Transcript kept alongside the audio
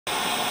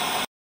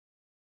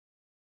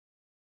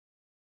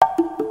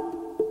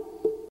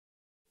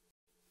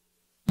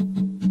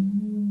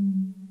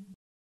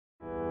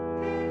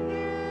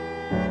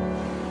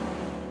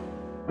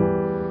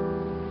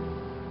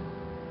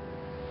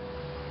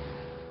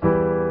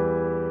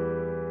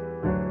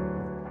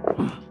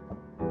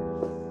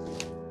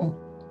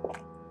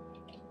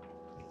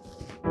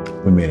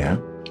Women, huh?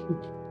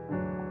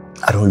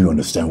 I don't even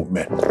understand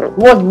women.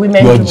 What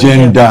women your do? Your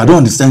gender. I don't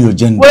understand your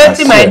gender. What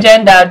is my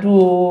gender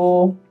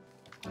do?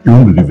 You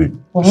won't believe it.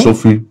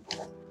 Sophie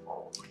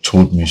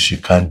told me she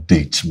can't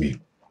date me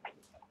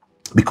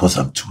because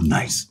I'm too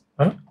nice.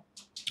 Huh?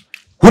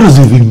 What does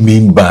it even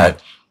mean by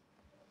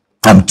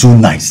I'm too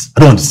nice?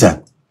 I don't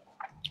understand.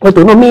 Wait,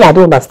 no, me, I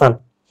don't understand.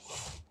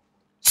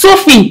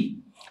 Sophie,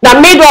 that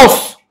made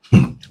us,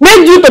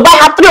 made you to buy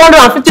her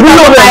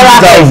 350,000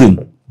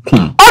 naira.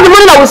 All the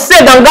money that we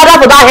saved and gather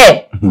for that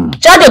hair.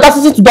 She had the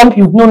audacity to dump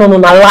you. No,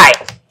 lie.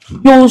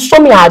 You will show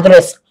me her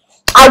address.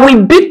 I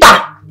will beat her.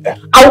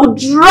 I will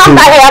drag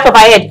that hair out of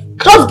her head.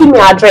 Just give me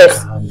her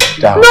address.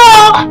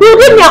 No, you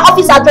give me her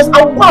office address.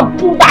 I will go and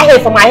pull that hair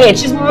from her head.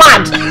 She's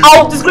mad. I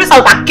will disgrace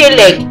her with her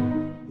K-leg.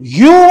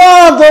 You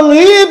are the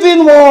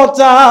living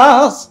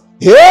waters.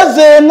 Is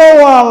there no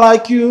one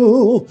like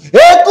you? You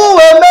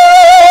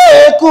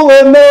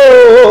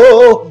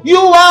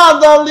are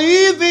the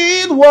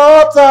living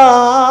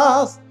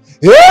waters.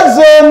 Is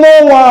there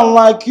no one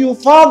like you?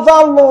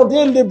 Father Lord,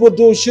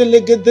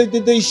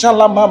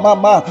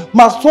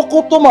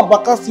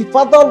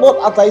 Father Lord,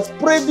 as I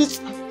spray this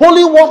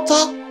holy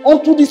water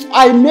onto this,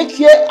 I make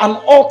here an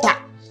altar.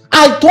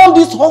 I turn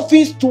this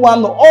office to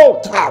an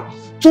altar.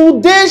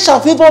 Today shall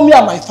favor me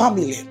and my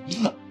family.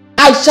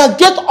 I shall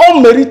get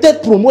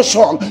unmerited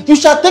promotion. You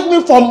shall take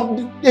me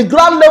from a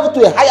ground level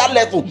to a higher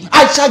level.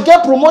 I shall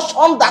get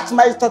promotion that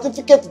my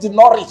certificate did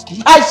not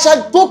reach. I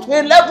shall go to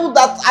a level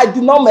that I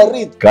did not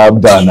merit.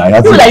 Calm down.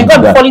 You feel like you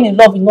got falling in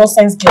love with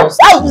nonsense girls.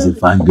 She's a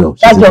fine girl.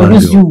 That girl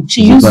used you.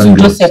 She used you,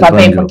 Joseph. I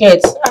beg,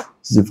 forget.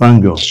 She's a fine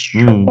girl.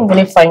 I'm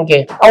really fine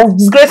girl. I will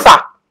disgrace her.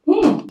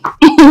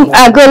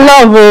 I go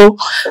love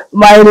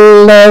my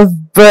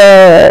love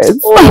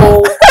birds.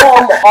 Oh,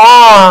 come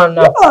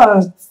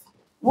on.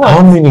 What?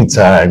 How many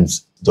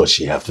times does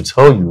she have to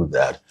tell you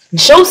that?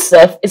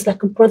 Joseph is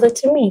like a brother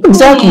to me.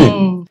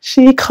 Exactly.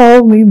 She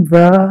called me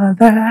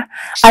brother.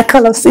 I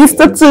call her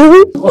sister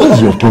too. What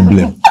is your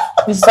problem?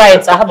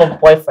 Besides, I have a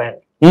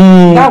boyfriend.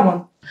 That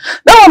one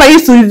I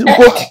used to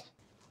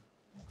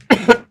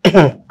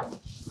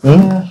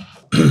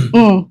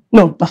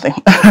no, nothing.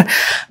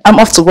 I'm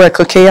off to work,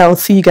 okay? I'll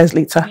see you guys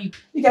later.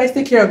 You guys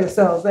take care of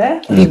yourselves,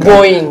 eh? Be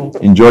going.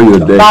 Enjoy your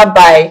day.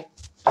 Bye-bye.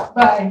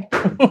 Bye.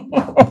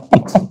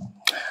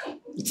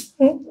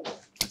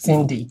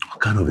 Cindy. What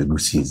kind of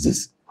egusi is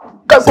this?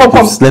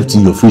 Come. Slept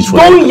in your fridge for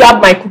Don't yab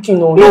my cooking,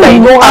 no.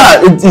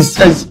 It is.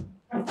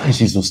 Why is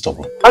she so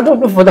stubborn? I don't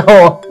know for that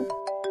one.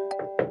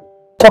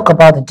 Talk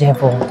about the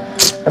devil.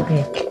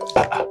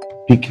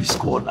 Pick his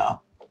score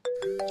now.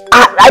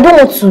 I don't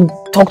want to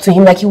talk to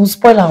him like he will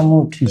spoil our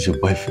mood. He's your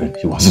boyfriend.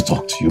 He wants to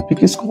talk to you. Pick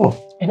his score.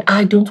 And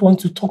I don't want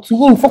to talk to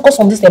him. Focus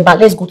on this Eba.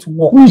 Let's go to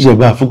work. Who is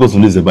Eba? Focus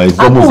on this Eba. It's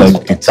almost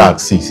like a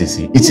task. See.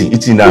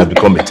 Eating now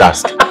become a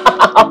task.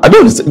 I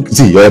don't understand.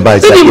 See, your Eba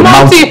is like a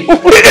mountain.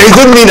 It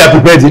doesn't mean I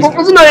prepared it.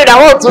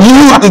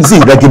 You see,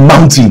 like a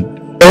mountain.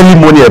 Early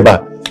morning Eba.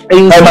 How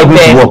am I going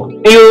to work?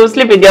 You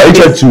sleep in the office.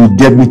 You try to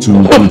get me to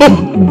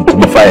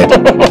be fired.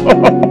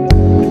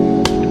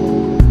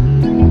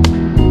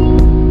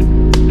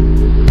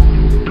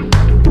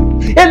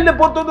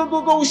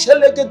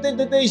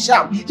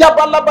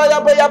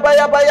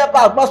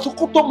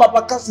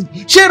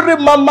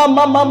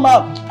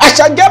 I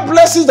shall get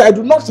blessings I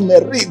do not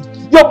merit.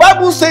 Your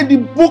Bible says in the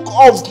book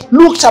of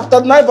Luke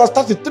chapter 9 verse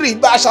 33,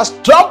 but I shall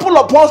trample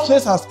upon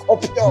snakes and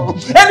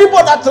scorpions.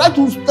 Anybody that tries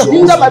to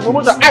hinder my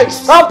promotion, I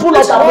trample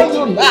upon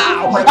you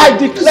now. I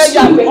declare you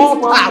an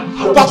altar.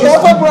 Pastor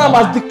Abraham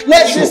has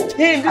declared this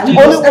thing, this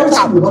holy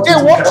water, a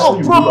water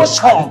of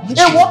promotion,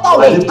 a water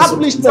of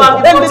establishment.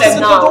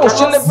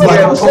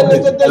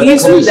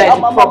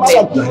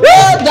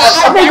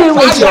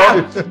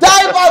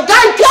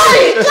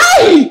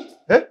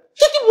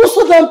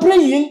 I'm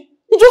praying.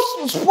 You just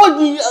spoil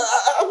the.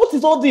 What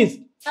is all this?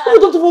 You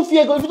don't even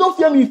fear God. If you don't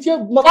fear me, you fear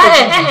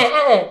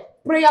nothing.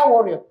 Prayer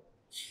warrior.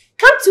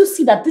 Can't you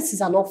see that this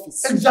is an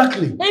office?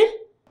 Exactly.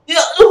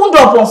 Yeah, even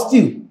though upon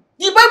still,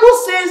 the Bible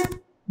says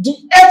the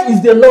earth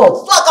is the Lord,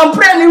 so I can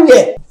pray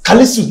anywhere.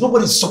 Callisto,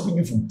 nobody is stopping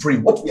you from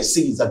praying. What we are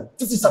saying is that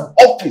this is an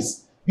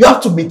office. You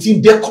have to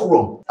maintain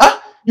decorum. Huh?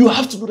 You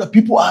have to know that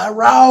people are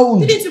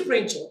around. Didn't you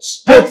pray in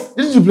church?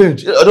 Didn't you pray in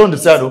church? I don't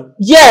understand. Though.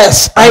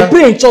 Yes, I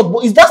pray in church,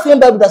 but is that same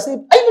Bible that says,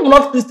 are you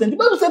not Christian? The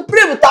Bible says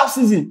pray without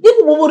ceasing.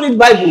 People will read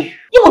Bible.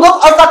 You will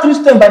not answer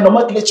Christian by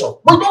nomenclature,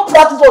 but you don't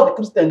practice all the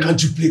Christian.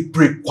 Can't you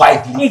pray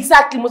quietly?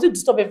 Exactly. Must you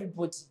disturb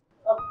everybody?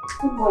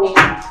 Good morning.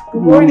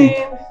 Good morning.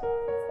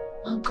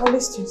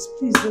 Callistus,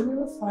 please, the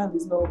mirror file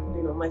is not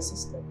opening on my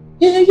system.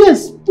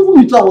 Yes. Even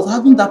me too, I was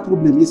having that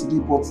problem yesterday,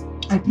 but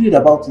I prayed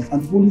about it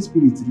and the Holy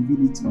Spirit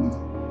revealed it to me.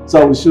 So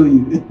I will show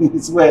you.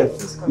 It's well.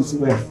 It's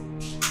well.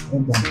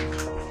 Well done.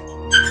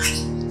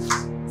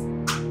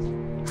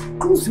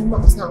 Close your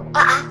mouth now.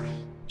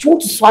 You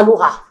want to swallow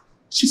her?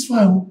 She's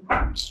fine.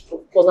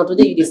 Because now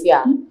today you see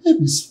her.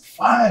 Baby's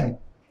fine.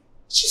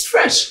 She's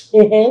fresh.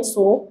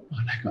 So? I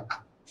like her. I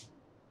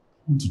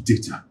want to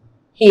date her.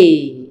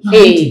 Hey. I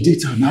want to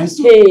date her. Nice.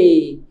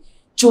 Hey.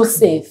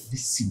 Joseph.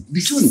 Listen.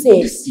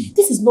 Joseph,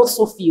 this is not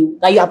Sophie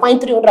that you are buying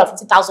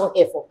 350,000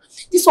 hair for.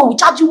 This one will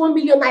charge you 1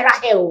 million naira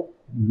hair.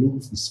 Love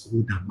is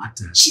all that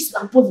matters. She's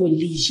above your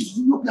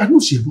league. I know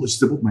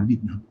she's above my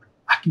league now.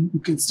 You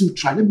can still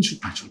try. Let me shoot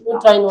my shot.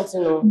 Don't try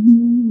nothing now.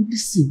 No,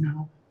 listen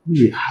now.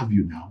 We have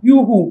you now.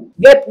 You who?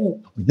 Get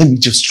who? Let me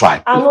just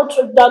try. I'm not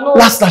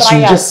Last you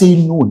just say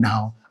no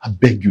now. I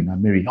beg you now,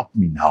 Mary, help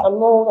me now. I'm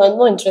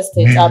not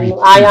interested. Mary,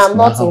 I am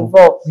not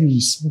involved. Mary,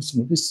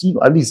 small. Listen,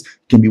 at least you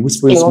can be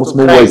whispering small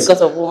words.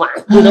 Because of woman.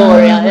 Don't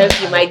worry, I'll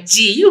help you, my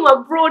G. You my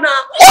bro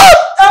now.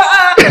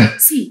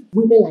 See,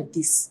 women like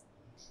this,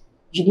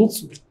 you need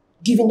to be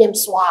giving them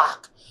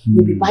swag.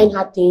 You'll be buying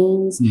her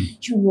things,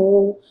 you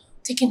know,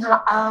 taking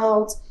her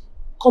out,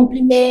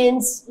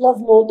 compliments, love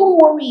more. Don't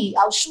worry,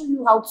 I'll show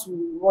you how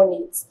to run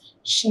it.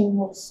 She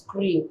must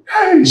scream.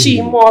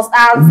 She must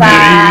answer.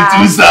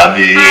 Mary, you too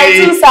savvy. I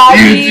too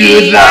savvy.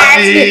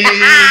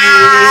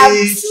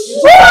 You too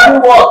savvy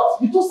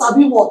what? You too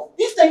savvy what?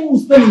 This time you will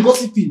spend in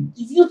gossiping.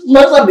 If you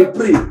answer they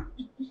pray,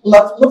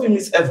 nothing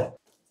miss heaven.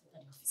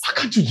 Why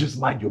can't you just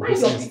mind your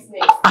business?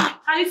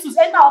 Can you just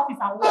enter office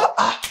and work?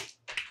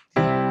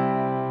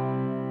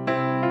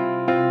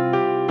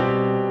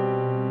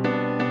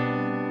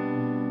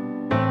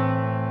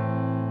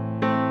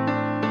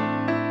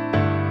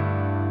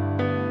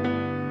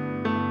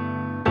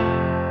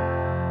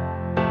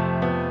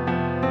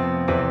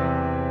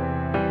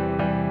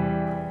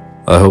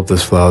 I hope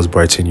those flowers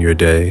brighten your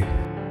day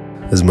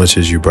as much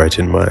as you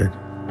brighten mine.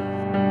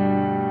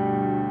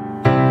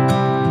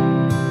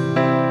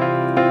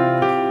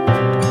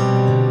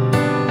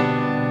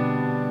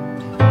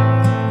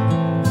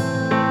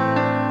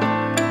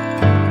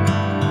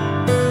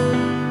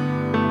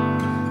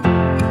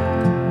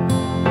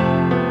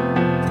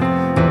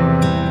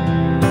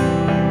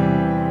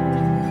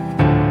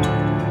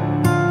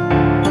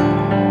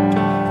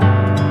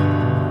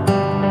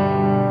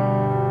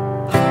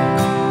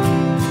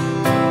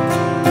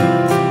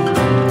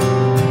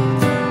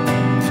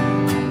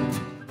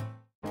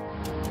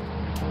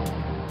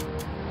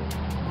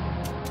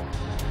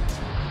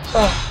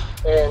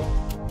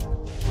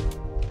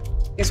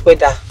 This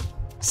weather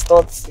is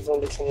not even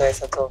looking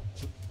nice at all.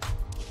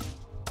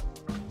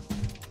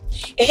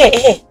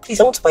 Hey, please,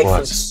 I want to buy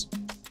fruits.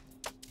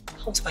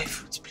 I want to buy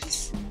fruits,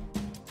 please.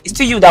 It's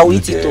still you that will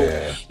eat it though.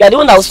 You are the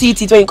one that will still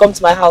eat it when you come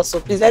to my house, so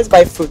please, let's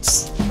buy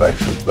fruits. Buy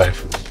fruit.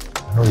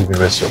 Don't even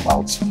rest your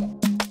mouth.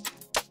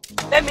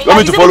 Let me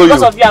to follow you.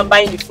 Because of you, I'm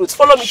buying the fruits.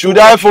 Follow me. Should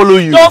I follow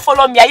you? Don't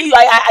follow me. I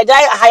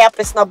hire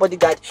personal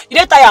bodyguard. You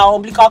don't tie our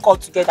umbilical cord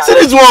together. See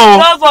this one.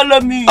 Don't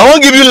follow me. I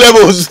won't give you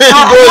levels. You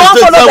won't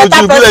follow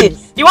better person.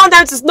 You want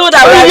them to know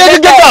that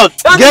get out.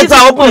 Get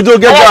out. Open the door.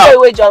 Get out.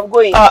 Wait, I'm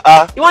going.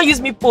 You won't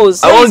use me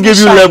pose. I won't give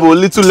you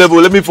little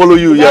level. Let me follow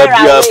you.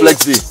 Yeah,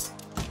 flexy.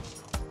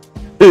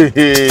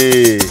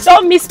 Hey.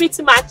 Don't miss me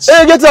too much.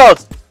 Hey, get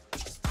out.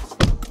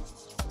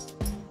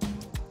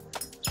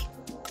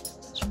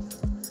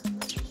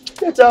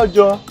 Get out,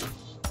 Joe.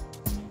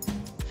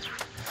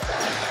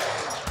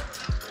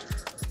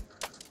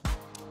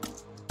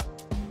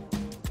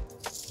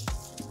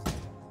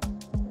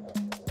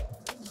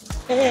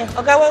 Hey,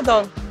 okay, well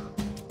done.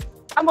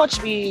 How much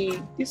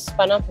be this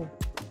pineapple?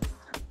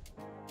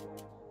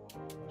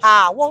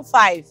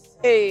 1.5.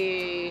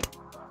 Hey,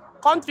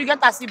 country get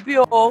a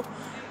CPO.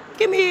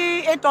 Give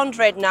me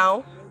 800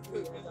 now.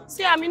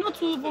 See, I mean, not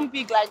too even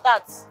big like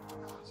that.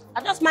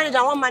 I just manage.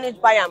 I won't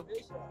manage by them.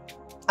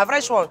 A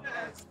fresh one.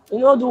 You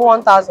know, do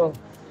 1,000.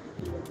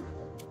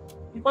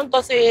 You want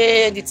to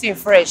say the thing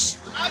fresh?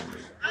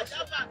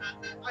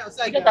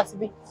 Get a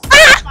CP.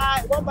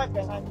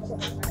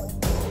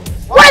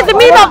 What is the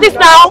meaning of this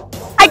now?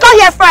 I got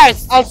here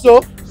first. And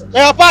so, in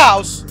your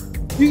house,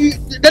 they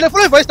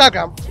follow you for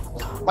Instagram.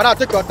 But now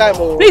take your time.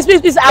 Oh. Please,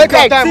 I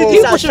beg.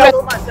 You push it.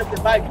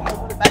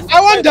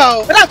 I want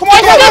down.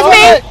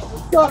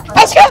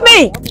 Excuse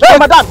me. Hey,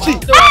 madam.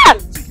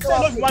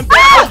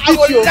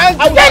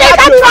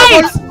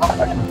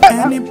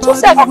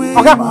 Joseph.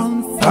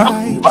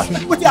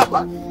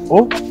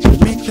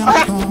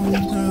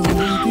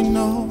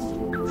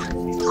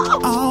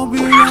 I'll be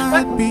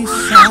right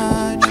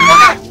beside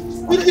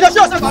you,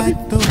 like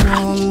the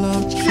wall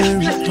of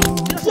Jericho.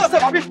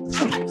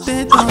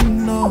 They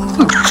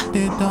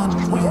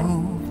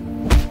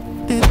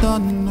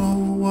don't know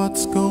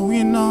what's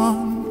going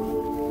on.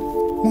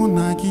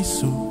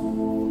 Munagiso,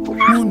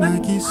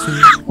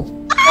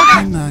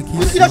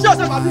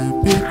 my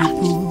baby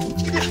boo.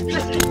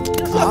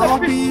 I'll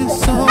be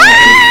so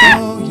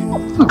for you.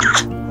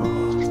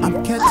 I'm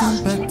getting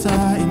better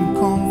in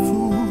Kung Fu.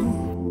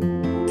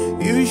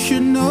 You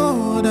should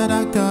know that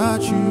I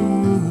got you,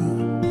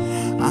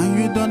 and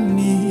you don't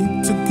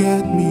need to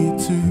get me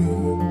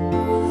too.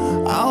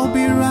 I'll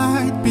be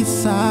right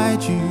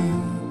beside you.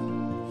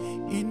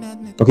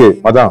 Okay,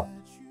 madam,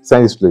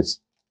 sign this place.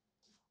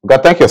 Okay,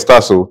 thank your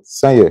star, so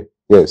sign here.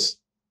 Yes,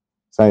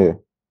 sign here.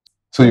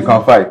 So you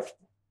can fight.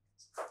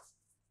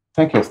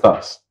 Thank your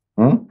stars.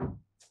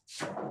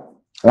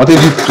 I wanted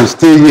you to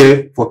stay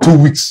here for 2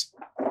 weeks.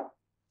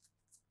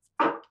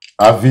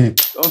 Avi,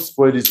 don't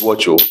spoil this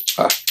watch, oh.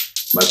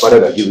 My father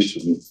that gave it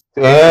to me.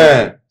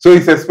 Yeah. So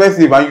it's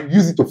expensive and you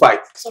use it to fight.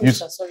 Sorry,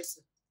 sir. Sorry,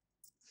 sir.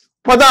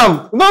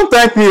 Madam, don't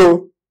thank me.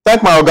 Oh.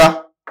 Thank my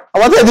Oga. I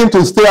wanted him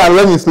to stay and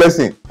learn his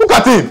lesson. Look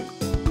at him.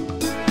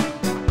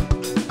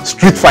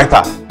 Street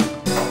fighter.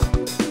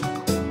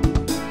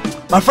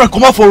 My friend,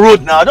 come out for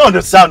road now. I don't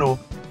understand, oh.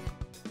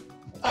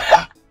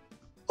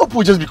 Hope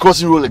we just be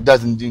crossing road like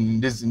that in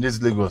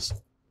this Lagos.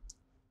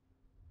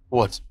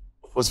 What?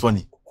 What's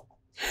funny?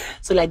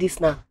 So like this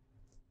now.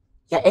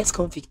 You're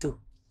ex-convict too.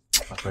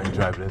 My friend,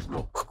 drive. Let's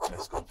go.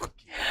 Let's go.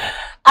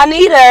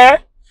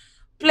 Anita,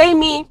 play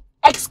me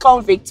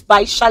Ex-Convict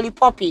by Charlie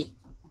Poppy.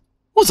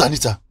 Who's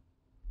Anita?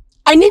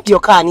 I named your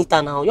car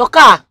Anita now. Your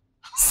car.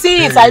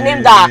 Since I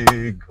named that.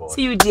 God.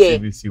 See you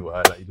there.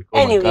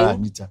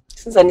 Anyway,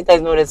 since Anita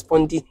is not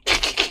responding,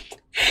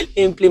 let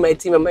me play my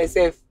team and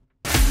myself.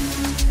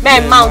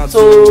 Men mount,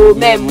 oh,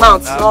 men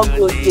mount, not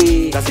good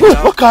day.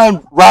 What kind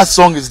of rap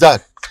song is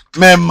that?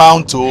 Men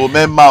mount, oh,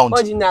 men mount.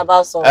 What do you know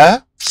about song? Eh?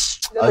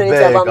 I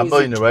beg, I'm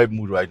not in the right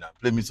mood right now.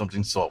 Play me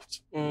something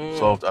soft.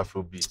 Soft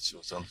Afrobeat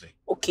or something.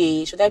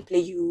 Okay, should I play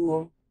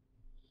you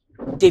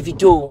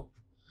Davido?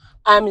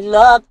 I'm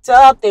locked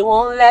up, they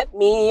won't let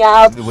me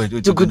out. Wait.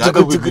 Davido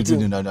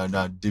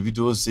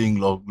sing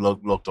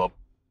locked up.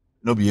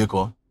 No be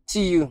echo. To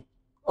you.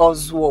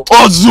 Ozwo.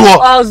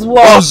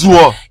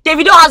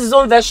 Davido has his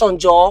own version,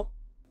 Joe.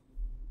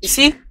 You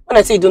see, when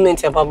I say you don't know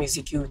anything about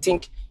music, you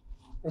think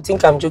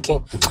I'm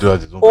joking.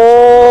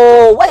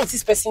 Oh, why is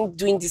this person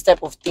doing this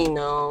type of thing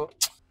now?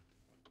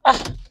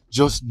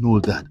 Just know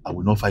that I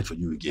will not fight for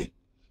you again.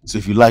 So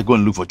if you like, go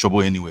and look for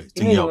trouble anyway.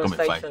 Think I'll come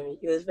and fight.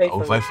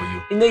 I'll fight for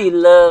you. You know you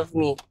love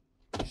me.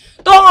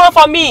 Don't run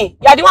for me.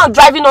 You're the one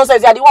driving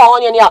nonsense. You're the one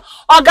on here.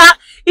 Oga,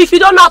 if you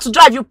don't know how to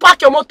drive, you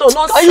park your motor.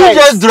 Nonsense. Can you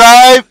just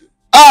drive?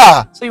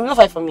 So you will not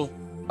fight for me?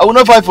 I will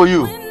not fight for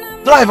you.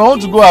 Drive, I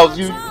want to go out.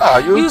 You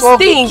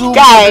stink,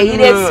 guy. You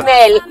dey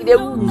smell. You dey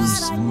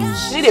ooze.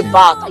 You need a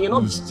bath, and you're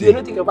not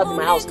taking a bath in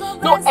my house.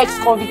 No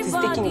ex-convict is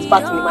taking his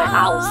bath in my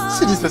house.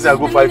 See this person I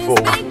go fight for.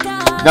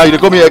 Now you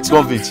call me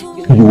ex-convict.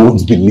 You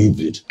won't believe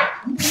it.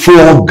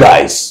 4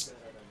 guys,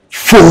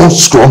 4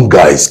 strong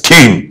guys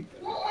came.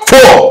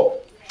 4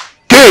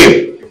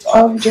 came.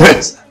 I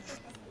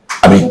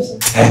mean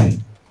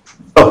 10.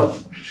 Oh,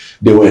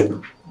 they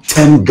were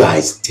 10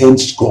 guys, 10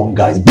 strong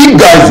guys, big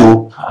guys,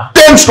 oh.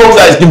 10 strong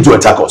guys came to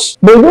attack us.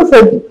 They just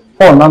said,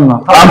 oh,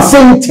 no. I'm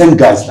saying 10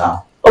 guys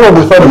now. All of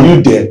a sudden,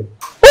 you there?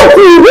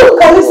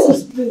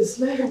 Please,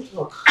 let him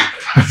talk.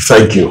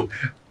 Thank you.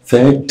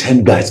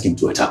 10 guys came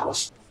to attack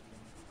us.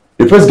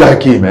 The first guy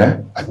came,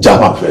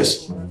 Ajama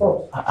first.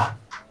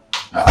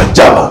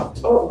 Ajama.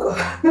 Oh, God.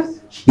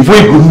 Before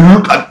he could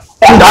look at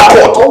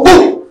that court,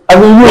 I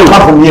mean, you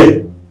come from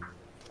here.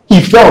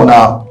 He fell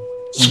now,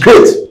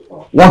 straight,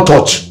 one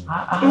touch.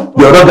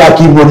 The other guy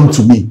came running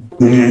to me.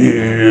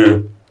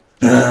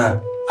 I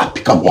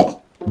pick him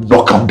up,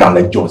 knock him down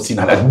like John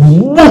Cena. Like,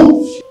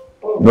 woo!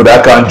 You know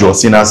that kind of John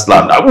Cena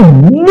slam. Like,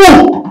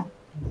 woo!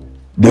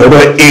 The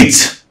other 8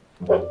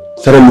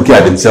 started looking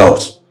at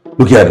themselves.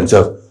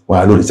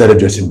 Well, I know they started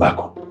dressing back,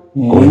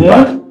 going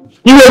back.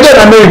 You were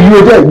there, you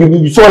were there.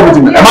 You saw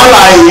everything. Am I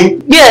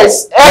lying?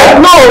 Yes.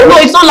 No,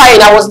 it's not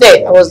lying. I was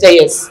there,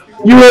 yes.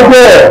 You were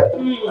there.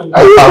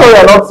 Are you sure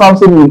you're not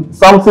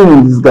something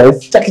in disguise?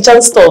 Jackie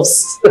Chan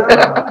stuffs.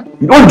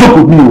 You don't joke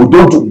with me.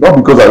 Don't joke. Not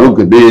because I look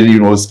a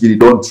bit, skinny.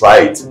 Don't try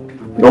it.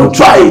 Don't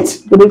try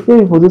it. But they pay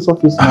you for this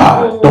office.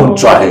 Don't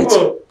try it.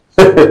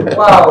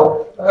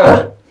 Wow.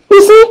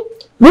 You see,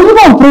 whenever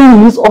I'm praying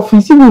in this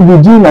office, you will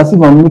be doing as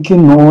if I'm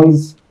making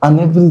noise and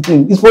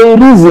everything. It's for a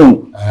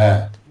reason.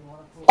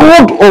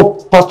 God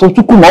of Pastor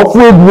Chukuma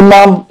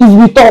is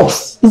with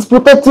us. He's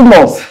protecting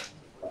us.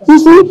 You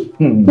see,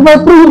 if I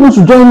pray, you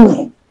should join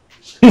me.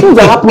 Things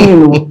are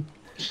happening.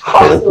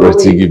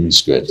 Give me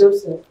strength.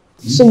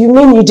 So you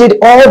mean you did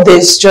all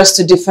this just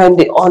to defend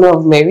the honor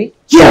of Mary?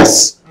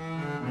 Yes.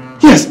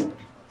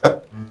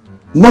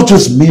 Not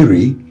just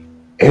Mary.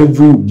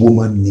 Every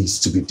woman needs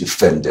to be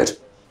defended.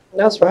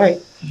 That's right.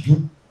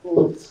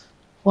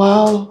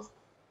 Wow.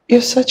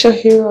 You're such a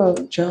hero,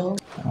 Joe.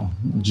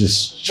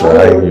 Just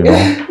try,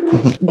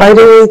 By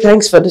the way,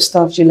 thanks for the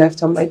stuff you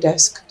left on my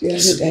desk the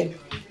other day.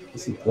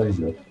 It's a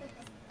pleasure.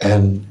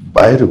 And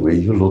by the way,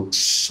 you look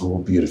so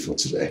beautiful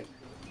today.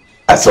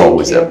 As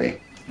always, Emmy.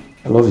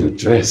 I love your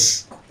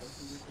dress.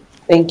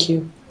 Thank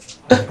you.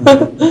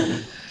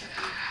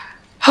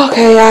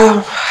 Okay,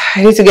 I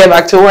need to get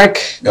back to work.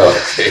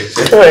 Okay.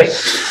 Alright.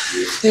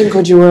 Thank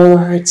God you were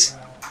alright.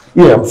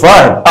 Yeah, I'm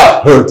fine.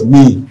 Hurt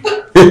me.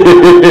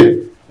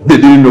 They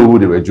didn't know who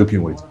they were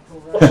joking with.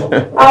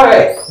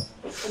 Alright.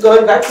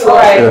 Going back to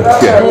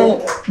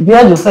work.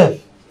 Dear Joseph,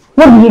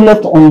 what did you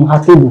left on her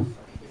table?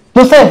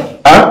 Joseph!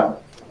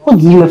 What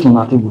did you left on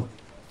her table?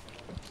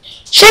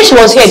 She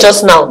was here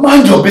just now.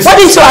 Mind your business. What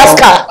did you ask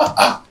her?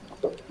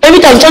 Every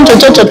time, chon.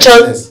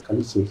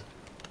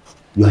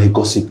 You are a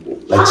gossip.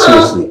 Like,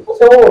 seriously.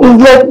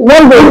 It's like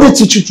one day they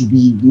teach you to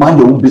be mind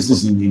your own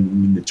business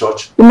in the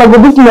church. You might be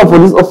looking up for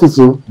this office,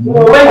 so.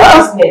 No,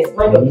 mind your business.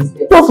 Mind your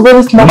business. That's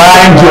very smart.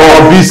 Mind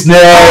your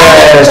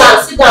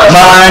business. Sit down.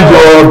 Mind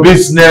your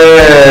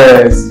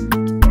business.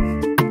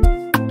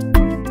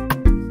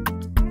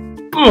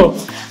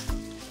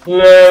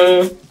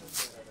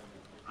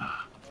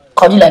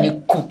 Call you like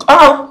a cook.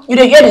 You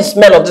don't hear the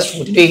smell of this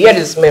food. You don't hear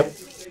the smell.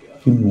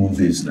 Give me one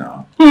this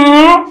now.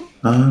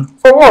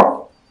 For what?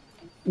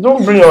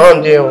 Don't bring your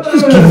hand there.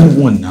 Just give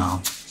me one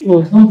now.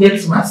 Don't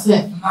get to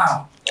myself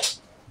now.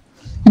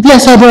 The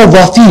place I don't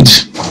overfeed.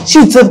 She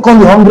itself can't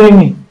be hungry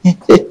me.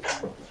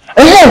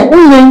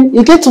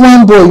 You get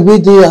one boy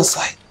wait there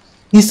outside.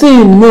 He say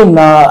his name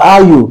now,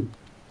 Ayo.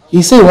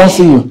 He say he won't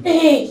see you.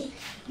 Hey.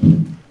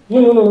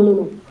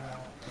 No.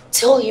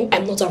 Tell him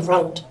I'm not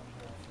around.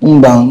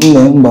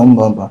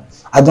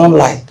 I don't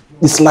lie.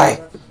 It's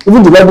lie.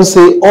 Even the Bible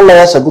say all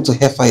liars shall go to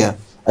hellfire.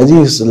 I didn't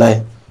used to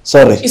lie.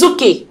 Sorry. It's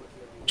okay.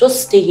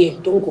 Just stay here.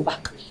 Don't go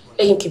back.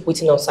 Let him keep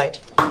waiting outside.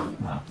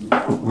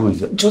 Who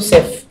is it?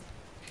 Joseph.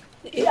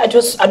 I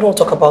don't want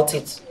to talk about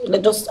it.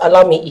 Just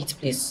allow me eat,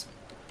 please.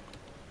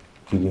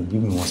 Give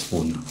me one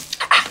spoon now.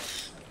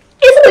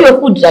 Isn't it your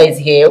food that is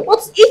here?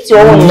 Eat your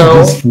own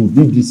now.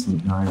 Leave this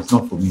food now. It's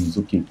not for me. It's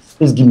okay.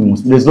 Just give me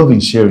one. There's love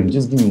in sharing.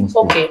 Just give me one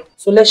spoon. Okay.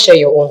 So let's share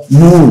your own.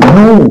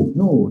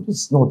 No. This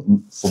is not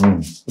for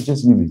me. So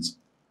just leave it.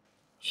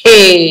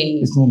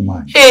 Hey. It's not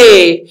mine.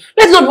 Hey.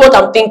 That's not what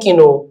I'm thinking,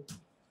 oh.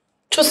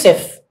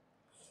 Joseph,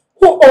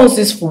 who owns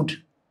this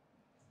food?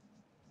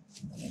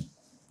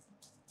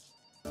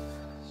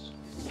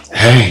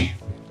 Hey.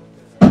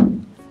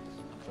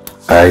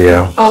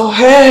 Oh,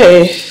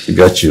 hey. I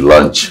got you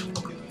lunch.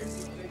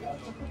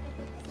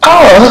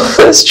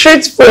 Oh,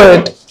 street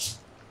food.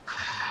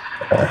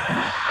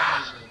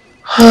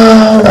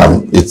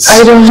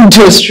 I don't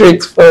do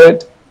street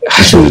food.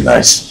 It's really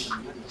nice.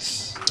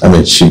 I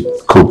mean, she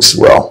cooks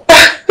well.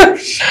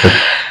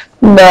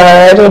 No,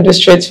 I don't do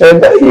street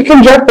food. You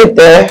can drop it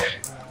there.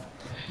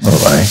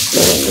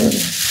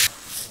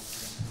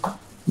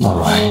 All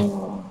right.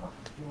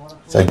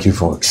 Thank you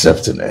for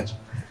accepting it.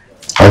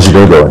 How's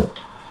your day going?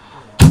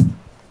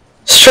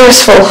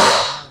 Stressful.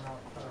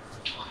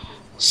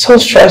 So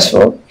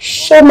stressful.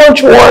 So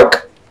much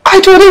work. I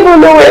don't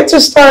even know where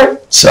to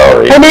start.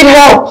 Sorry. I need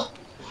help.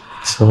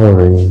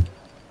 Sorry.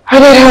 I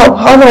need help.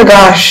 Oh my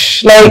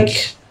gosh.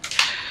 Like,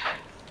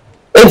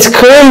 it's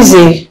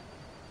crazy.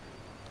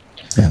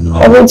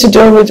 Having to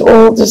deal with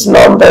all these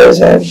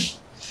numbers and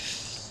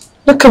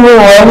look at me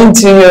running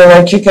to you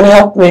like you can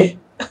help me.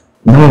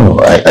 No,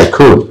 I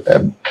could.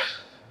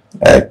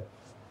 I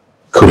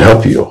could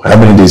help you. How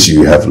many days do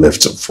you have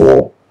left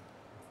for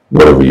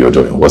whatever you're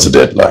doing? What's the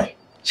deadline?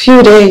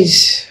 Few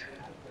days.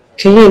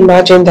 Can you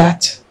imagine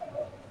that?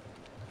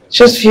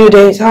 Just few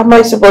days. How am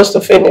I supposed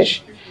to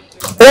finish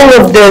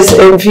all of this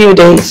in few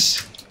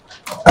days?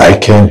 I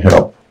can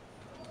help.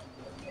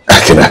 I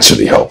can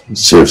actually help.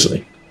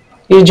 Seriously.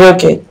 You're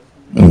joking?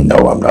 No,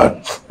 I'm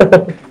not.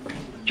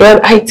 You're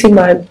an IT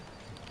man.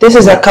 This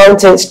is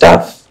accounting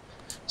stuff.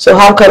 So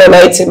how can an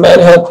IT man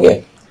help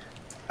you?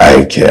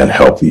 I can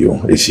help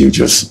you if you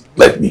just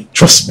let me.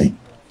 Trust me.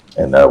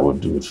 And I will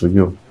do it for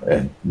you.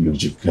 And you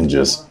can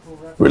just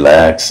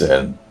relax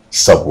and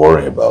stop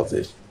worrying about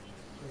it.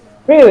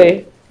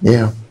 Really?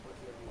 Yeah.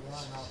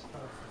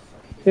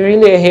 You're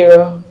really a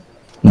hero.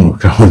 No,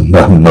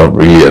 I'm not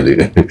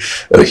really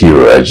a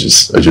hero. I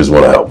just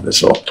want to help,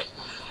 that's all.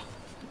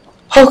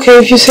 Okay,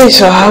 if you say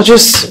so, I'll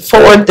just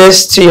forward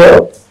this to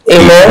your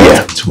email.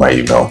 Yeah, to my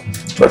email.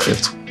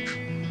 Perfect.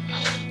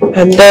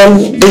 And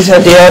then these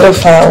are the other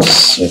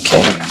files.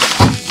 Okay.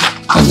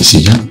 Let me see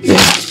them. Yeah.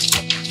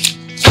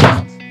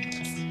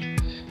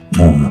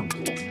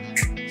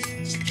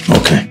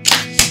 Okay.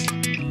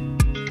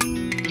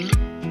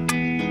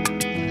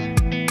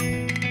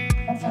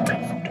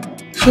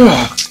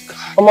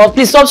 Come on,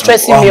 please stop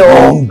stressing me.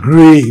 I'm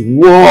hungry.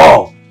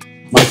 Whoa.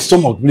 My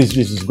stomach,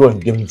 please, go and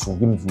give me food.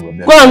 Give me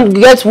food. Go and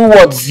get food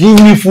what? Give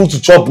me food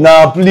to chop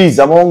now, please.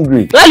 I'm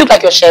hungry. Do I look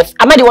like your chef?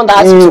 Am I the one that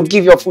asked you to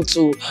give your food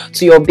to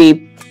your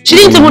babe? She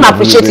didn't even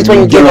appreciate it when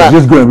you gave her.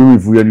 Just go and bring me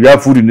food. You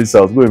have food in this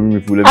house. Go and bring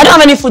me food. I don't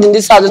have any food in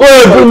this house. Go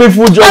and bring me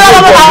food.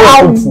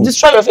 I'll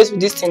destroy your face with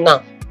this thing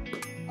now.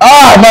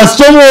 My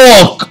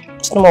stomach.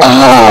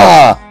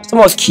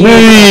 Stomach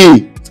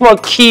cute.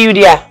 Stomach cute,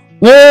 yeah.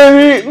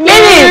 Mary,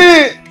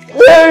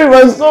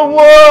 my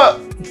stomach.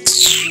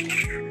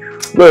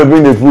 Go and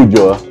bring the food,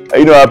 Joe. Are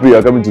you not happy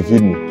you're coming to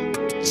feed me?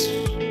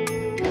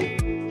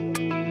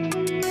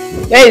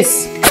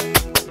 Yes.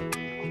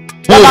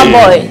 Baba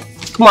boy.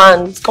 Come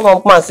on,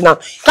 sit down.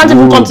 You can't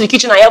even come to the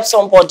kitchen and help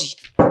somebody.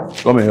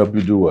 Come and help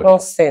you do what?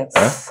 Nonsense.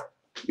 Huh?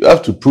 You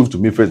have to prove to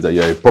me first that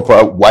you're a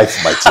proper wife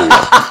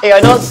material.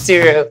 You're not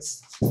serious.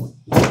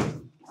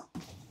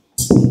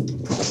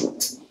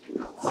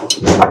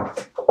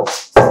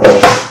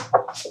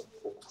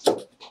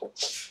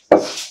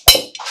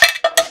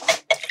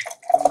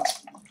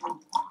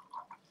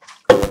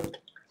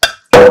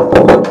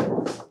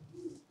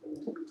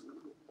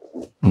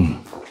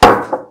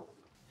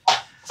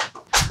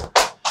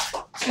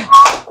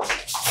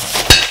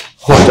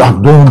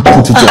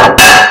 put it on.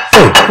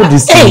 Hey, put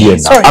this thing here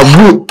now. Sorry.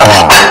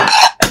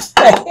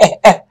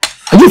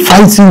 Are you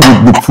fighting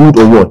with the food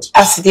or what?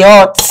 As the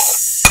hot.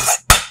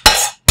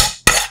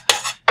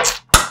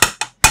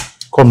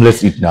 Come,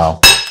 let's eat now.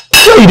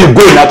 Where are you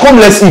going now? Come,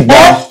 let's eat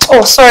now.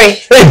 Oh, sorry.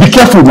 Hey, be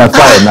careful with my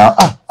file now.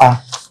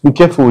 Be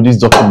careful with these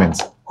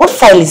documents. What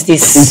file is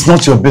this? It's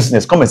not your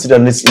business. Come and sit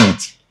down, let's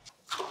eat.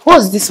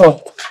 What's this one?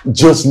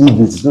 Just leave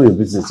it. It's not your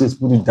business. Just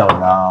put it down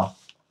now.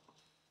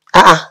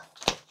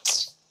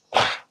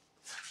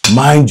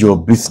 Mind your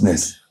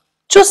business.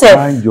 Joseph.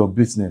 Mind your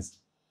business.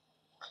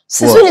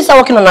 Since when you start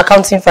working on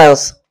accounting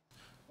files?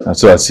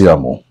 That's what I see,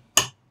 Amo.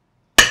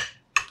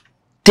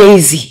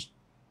 Daisy.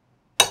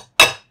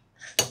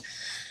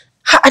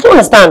 I don't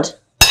understand.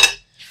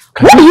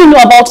 What do you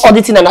know about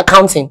auditing and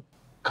accounting?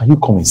 Can you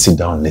come and sit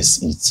down and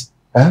let's eat?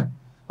 Huh?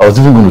 I was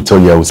even going to tell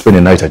you I will spend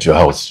a night at your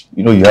house.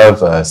 You know, you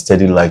have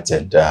steady light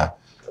and the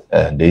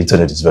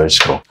internet is very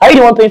strong. Are you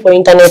the one paying for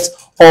internet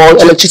or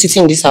electricity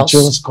in this house?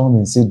 Just come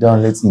and sit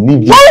down, let's eat. Why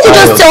don't you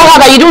just tell her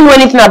that you don't know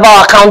anything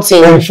about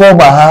accounting? Show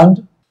my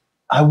hand.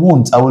 I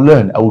won't. I will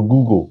learn. I will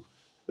Google.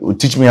 It will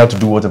teach me how to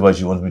do whatever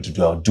she wants me to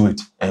do. I'll do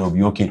it and it will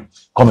be okay.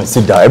 Come and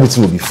sit down.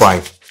 Everything will be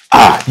fine.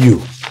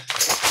 You.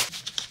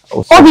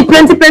 All the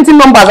plenty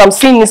numbers I'm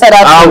seeing inside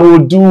that. I will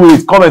do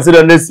it. Come and sit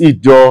down. Let's eat,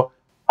 Joe.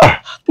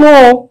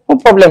 No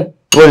problem.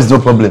 What is no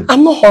problem?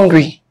 I'm not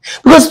hungry.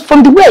 Because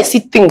from the way I see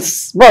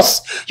things,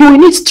 boss, you will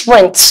need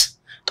strength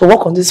to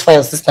work on these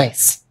files this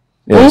night.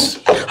 Yes.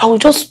 I will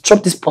just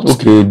drop this pot.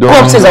 Okay, don't. Go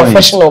upstairs and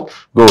freshen up.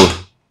 Go.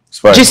 It's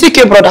fine.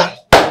 GCK, brother.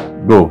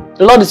 Go.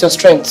 The Lord is your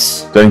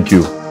strength. Thank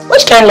you.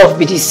 Which kind of love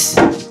be this?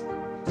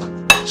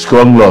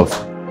 Strong love.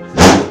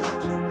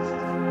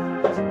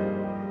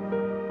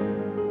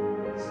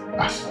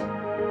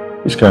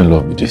 Which kind of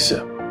love be this?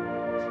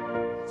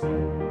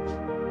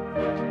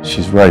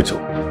 She's right.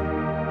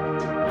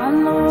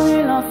 I'm the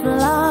wheel of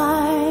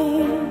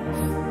life.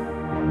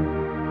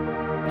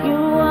 You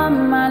are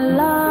my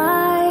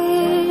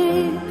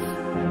life.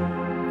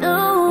 The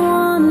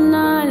one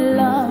I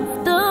love,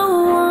 the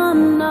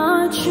one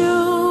I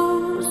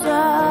choose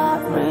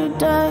every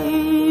day.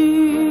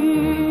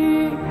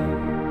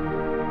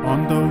 On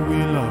the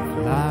wheel of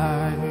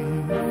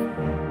life,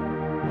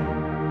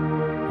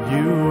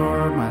 you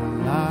are my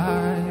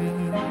light.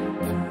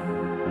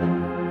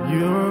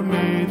 You're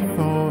made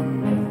for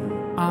me,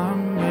 I'm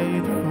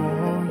made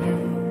for you,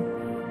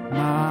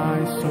 my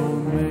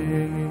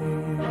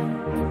soulmate.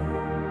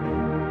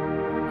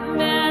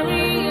 There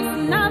is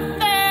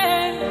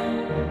nothing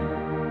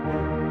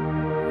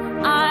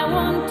I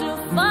want to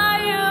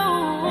find you.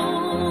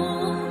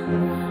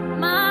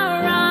 My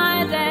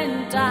ride and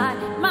die,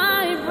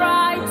 my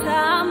bright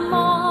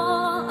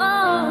amor,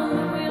 on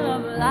the wheel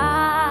of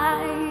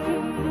life.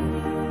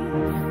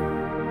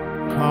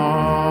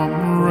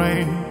 Come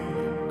rain,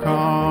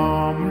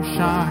 come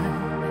shine,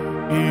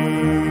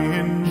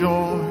 in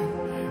joy,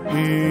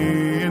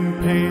 in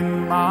pain,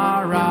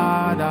 my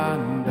ride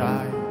and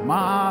die,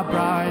 my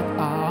bright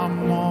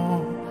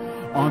amor,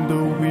 on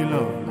the wheel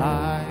of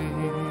life.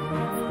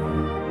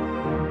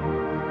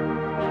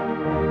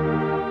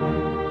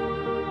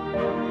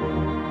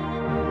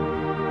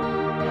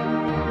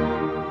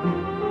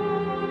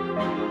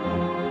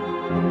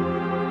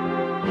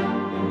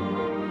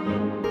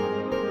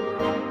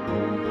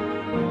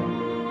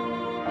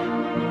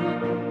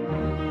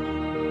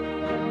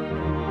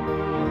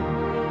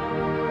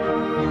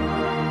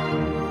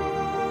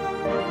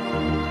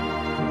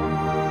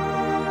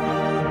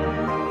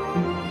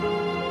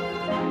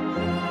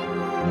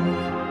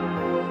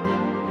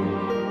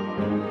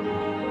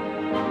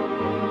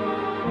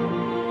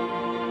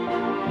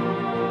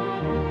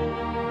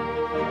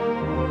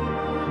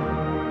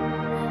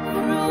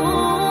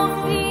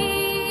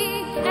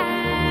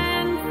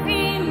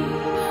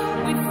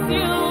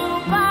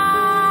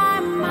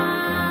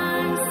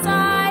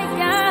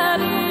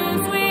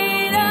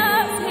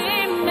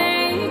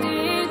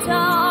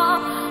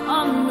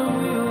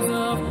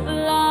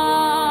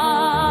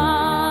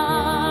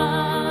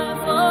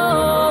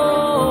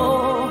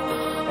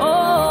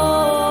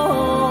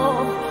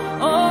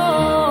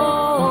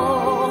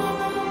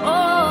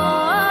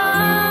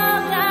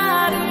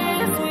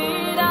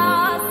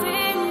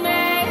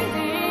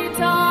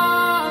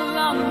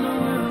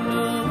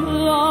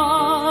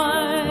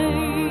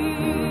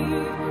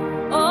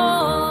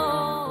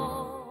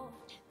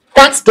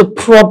 That's the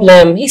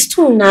problem. He's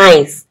too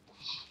nice.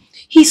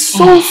 He's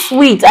so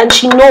sweet and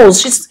she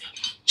knows.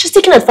 She's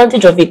taking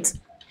advantage of it.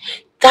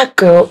 That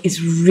girl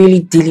is really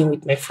dealing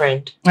with my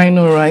friend. I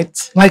know,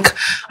 right? Like,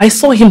 I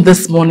saw him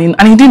this morning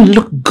and he didn't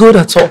look good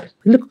at all.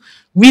 He looked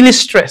really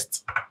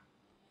stressed.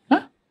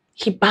 Huh?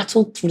 He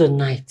battled through the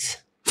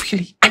night.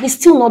 Really? And he's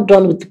still not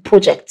done with the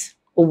project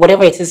or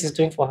whatever it is he's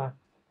doing for her.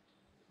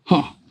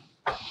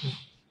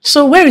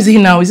 So where is he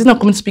now? Is he not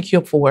coming to pick you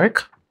up for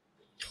work?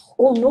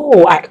 Oh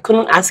no, I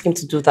couldn't ask him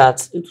to do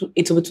that.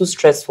 It will be too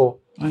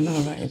stressful. I know,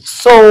 right?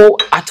 So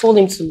I told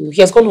him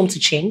he has gone home to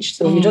change,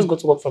 so he'll just go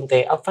to work from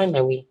there. I'll find my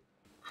way.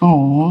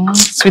 Oh,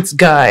 sweet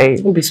guy.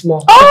 Don't be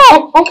small.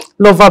 Oh,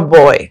 lover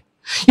boy.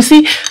 You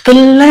see, the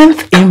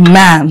length a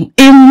man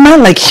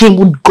like him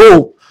would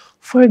go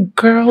for a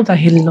girl that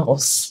he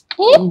loves.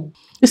 You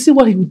see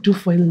what he would do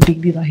for a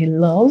lady that he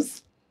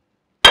loves?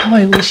 How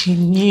I wish he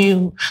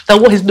knew that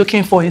what he's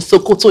looking for in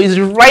Sokoto is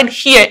right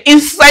here,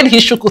 inside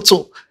his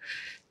Shokoto.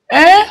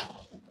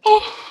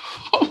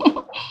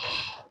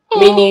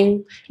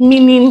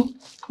 Meaning,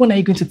 when are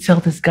you going to tell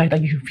this guy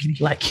that you really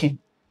like him?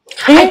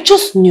 I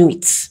just knew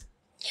it.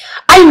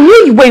 I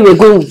knew where you were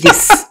going with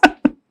this.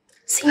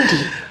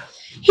 Cindy,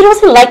 he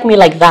doesn't like me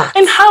like that.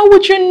 And how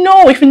would you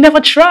know if you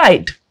never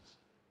tried?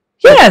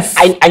 Yes.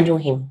 I know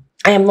him.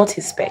 I am not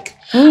his spec.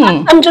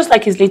 I'm just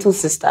like his little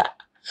sister.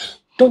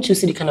 Don't you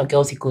see the kind of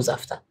girls he goes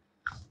after?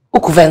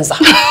 Ukuvenza.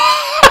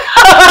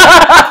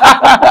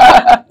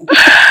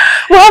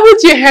 Well,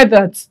 haven't you heard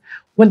that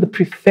when the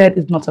preferred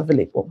is not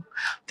available,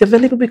 the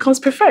available becomes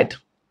preferred?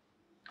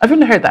 Have you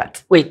not heard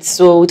that? Wait,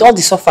 so with all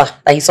the suffer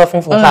that he's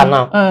suffering from her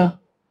now,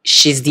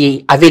 she's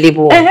the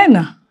available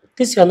one.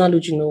 This your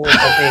analogy, no.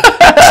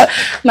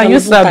 Now you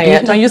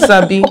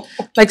sabi.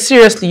 Like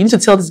seriously, you need to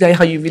tell this guy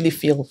how you really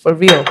feel, for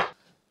real.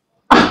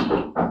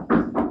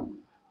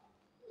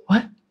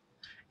 What?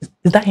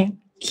 Is that him?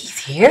 He's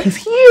here? He's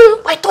here.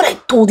 I thought I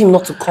told him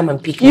not to come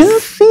and pick me. You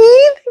see?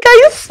 The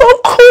guy is so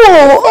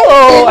cool.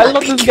 Oh, I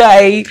love this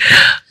guy.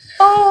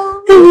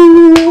 Oh.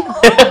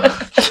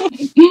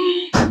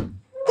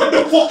 What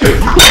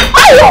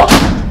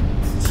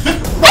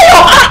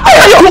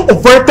the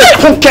fuck?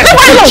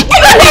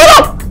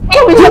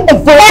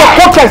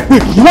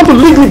 You want to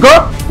leave me,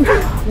 girl?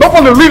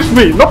 Nobody leaves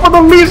me. Nobody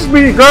leaves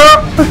me,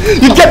 girl.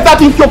 You get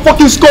that into your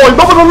fucking skull.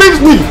 Nobody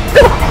leaves me.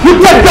 You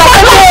get that.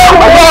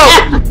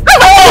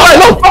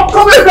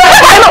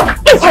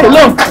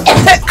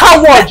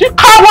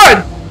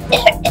 Coward!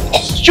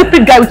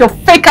 Stupid guy with your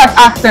fake ass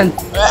accent.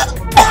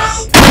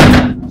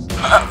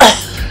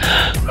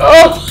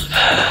 Oh,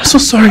 so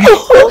sorry.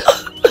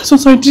 So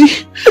sorry,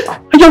 D.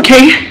 Are you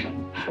okay?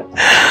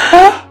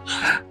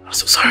 I'm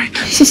so sorry.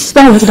 Sit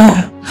down.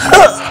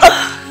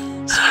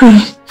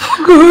 Sorry.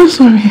 Oh,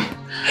 sorry.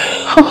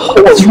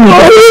 What's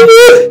wrong?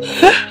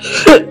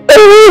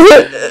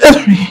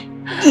 Sorry.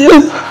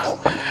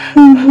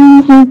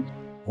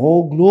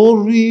 Oh,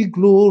 glory,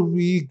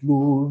 glory,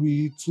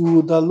 glory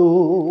to the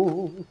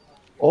Lord.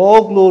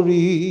 Oh,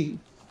 glory,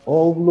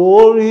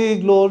 glory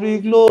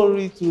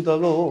to the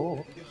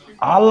Lord.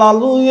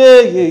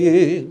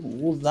 Hallelujah,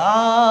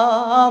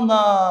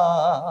 Hosanna,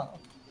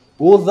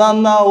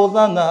 Hosanna,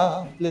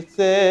 Hosanna,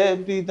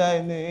 blessed be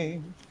thy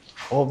name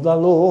of the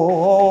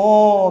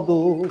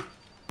Lord.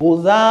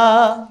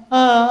 Hosanna,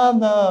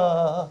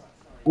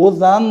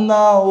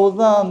 Hosanna,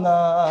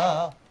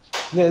 Hosanna,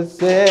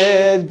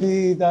 blessed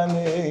be the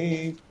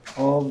name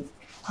of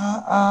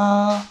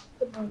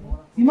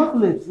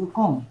Immaculate, will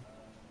come.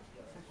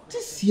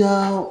 This year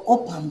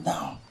up and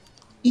down.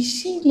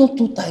 Is she not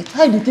too tight?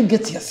 How did you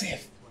get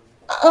yourself?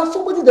 And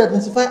somebody that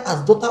identifies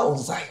as daughter of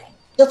Zion.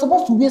 You're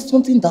supposed to wear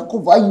something that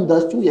covers you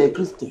that shows you're a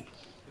Christian.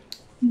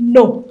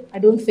 No, I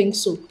don't think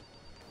so.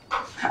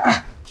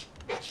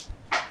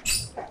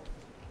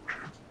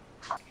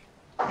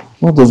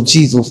 Blood of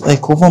Jesus, I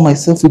cover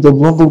myself with the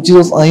blood of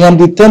Jesus. I am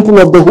the temple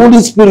of the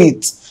Holy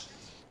Spirit.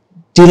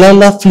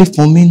 Delilah, flee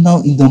from me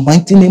now in the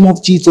mighty name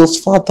of Jesus.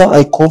 Father,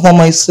 I cover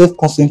myself.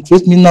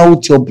 Concentrate me now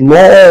with your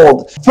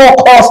blood.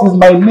 Focus is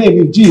my name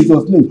in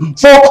Jesus' name.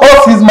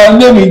 Focus is my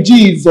name in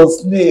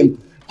Jesus' name.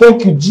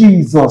 Thank you,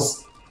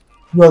 Jesus.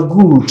 You are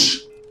good.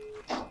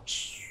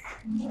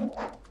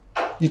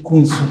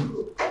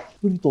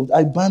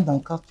 I bind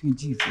and cast you in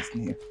Jesus'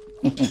 name.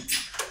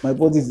 My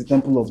body is the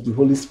temple of the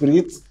Holy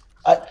Spirit.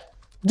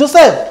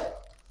 Joseph!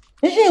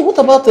 Hey, what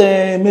about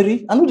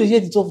Mary? I know they hear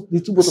the two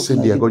both of them.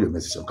 Cindy, I got your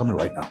message. I'm coming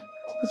right now.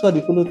 That's why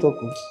they follow talk.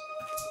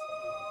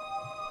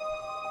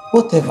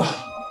 Whatever.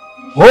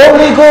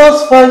 Holy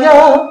Ghost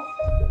fire.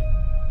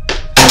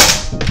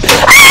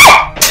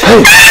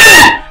 Hey,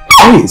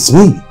 it's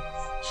me.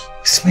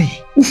 It's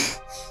me.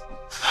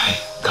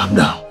 Calm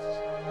down.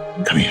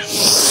 Come here.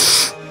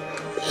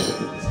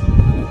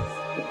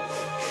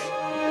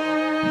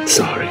 I'm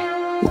sorry.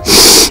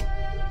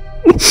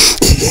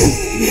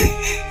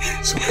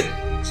 It's okay.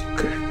 It's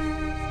okay.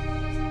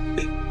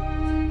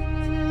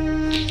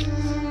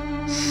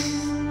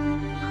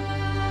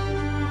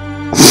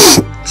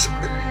 It's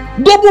okay.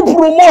 Double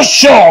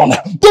promotion!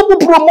 Double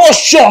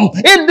promotion!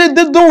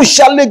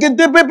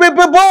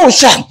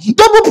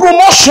 Double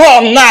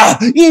promotion now!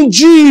 In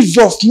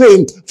Jesus'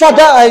 name.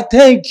 Father, I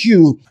thank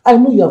you. I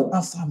know you have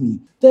answered me.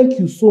 Thank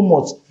you so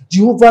much.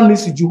 Jehovah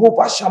Nissi,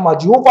 Jehovah Shammah,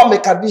 Jehovah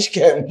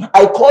Mekadishkem.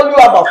 I call you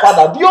Abba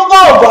Father.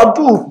 Jehovah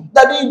Overdo.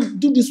 Daddy,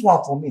 do this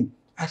one for me.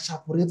 I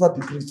shall forever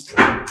be grateful.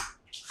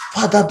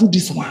 Father, do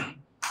this one.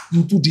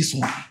 You do this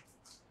one.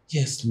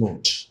 Yes,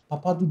 Lord.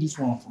 Papa, do this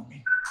one for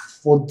me.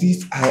 For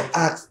this I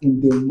ask in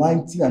the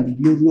mighty and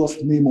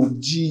glorious name of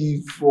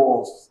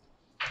Jesus.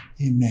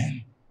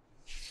 Amen.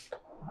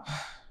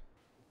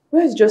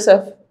 Where is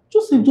Joseph?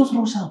 Joseph just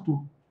rushed out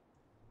too.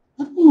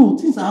 I don't know.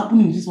 Things are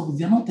happening in this office.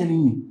 They are not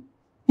telling me.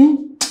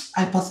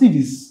 I perceive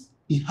it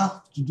has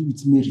to do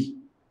with Mary.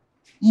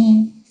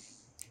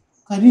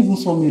 I didn't even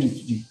saw Mary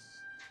today.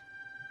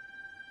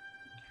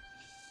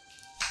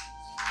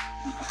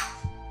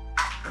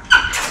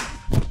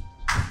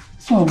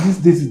 Some of these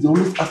days, they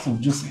always ask of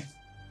Joseph.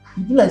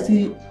 People like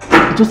say,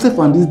 Joseph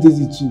and this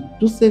Daisy too.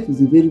 Joseph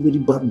is a very, very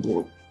bad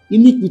boy.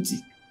 Iniquity.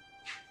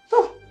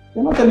 Oh,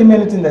 you're not telling me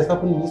anything that's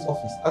happening in this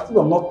office. I think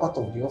I'm not part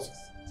of the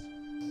office.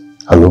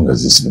 How long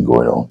has this been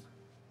going on?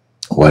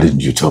 Why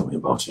didn't you tell me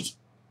about it?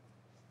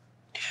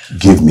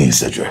 Give me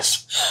his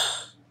address.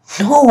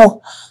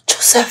 No,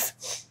 Joseph,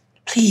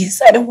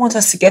 please, I don't want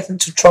us to get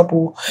into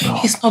trouble. No.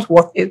 He's not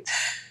worth it.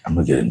 I'm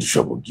not getting into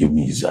trouble. Give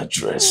me his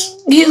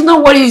address. He's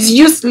not worth it. He's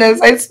useless,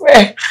 I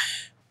swear.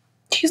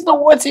 He's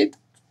not worth it.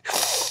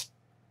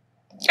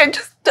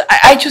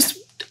 I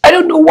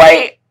don't know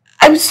why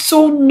I'm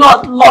so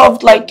not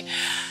loved. Like,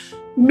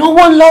 no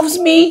one loves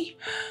me.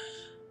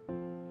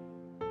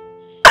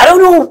 I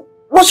don't know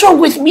what's wrong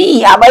with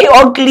me. Am I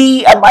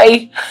ugly? Am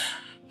I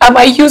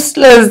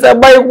useless?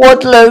 Am I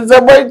worthless?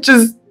 Am I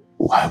just...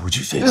 Why would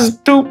you say that?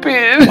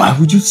 Stupid. Why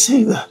would you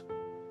say that?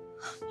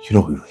 You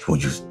know, when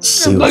you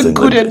say I'm a thing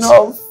not good like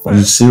enough. this, when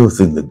you say a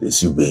thing like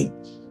this, you've been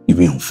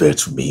unfair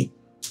to me,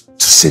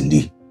 to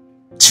Cindy,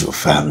 to your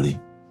family,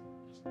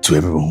 to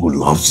everyone who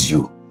loves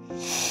you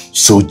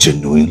so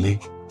genuinely.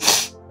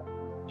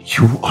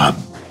 You are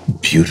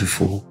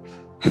beautiful,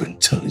 you're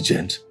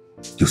intelligent,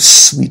 you're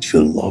sweet,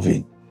 you're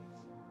loving.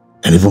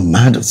 And if a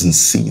man doesn't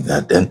see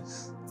that, then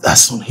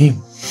that's on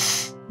him,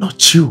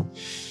 not you.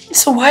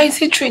 So why is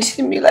he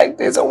treating me like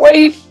this? Or why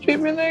is he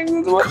treating me like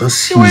this?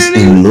 Because he's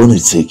a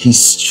lunatic, he's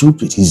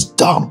stupid, he's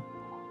dumb.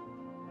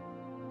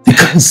 He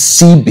can't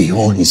see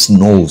beyond his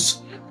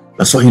nose.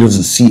 That's why he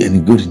doesn't see any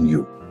good in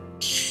you.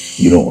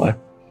 You know what?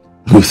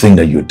 You think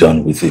that you're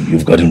done with him,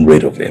 you've gotten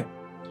rid of him.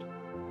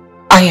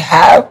 I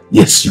have?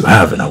 Yes, you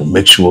have, and I will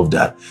make sure of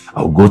that.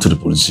 I will go to the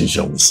police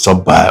station, we'll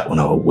stop by on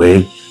our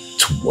way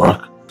to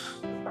work.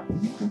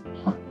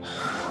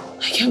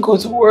 I can't go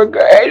to work.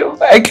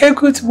 I can't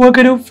go to work.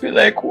 I don't feel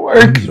like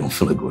work. You don't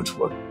feel like going to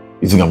work?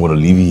 You think I'm going to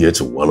leave you here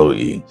to wallow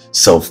in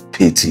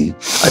self-pity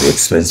at the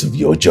expense of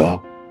your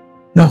job?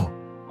 No.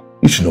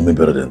 You should know me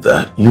better than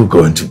that. You're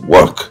going to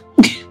work.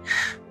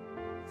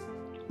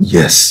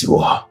 Yes, you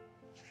are.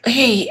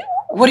 Hey,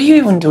 what are you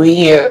even doing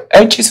here?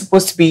 Aren't you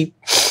supposed to be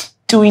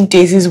doing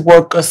Daisy's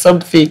work or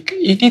something?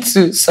 You need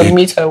to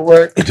submit her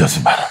work. It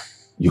doesn't matter.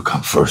 You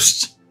come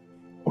first.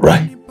 All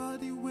right?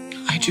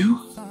 I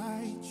do?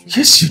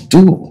 Yes, you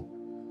do.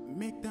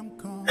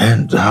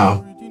 And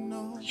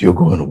you're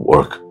going to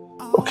work.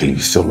 Okay, you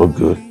still look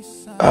good.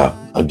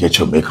 I'll get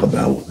your makeup and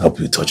I'll help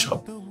you touch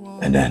up.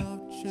 And then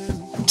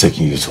I'm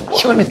taking you to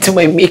work. You want to do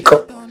my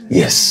makeup?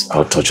 Yes,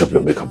 I'll touch up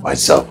your makeup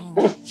myself.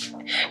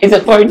 It's a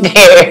hard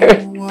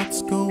there.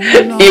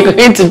 You're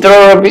going to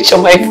throw rubbish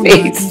on my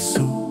face.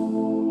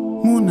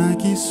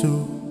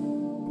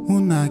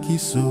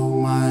 Munagiso,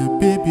 my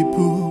baby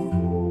boo.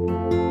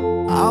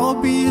 I'll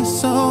be a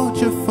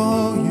soldier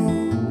for you.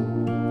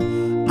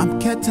 I'm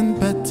getting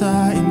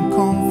better in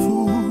Kung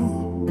Fu.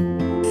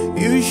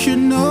 You should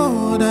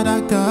know that I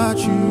got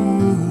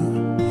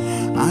you,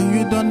 and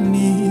you don't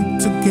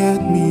need to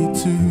get me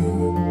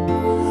too.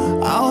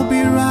 I'll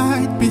be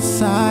right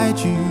beside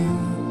you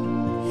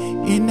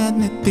in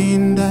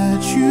anything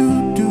that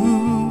you do.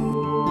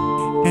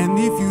 And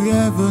if you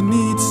ever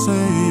need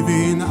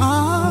saving,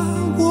 I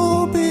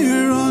will be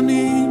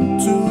running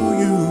to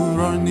you,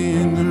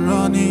 running,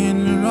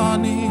 running,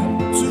 running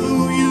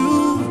to you.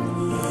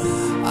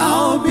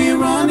 I'll be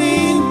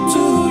running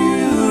to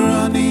you,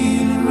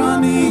 running,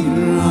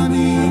 running,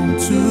 running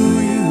to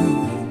you.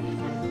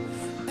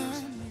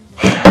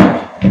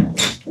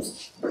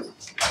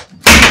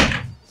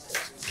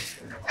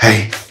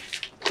 Hey,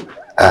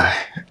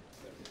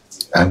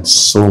 I'm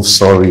so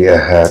sorry I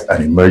had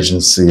an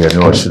emergency. I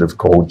know I should have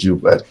called you,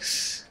 but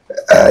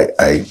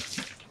I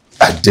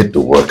did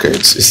the work.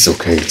 It's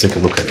okay. Take a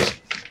look at it.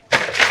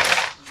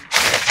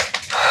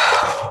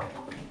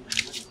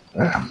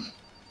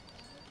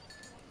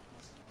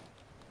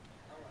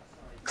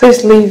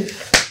 Please leave.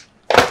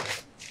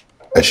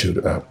 I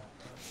should. Why?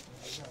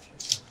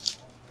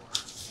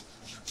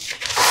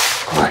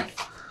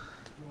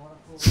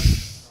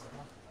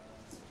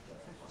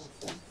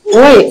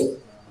 Wait.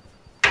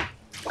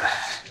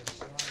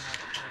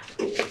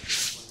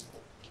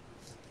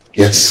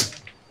 Yes.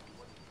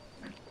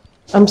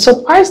 I'm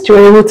surprised you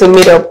were able to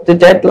meet up the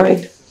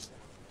deadline.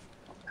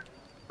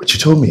 But you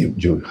told me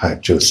you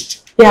had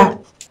just... Yeah,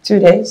 2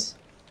 days.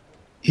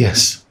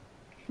 Yes.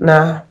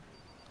 Nah,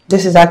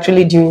 this is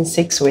actually due in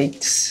 6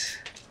 weeks.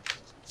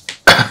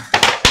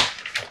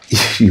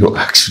 You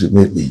actually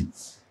made me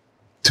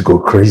to go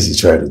crazy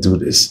trying to do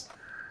this.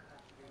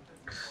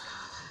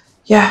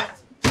 Yeah,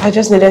 I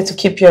just needed to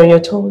keep you on your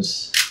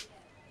toes.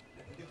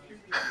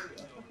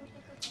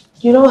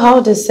 You know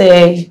how they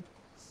say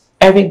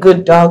every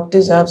good dog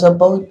deserves a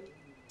bone?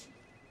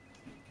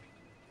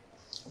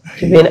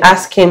 You've been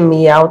asking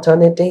me out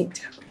on a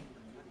date.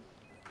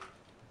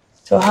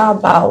 So how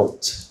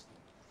about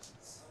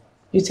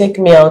you take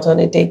me out on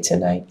a date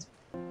tonight?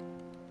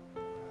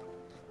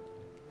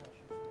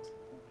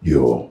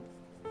 You're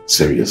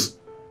serious?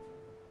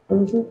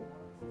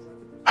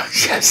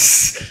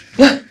 Yes.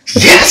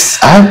 Yes.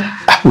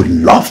 I would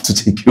love to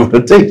take you on a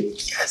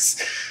date. Yes.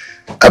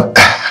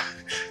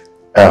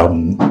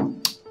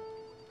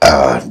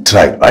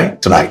 Tonight,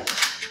 right? Tonight.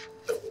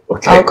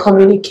 Okay. I'll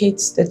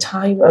communicate the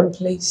time and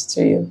place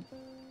to you.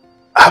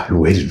 I'll be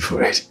waiting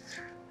for it.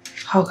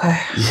 Okay.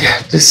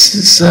 Yeah, this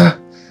is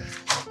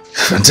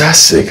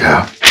fantastic.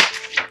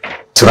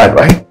 Tonight,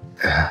 right?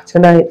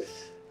 Tonight.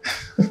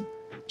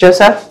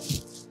 Joseph?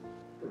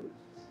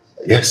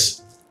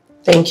 Yes.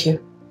 Thank you.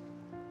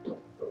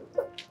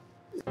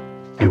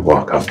 You're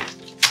welcome.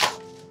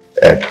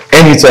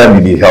 Anytime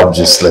you need help,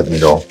 just let me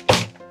know.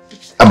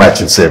 I'm at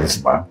your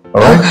service, man.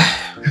 All right?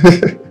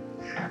 Okay.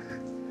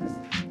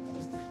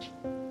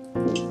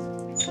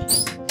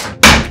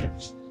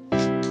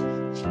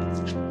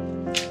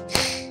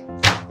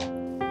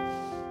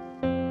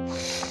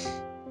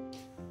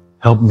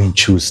 Help me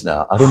choose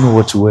now. I don't know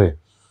what to wear.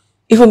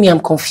 Even me, I'm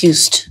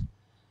confused.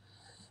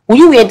 Will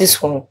you wear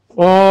this one?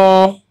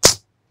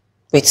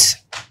 Wait.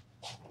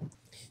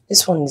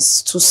 This one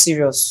is too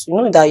serious. You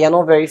know that you're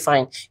not very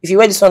fine. If you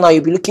wear this one now,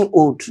 you'll be looking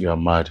old. You are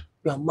mad.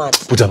 You are mad.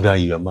 Put them down,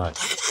 you are mad.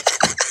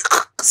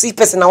 See,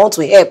 person, I want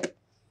to help.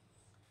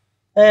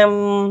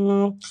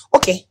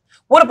 Okay.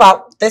 What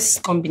about this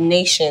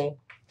combination?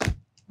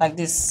 Like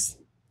this?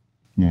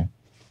 Yeah.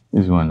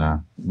 This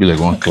one be like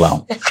one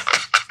clown.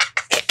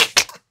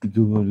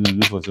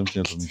 Look for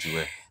something for me to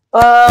wear.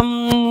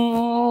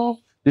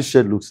 This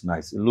shirt looks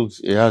nice.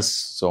 It has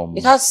some.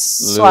 It has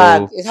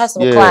swag. It has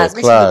some class.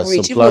 Makes you look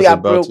rich, even though you are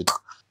broke.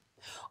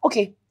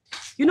 Okay.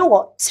 You know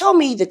what? Tell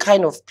me the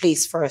kind of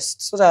place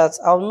first, so that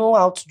I'll know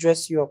how to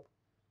dress you up.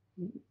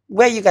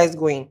 Where are you guys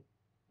going?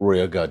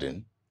 Royal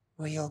Garden.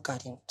 Royal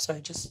Garden.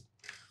 Sorry, just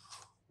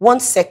 1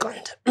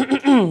 second.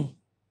 I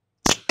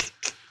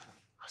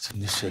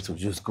think this shirt will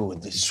just go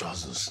with these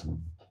trousers.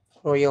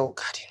 Royal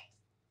Garden.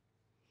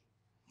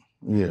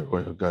 Yeah,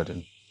 Royal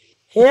Garden.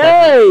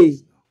 Hey!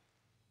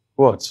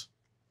 What?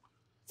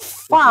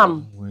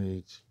 Farm.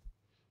 Wait.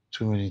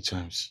 Too many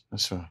times.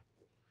 That's right.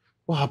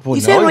 What happened?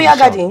 You said Royal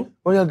Garden?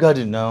 Royal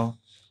Garden now.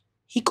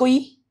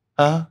 Hikoyi?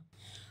 Huh?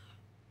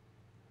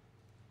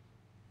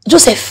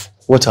 Joseph.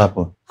 What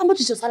happened? How much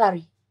is your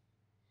salary?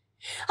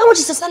 How much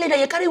is the salary that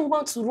you're carrying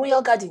woman to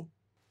Royal Garden?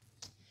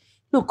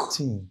 Look.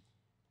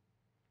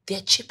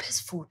 Their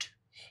cheapest food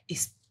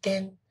is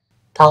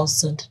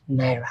 10,000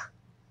 naira.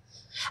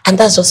 And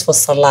that's just for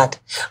salad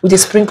with a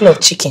sprinkle of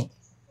chicken.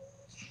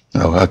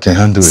 No, I can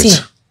handle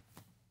it.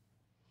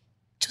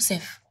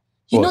 Joseph,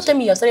 you not tell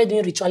me you started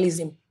doing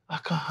ritualism. I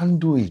can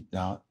handle it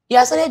now.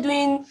 You started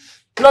doing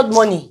blood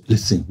money.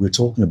 Listen, we're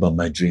talking about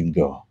my dream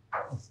girl.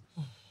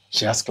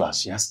 She has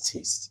class, she has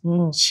taste.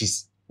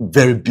 She's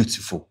very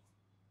beautiful.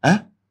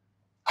 Huh?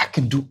 I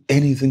can do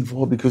anything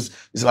for her because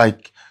it's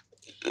like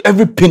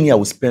every penny I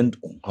will spend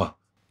on her,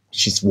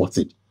 she's worth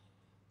it.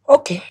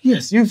 Okay.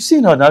 Yes, you've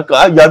seen her now.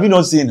 Have you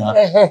not seen her?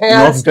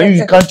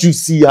 Can't you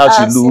see how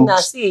she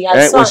looks?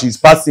 When she's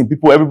passing,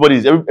 people,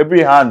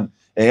 every hand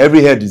and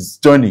every head is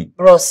turning.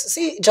 Ross,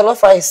 see,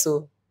 jollof rice,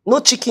 so no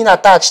chicken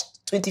attached.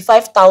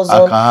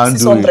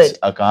 25,600.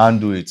 I can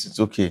handle it. It's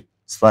okay.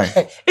 It's fine.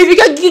 If you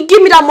can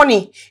give me that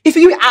money, if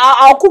you give me,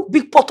 I'll cook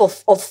big pot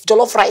of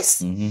jollof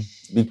rice.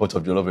 Big pot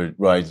of jollof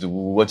rice.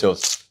 What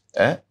else?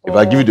 If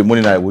I give you the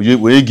money now, will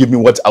you give me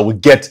what I will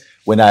get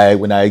when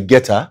I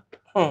get her?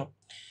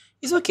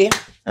 It's okay.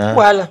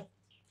 Well,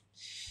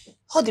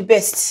 all the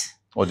best.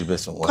 All the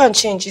best on what? Can't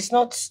change. It's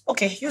not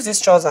okay. Use this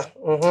trouser.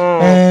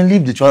 And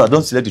leave the trouser.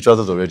 Don't select the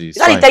trousers already. It's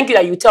fine. Thank you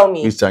that you tell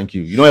me. Please, thank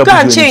you. You don't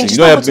help me do anything. You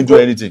don't help me do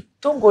anything.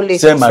 Don't go late.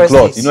 Send my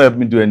cloth. You don't help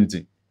me do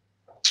anything.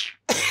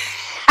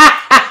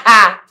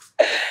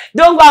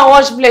 Don't go and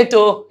wash plate,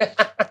 oh.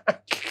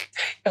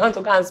 You want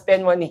to go and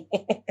spend money.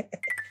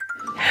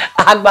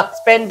 Agba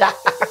spender.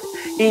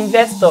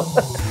 Investor.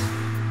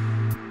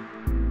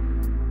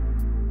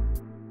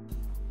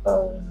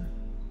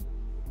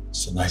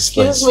 It's a nice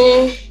place. Excuse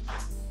me.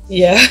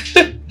 Yeah.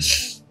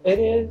 It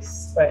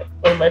is. Right.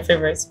 One of my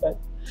favorites, but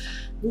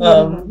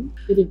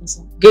Good evening,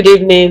 sir. good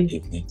evening.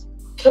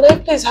 Can I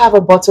please have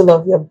a bottle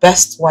of your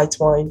best white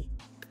wine?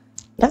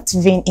 That's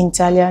Vin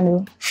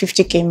Italiano,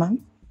 50k,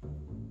 ma'am.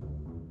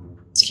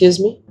 Excuse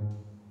me?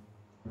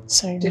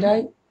 Sorry, Did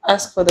I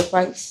ask for the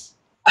price?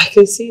 I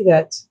can see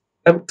that.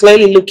 I'm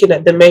clearly looking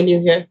at the menu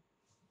here.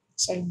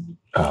 Sorry,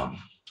 ma'am.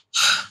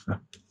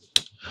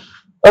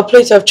 A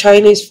plate of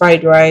Chinese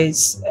fried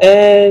rice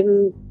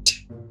and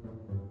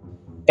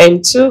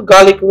 2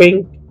 garlic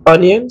ring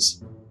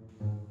onions.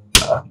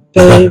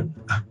 Babe,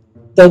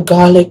 the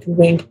garlic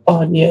ring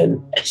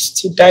onion is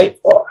to die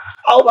for.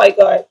 Oh my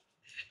god.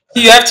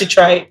 You have to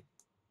try it.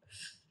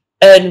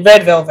 And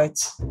red velvet.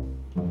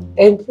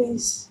 And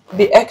please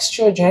be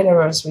extra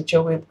generous with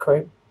your whipped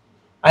cream.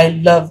 I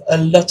love a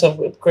lot of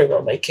whipped cream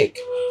on my cake.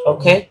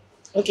 Okay?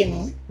 Okay,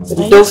 ma'am.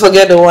 Don't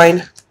forget the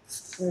wine.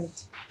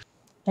 Great.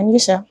 And you,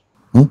 sir?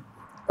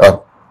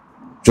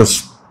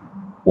 Just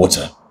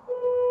water.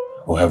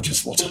 We'll have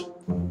just water.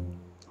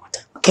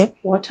 Okay.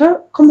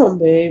 Water? Come on,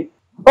 babe.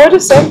 Order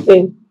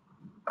something.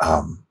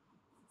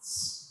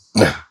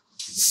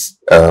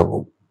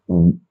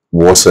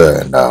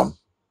 water and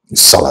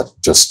salad,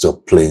 just a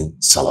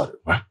plain salad,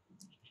 right?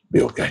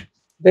 Be okay.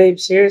 Babe,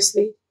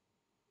 seriously?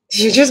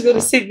 You're just going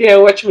to sit there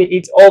and watch me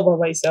eat all by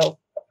myself?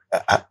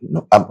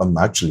 No, I'm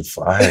actually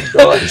fine,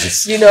 though.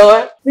 You know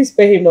what? Please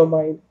pay him no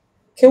mind.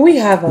 Can we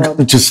have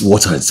just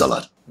water and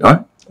salad, all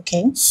right?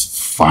 Okay.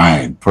 It's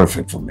fine,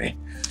 perfect for me.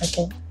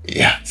 Okay.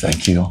 Yeah,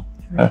 thank you.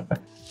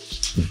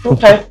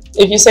 Okay,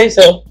 if you say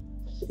so.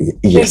 Yes.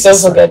 Please don't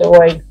forget the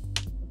wine.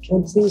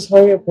 Can please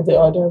hurry up with the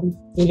order? I'm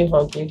really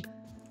hungry.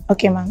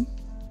 Okay, ma'am.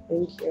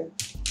 Thank you.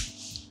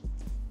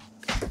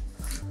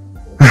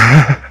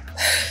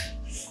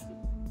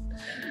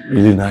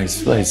 Really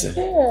nice place.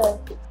 Yeah.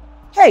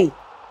 Hey,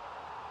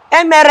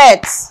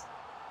 Emirates.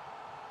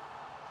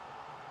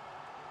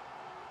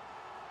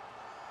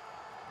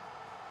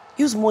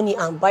 Use money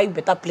and buy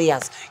better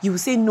players. You will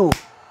say no.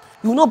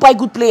 You will not buy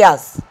good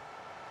players.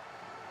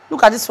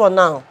 Look at this one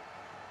now.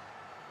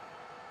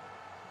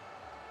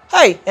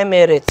 Hey,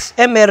 Emirates.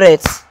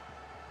 Emirates.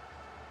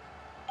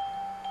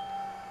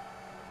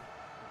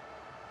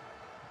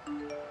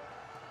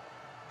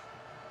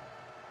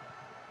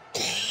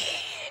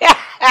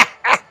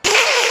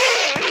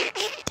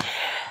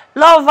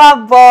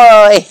 Lover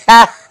boy.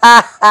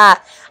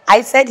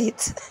 I said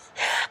it.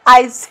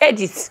 I said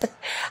it.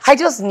 I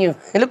just knew.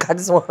 Look at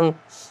this one.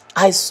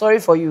 I'm sorry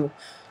for you.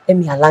 Let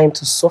me allow him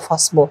to suffer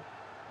small.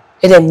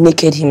 Let them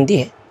naked him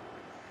there.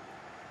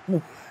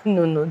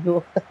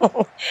 No.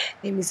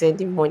 Let me send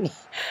him money.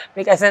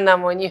 Make I send that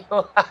money.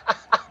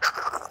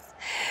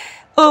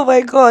 Oh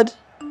my God.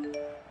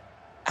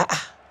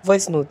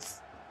 Voice notes.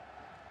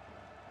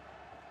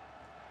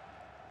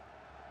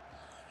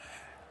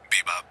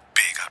 Babe, I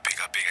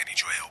beg, I need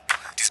your help.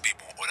 This babe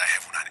won't order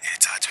heaven and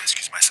earth. I had to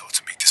excuse myself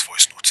to make this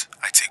voice note.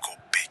 I take God,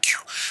 beg you.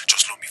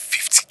 Just loan me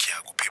 50k,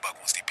 I go pay back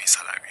once they pay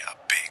salary. I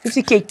beg.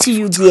 50k to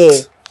you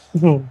there.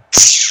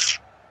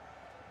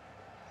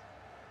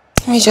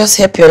 Let me just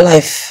help your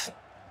life.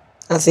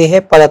 As a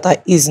helper that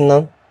I is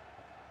now.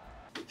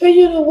 Hey,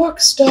 you know, work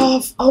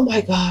stuff. Oh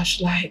my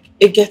gosh, like,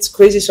 it gets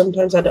crazy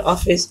sometimes at the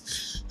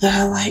office. And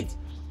I'm like,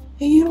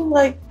 hey, you know,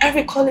 like,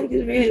 every colleague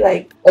is really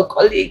like a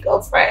colleague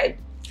or friend.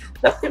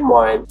 Nothing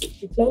more.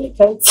 You clearly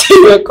can't see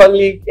your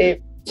colleague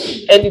in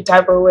any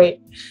type of way.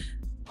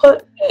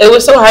 But it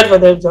was so hard for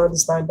them to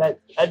understand that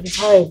at the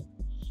time.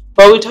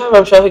 But with time,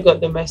 I'm sure he got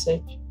the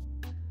message.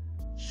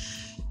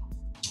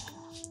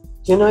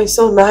 You know, it's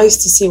so nice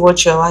to see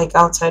what you're like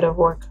outside of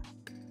work.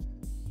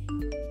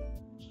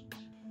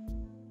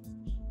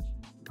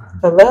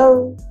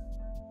 Hello?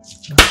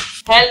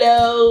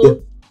 Hello? Yeah.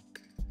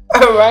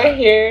 I'm right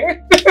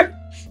here.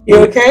 You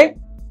okay?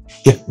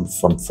 Yeah,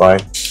 I'm fine.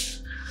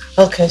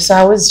 Okay, so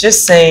I was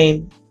just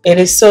saying, it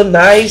is so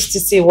nice to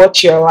see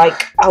what you're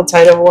like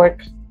outside of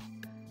work.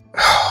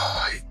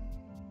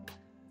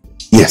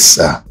 Yes,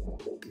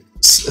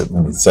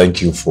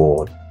 thank you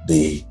for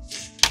the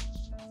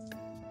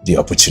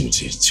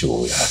opportunity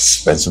to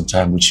spend some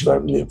time with you. I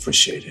really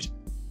appreciate it.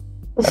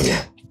 I mean,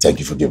 thank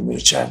you for giving me a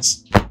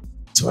chance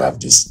to have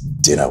this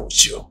dinner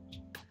with you.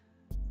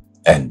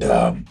 And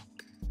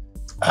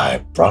I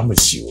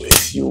promise you,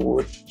 if you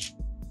would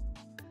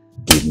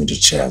give me the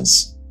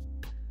chance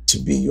to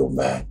be your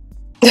man,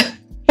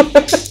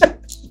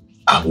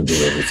 I will do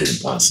everything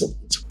possible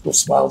to put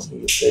smiles on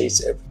your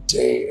face every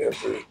day,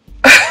 every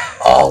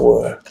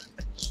hour,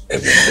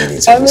 every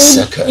minute, every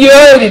second. You're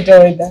already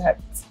doing that.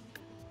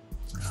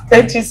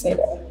 Don't you say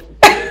that?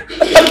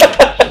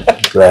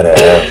 Glad I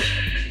am.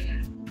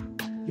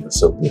 You're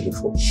so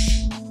beautiful.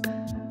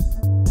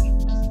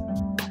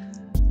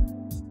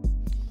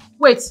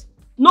 Wait,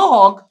 no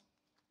hug?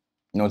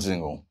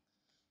 Nothing wrong.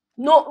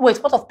 No,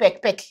 wait, what of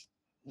peck?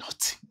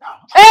 Nothing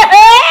now.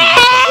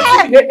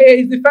 Hey,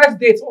 it's the first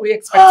date. What we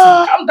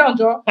expecting? Calm down,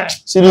 Joe.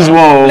 See this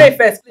one. Play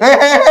first.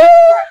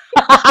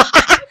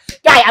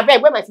 Guy, I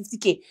beg, where my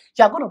 50k?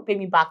 You are going to pay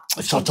me back.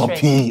 Shut up,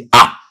 P.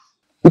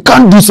 You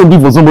can't do something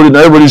for somebody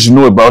that everybody should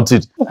know about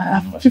it.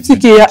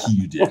 50k.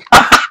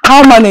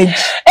 How manage?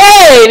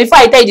 Hey, before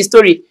I tell you the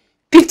story,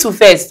 pick two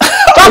first.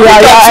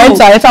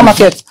 Enter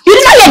market. You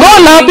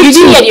didn't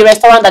hear the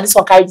restaurant that this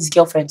one carried his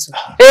girlfriend to.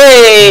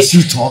 Hey.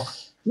 You talk.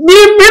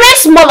 The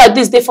rest small like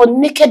this, they for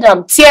naked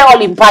and tear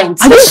all in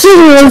pints. Are you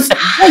serious?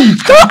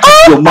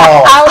 Your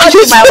mouth. I'll let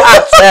you my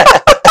mouth.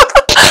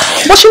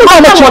 But she know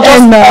how much you're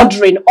doing now.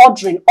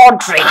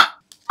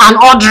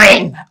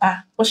 Ordering.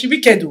 But she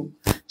wicked though.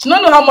 She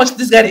don't know how much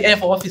this guy they earn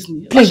for office.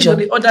 Play she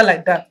they order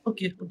like that.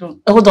 Okay, hold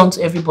on. Hold on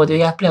to everybody.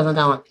 Yeah, play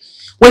another one.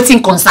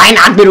 Waiting consign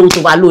and they don't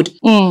overload.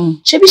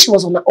 Maybe she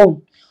was on her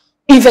own.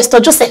 Investor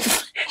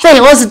Joseph said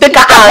he wants to take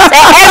her out.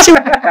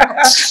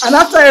 And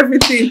after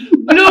everything,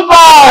 blue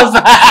balls.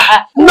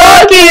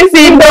 No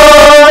kissing,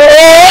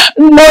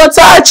 no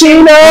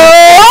touching,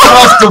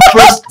 That's the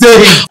first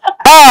day.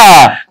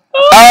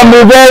 I'm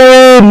a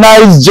very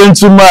nice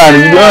gentleman.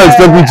 You don't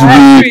expect me to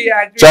be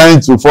trying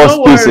to force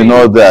peace and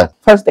all that.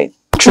 First date.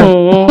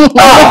 True.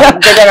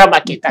 General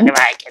market.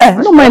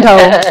 Don't mind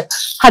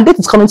her date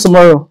is coming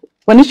tomorrow.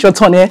 When it's your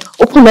turn,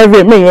 open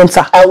every may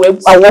enter. I will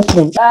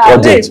open.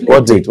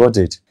 What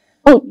date?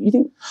 Oh, you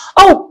think?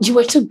 Oh, you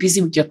were too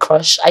busy with your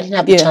crush. I didn't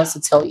have the chance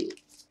to tell you.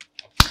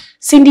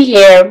 Cindy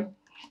here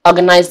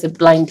organized the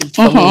blind date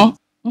for me.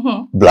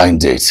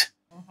 Blind date?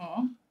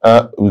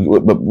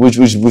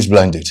 Which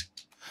blind date?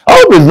 I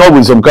hope it's not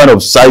with some kind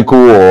of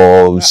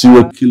psycho or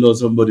serial killer or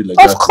somebody like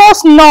that. Of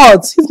course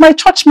not. He's my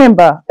church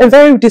member. A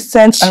very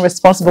decent and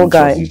responsible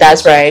guy.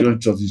 That's right. Don't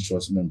trust these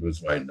church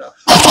members right now.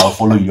 I'll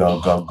follow you.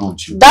 I'll go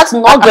with you. That's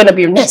not going to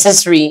be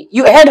necessary.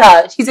 You heard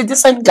her. He's a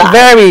decent guy.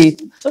 Very.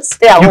 Just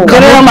stay at home. You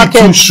cannot be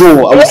too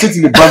sure. I will sit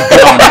in the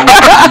background.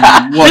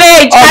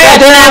 Play.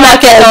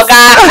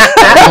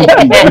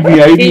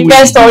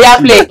 Investor, yeah,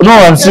 play. No,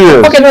 I'm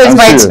serious. Okay, no, it's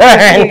my turn.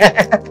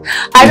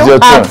 I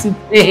don't have to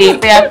play.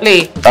 Fair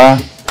play.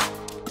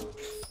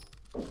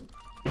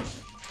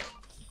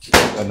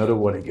 Another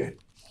one again.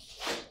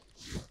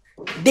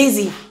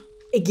 Daisy,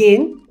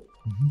 again?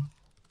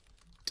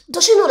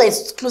 Does she know that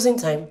it's closing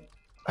time?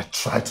 I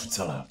tried to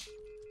tell her.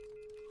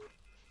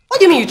 What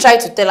do you mean you tried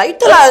to tell her? You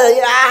tell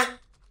her,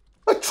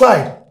 I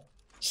tried.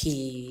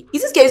 Is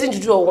this guy using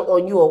juju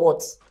on you or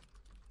what?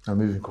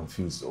 I'm even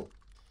confused though.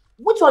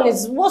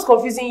 What's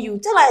confusing you?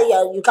 Tell her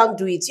you can't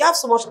do it. You have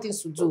so much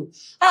things to do.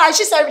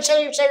 She's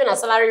sharing her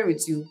salary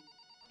with you.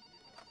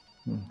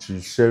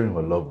 She's sharing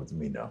her love with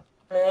me now.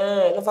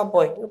 Lover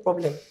boy, no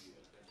problem.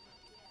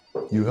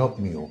 You help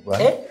me,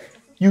 right?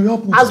 You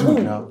help me As to do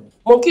it now.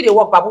 Monkey they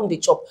walk, baboon they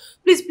chop.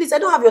 Please, I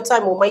don't have your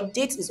time. My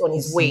date is on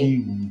his way.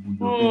 Big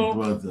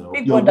brother.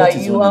 Big brother,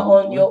 you are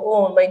on your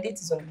own. My date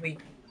is on the way.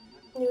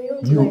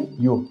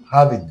 You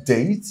have a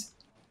date?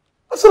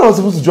 I thought I was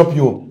supposed to drop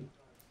you home.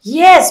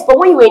 Yes, but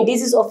when you were in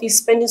Daisy's office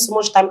spending so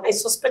much time, I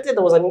suspected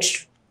there was an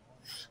issue.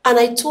 And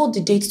I told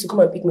the date to come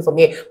and pick me from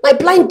here. My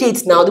blind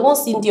date now, the one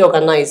Cindy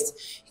organized.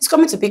 He's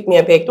coming to pick me,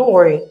 I beg. Don't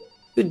worry.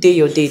 You day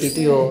your day, they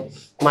do your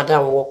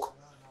madam work.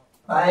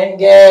 Fine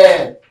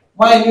girl.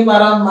 Why you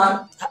madam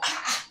man?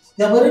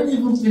 They have already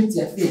even print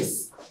your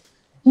face.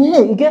 Yeah,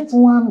 you get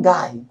one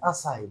guy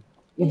outside.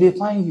 If they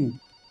find you.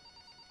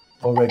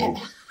 Already?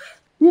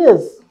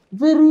 Yes.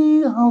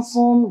 Very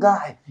handsome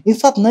guy. In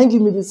fact, now give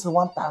me this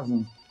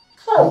 1,000.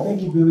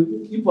 Thank you,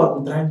 baby. People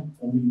have been trying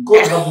for me.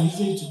 God have been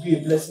using it to be a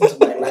blessing to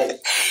my life.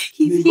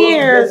 He's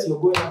here. You're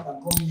going out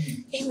and coming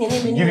in.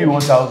 Amen. Give you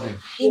 1,000.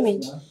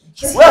 Amen.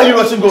 Where are you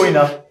rushing going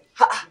now?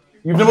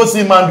 You've never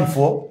seen man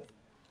before?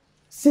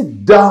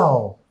 Sit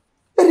down.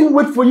 Let him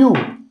wait for you.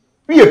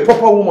 Be a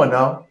proper woman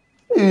now.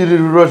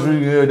 You rush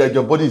that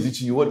your body is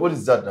itching you. What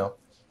is that now?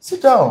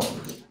 Sit down.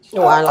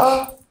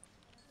 No,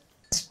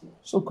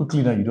 so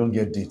quickly now you don't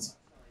get dates.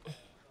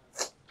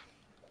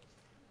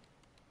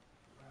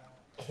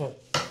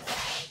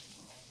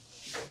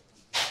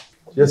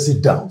 Just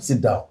sit down. Sit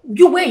down.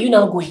 Where are you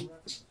now going?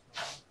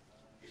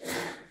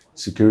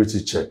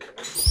 Security check.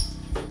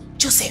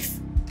 Joseph.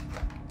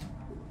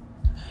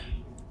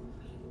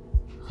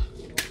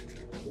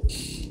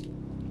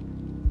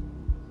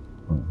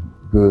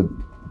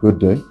 Good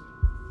day.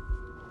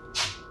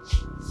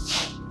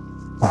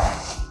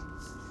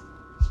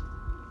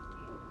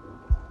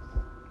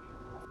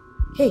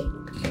 Hey,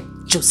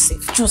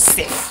 Joseph.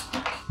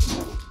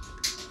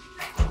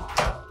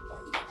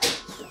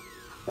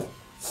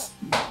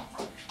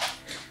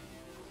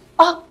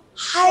 Oh,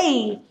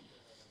 hi.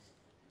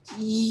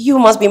 You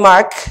must be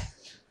Mark.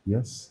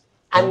 Yes.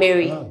 I'm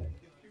Mary.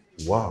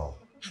 Wow.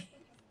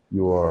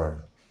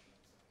 You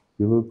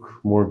look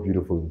more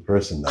beautiful in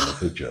person than the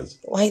pictures.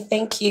 Why,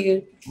 thank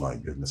you. My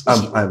goodness.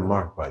 I'm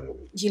Mark, by the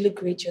way. You look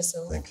great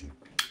yourself. Thank you.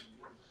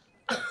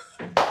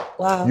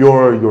 Wow.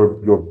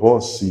 Your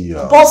boss,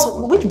 Boss?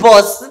 Which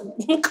boss?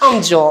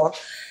 Come, Joe.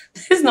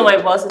 This is not my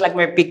boss. It's like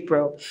my big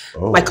bro.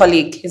 Oh. My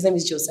colleague. His name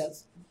is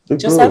Joseph. Hey,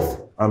 Joseph?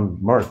 bro. I'm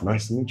Mark.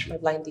 Nice to meet you. My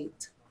blind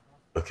date.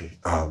 Okay.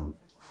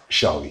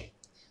 Shall we?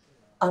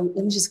 Let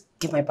me just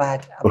get my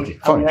bag. I'll be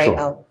fine, right sure.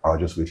 out. I'll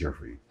just wait here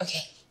for you.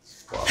 Okay.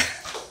 Wow.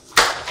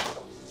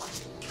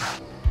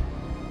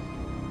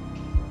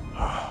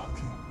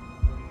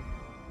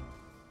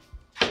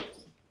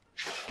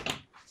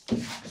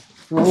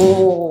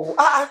 Whoa.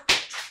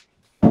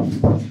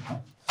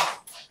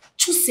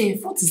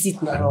 Joseph, what is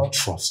it now? I don't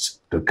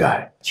trust the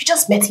guy. You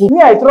just met him.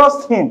 Me, I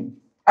trust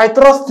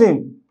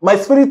him. My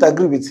spirit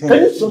agree with him.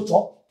 Can you shut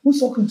up? Who's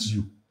talking to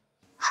you?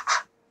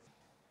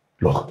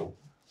 Look,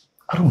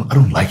 I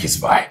don't like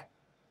his vibe.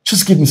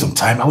 Just give me some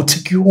time. I will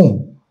take you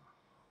home.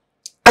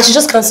 I should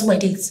just cancel my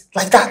date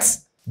like that.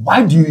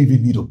 Why do you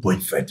even need a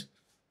boyfriend?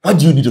 Why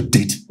do you need a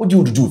date? What do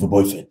you want to do with a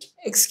boyfriend?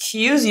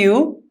 Excuse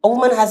you? A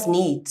woman has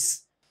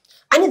needs.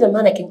 I need a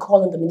man I can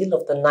call in the middle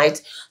of the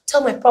night,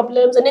 tell my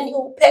problems, and then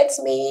he'll pet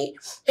me.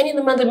 I need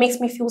a man that makes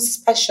me feel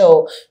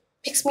special,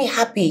 makes me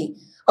happy,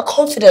 a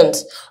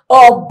confidant,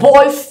 a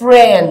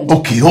boyfriend.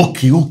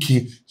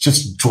 Okay.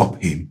 Just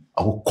drop him.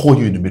 I will call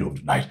you in the middle of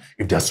the night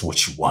if that's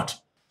what you want.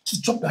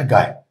 Just drop that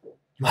guy.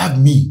 You have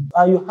me.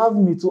 And you have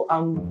me too,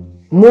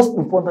 and most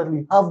importantly,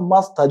 you have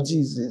Master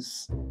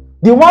Jesus.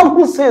 The one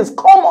who says,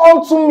 come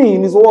unto me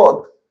in his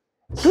word.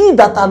 He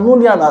that are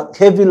lonely and are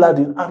heavy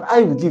laden, and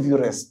I will give you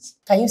rest.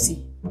 Can you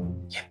see?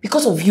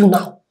 Because of you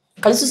now,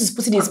 Callistus is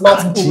putting his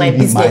mouth in my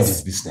business. Mind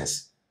his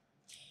business.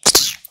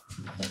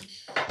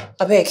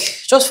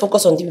 Abeg, just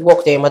focus on the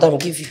work there, madam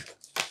give you.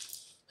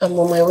 I'm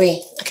on my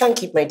way. I can't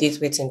keep my date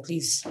waiting,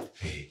 please.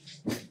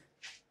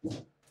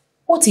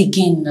 What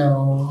again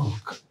now?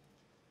 Look,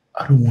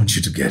 I don't want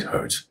you to get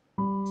hurt.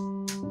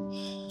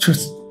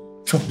 Just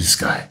drop this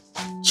guy.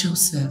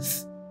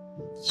 Joseph,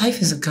 life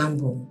is a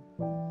gamble.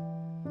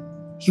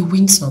 You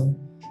win some,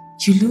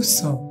 you lose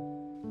some.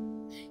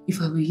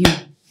 If I were you,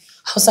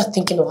 I was start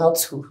thinking of how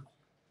to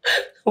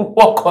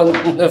work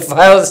on the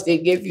files they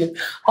gave you.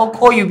 I'll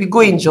call you, we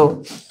go in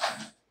job.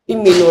 Leave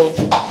me alone.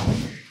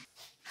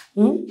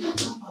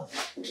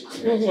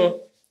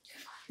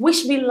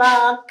 Wish me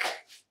luck.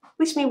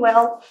 Wish me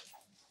well.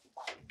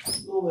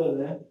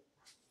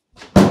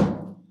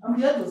 I'm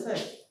here to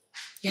say.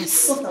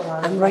 Yes,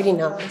 I'm ready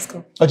now. Let's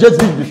go. I just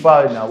leave the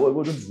file now.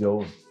 What is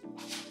your own?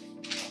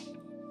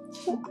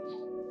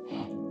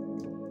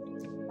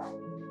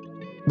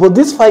 But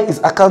this file is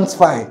account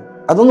file.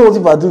 I don't know what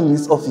you are doing in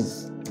this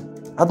office.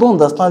 I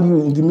don't understand you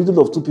in the middle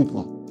of two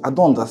people. I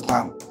don't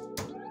understand.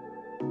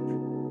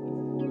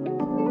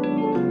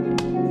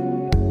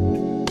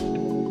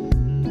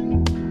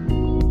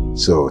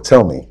 So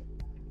tell me,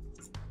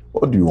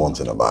 what do you want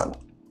in a man?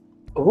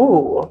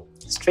 Ooh,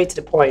 straight to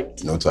the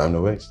point. No time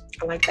to waste.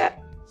 I like that.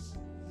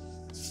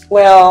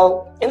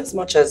 Well, in as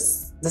much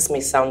as this may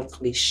sound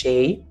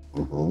cliche,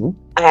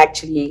 I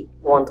actually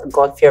want a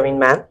God-fearing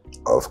man.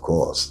 Of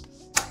course.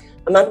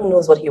 A man who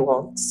knows what he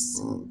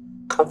wants,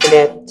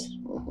 confident,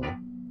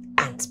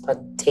 and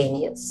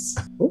spontaneous.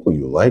 Oh,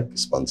 you like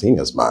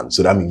spontaneous, man.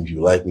 So that means you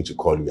like me to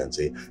call you and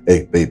say,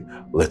 hey, babe,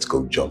 let's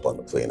go jump on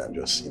the plane and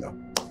just,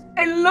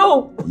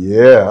 Hello.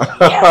 Yeah.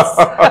 Yes.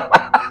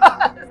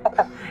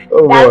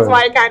 Oh, that's boy.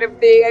 my kind of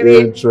thing. I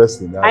mean,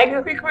 interesting. I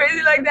can be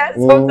crazy like that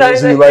sometimes.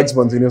 So you like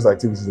spontaneous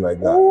activities like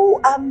that? Oh,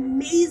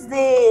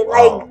 amazing.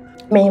 Wow.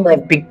 Like me and my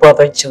big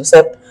brother,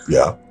 Joseph.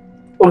 Yeah.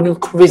 We do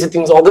crazy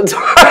things all the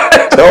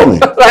time. Tell me.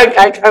 Like,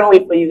 I can't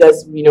wait for you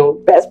guys,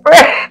 best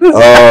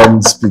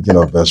friends. Speaking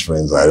of best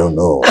friends, I don't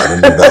know. I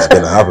don't know if that's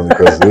going to happen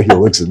because the way he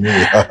looks at me.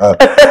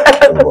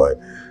 Oh, boy.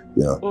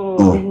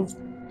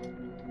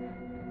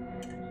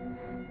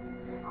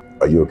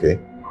 Are you okay?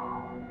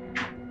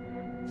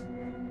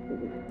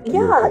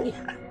 Yeah.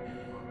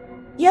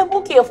 Yeah, I'm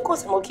okay. Of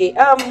course I'm okay.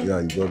 Yeah,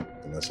 you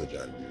got the message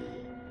and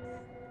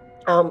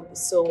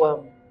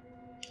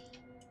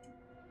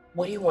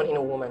what do you want in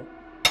a woman?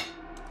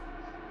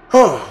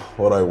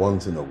 what I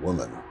want in a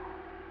woman.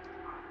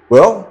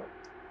 Well,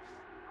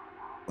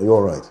 are you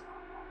all right?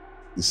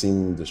 You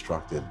seem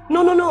distracted.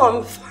 No,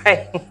 I'm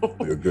fine.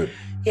 You're good.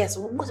 Yes,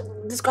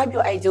 describe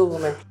your ideal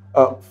woman.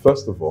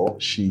 First of all,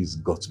 she's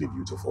got to be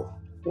beautiful.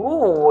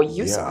 Oh,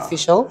 you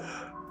superficial?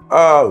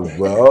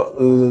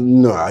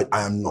 No, I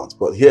am not.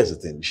 But here's the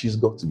thing. She's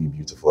got to be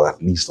beautiful,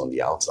 at least on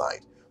the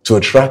outside, to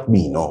attract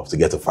me enough to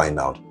get to find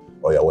out,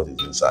 oh yeah, what is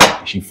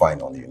inside? Is she fine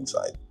on the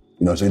inside?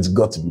 So it's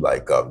got to be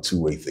like a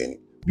two-way thing.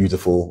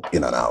 Beautiful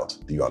in and out.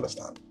 Do you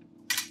understand?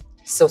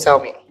 So tell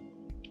me,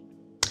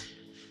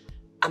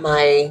 am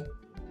I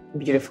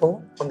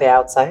beautiful on the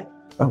outside?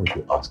 Why would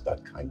you ask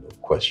that kind of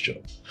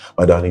question?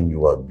 My darling,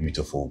 you are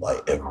beautiful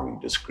by every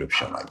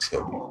description, I tell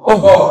you.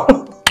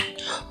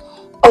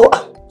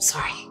 Oh,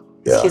 sorry.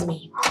 Yeah. Excuse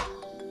me.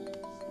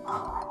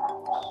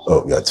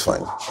 Oh, yeah, it's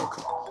fine.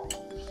 Okay.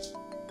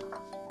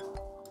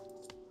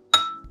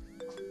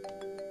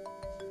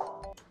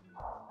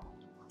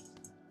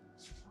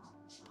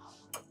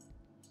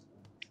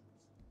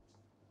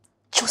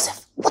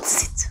 Joseph, what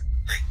is it?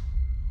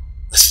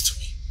 Listen to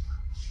me.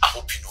 I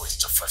hope you know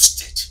it's the first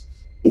date.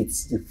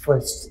 It's the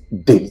first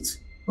date.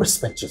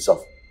 Respect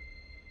yourself.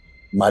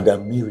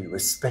 Madam Mary,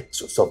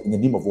 respect yourself. In the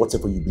name of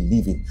whatever you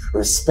believe in,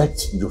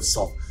 respect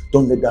yourself.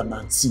 Don't let that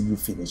man see you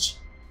finish.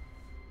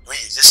 When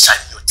you just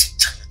shining your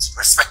teeth,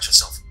 respect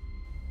yourself.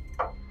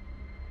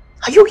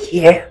 Are you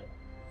here?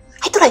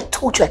 I thought I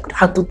told you I could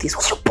handle this.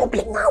 What's your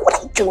problem now? What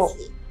are you doing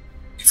here?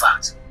 In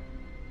fact,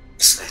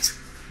 it's late.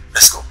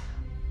 Let's go.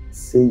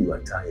 Say you are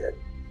tired.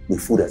 The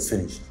food has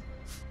finished.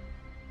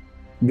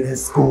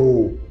 Let's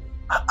go.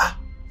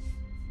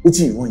 What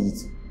do you want to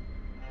eat?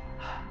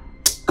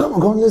 Come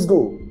on, let's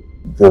go.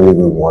 Very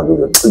good one.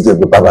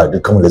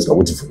 Come on, let's go.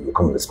 Waiting for you.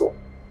 Come on, let's go.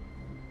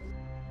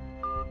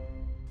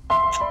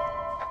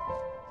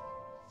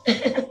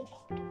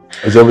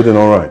 Is everything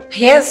all right?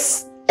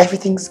 Yes,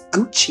 everything's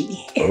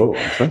Gucci. Oh,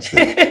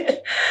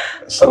 fantastic.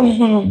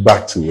 So,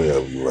 back to where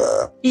we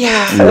were.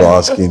 Yeah. You were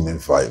asking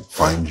if I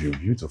find you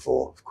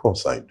beautiful. Of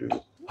course I do.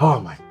 Oh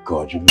my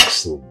God, you look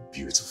so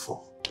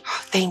beautiful.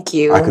 Thank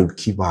you. I could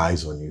keep my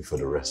eyes on you for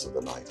the rest of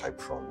the night, I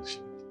promise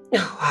you. Wow.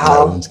 And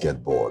I won't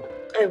get bored.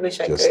 I wish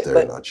I could. Just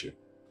staring at you.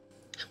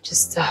 I'm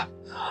just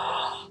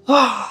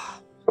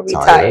probably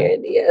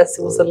tired. Yes,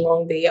 it was a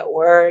long day at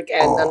work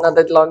and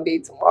another long day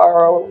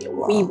tomorrow.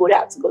 Wow. We would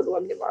have to go to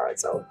work tomorrow,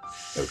 so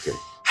okay.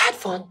 I had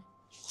fun.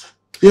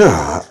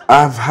 Yeah,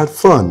 I've had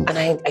fun. And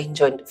I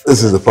enjoyed the food.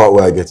 This is the part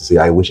where I get to say,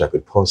 I wish I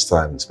could pause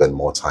time and spend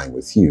more time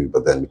with you,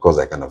 but then because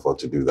I can't afford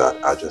to do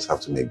that, I just have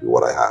to make do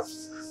what I have.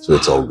 So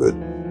it's all good.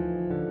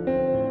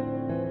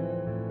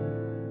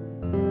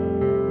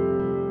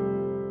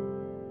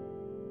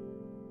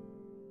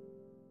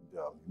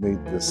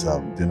 made this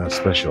dinner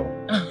special.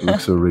 You look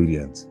so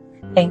radiant.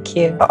 Thank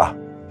you.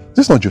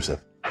 This is not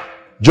Joseph.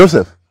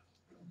 Joseph.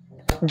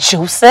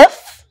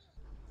 Joseph?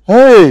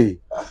 Hey,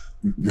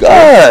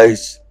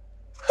 guys.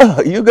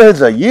 You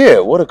guys are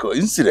here. What a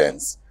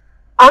coincidence.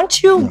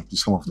 Aren't you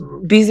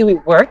busy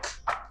with work?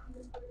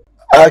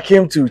 I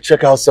came to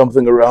check out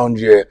something around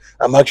here.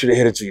 I'm actually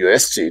headed to your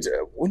estate.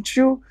 Won't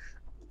you?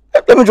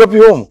 Let me drop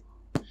you home.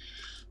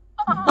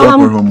 Drop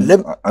her home.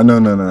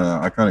 No.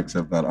 I can't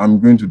accept that.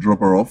 I'm going to drop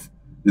her off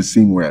the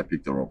same way I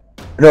picked her up.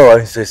 No,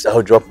 I says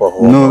I'll drop her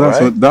home.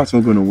 No, that's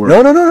not going to work.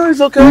 No,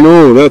 it's okay.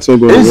 No, that's not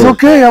going to work. It's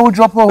okay. I will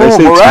drop her home. I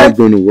said all it's right? not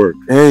going to work.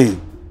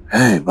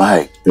 Hey,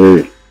 bye.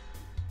 Hey.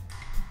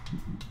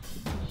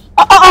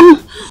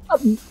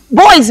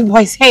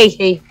 Boys,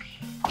 hey.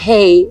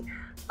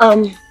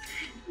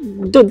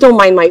 Don't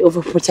mind my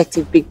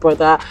overprotective big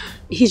brother.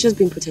 He's just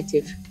being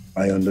protective.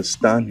 I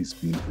understand he's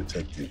being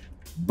protective,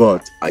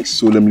 but I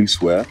solemnly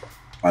swear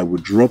I will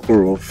drop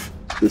her off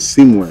the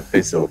same way.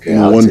 It's okay. In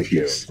I'll one take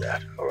piece. care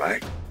of that. All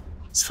right.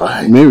 It's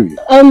fine. Mary.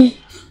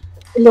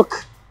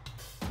 Look,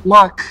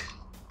 Mark.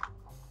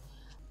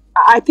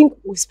 I think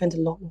we spent a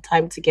long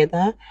time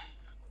together.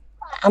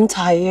 I'm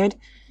tired,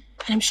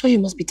 and I'm sure you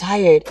must be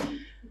tired.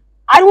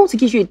 I don't want to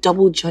give you a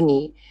double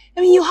journey.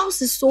 I mean, your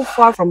house is so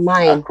far from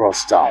mine.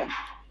 Across town.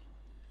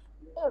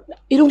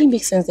 It only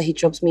makes sense that he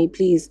drops me,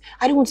 please.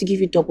 I don't want to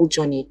give you double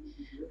journey.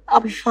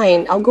 I'll be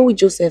fine. I'll go with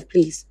Joseph,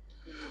 please.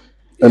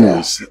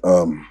 Anyways,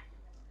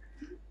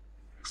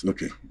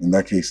 okay. In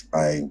that case,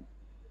 I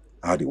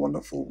had a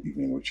wonderful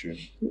evening with you.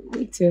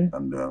 Me too.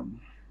 And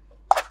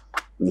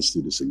let's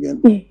do this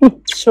again.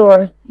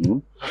 Sure.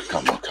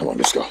 Come on,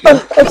 let's go.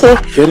 Okay.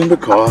 Get in the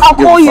car. I'll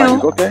call you.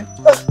 Fine, okay?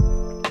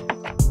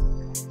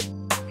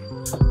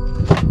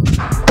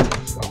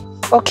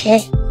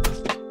 Okay.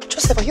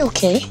 Joseph, are you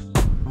okay?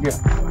 Yeah.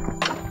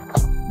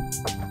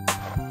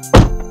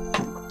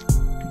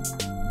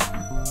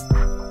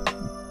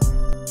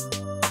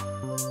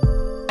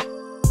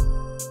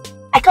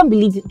 I can't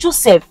believe it.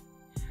 Joseph,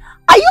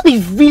 are you the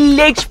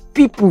village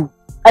people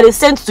that they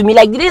sent to me?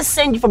 Like, did they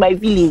send you from my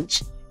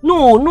village?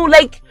 No,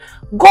 like,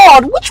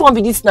 God, which one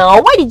be this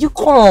now? Why did you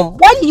come?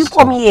 Why did you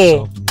come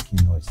here? Stop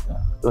making noise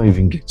now. Don't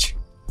even get you.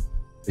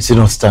 It's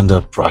not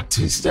standard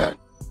practice that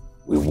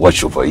we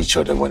watch over each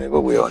other whenever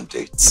we're on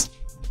dates.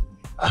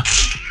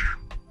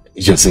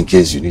 Just in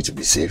case you need to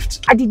be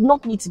saved. I did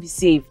not need to be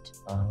saved.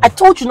 I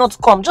told you not to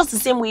come, just the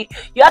same way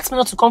you asked me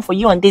not to come for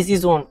you and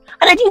Daisy's own.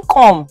 And I didn't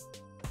come.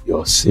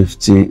 Your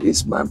safety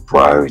is my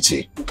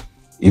priority.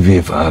 Even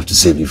if I have to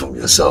save you from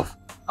yourself,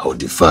 I will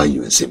defy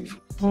you and save you.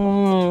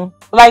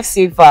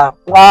 Lifesaver.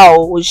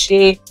 Wow,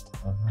 Oshe.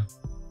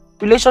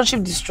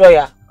 Relationship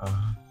destroyer.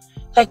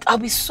 Like, I'll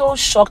be so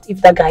shocked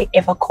if that guy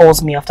ever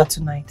calls me after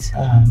tonight.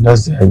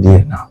 That's the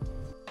idea now.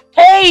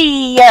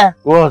 Hey!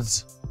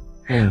 What?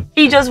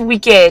 He just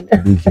wicked.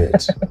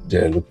 Wicked.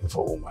 They're looking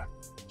for a woman.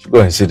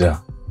 Go and sit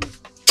down.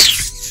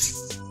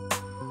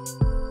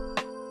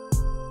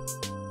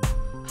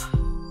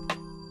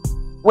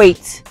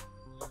 Wait.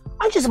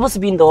 Aren't you supposed to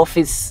be in the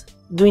office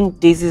doing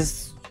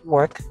Daisy's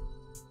work?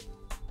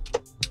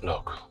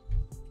 Look.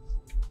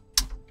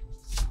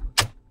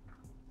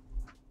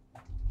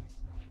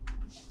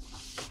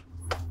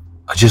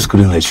 I just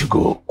couldn't let you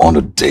go on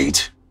a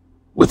date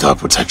without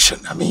protection.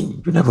 I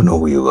mean, you never know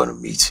who you're going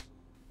to meet.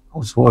 I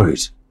was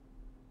worried.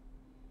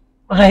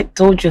 I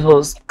told you I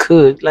was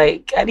good.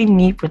 Like, I didn't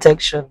need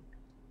protection.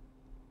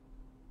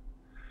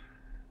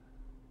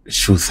 The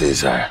truth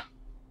is, I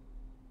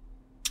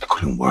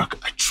couldn't work.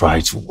 I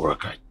tried to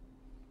work. I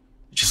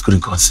just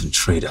couldn't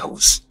concentrate. I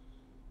was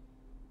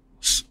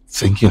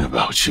thinking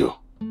about you.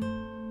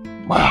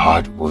 My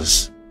heart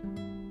was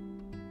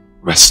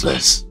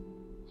restless.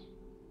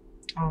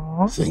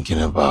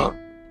 Thinking about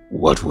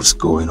what was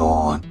going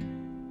on,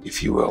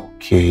 if you were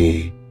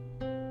okay,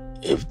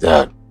 if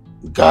that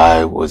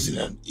guy wasn't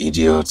an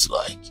idiot.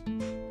 Like,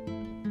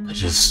 I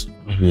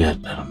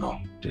don't know,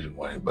 didn't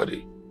want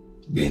anybody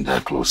being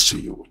that close to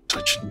you,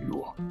 touching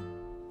you.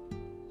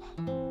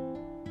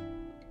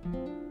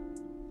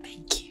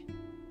 Thank you.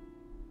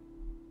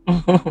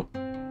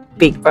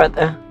 Big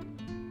brother.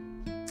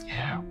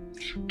 Yeah.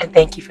 And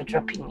thank you for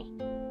dropping me.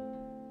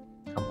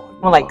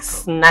 More like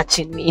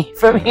snatching me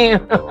from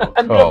him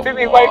and dropping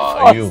me by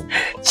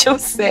force.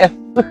 Joseph.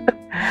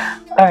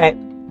 Alright.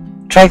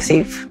 Drive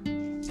safe.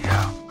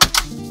 Yeah.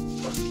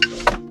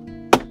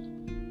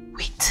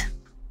 Wait.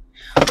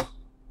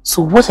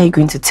 So what are you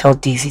going to tell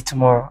Daisy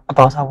tomorrow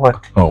about her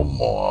work? Oh,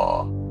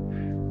 more.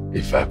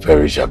 If I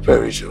perish, I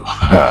perish.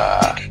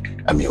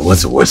 I mean,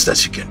 what's the worst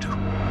that you can do?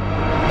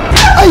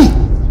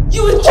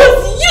 You were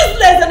just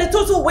useless and a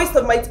total waste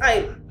of my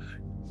time.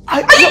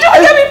 Are you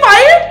just getting me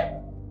fired?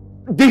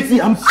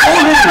 Daisy, I'm sorry.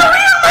 I'm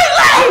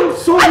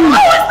sorry. I know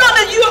it's not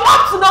that you are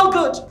up to no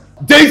good.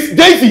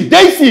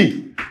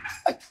 Daisy!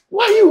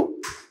 Why are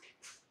you?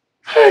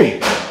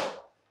 Hey.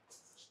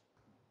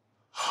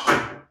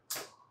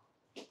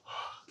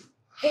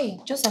 Hey,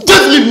 Joseph.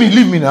 Just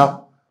leave me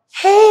now.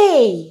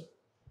 Hey.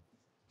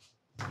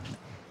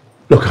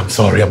 Look, I'm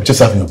sorry. I'm just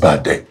having a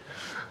bad day.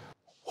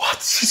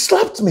 She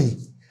slapped me.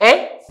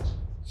 Eh?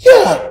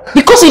 Yeah.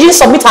 Because you didn't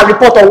submit her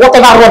report or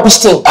whatever rubbish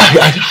thing.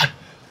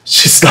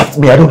 She slapped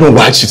me. I don't know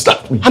why she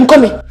slapped me. I'm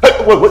coming.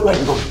 Wait, where are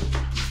you going?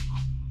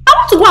 I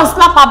want to go and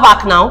slap her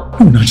back now.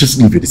 No, just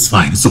leave it. It's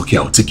fine. It's okay.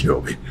 I'll take care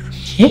of it.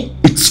 Eh?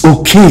 It's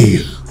okay.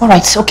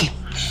 Alright, okay.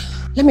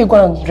 Let me go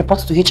and report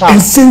to HR.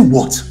 And say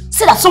what?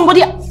 Say that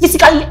somebody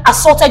physically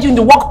assaulted you in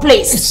the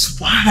workplace. It's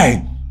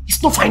fine.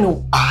 It's not fine,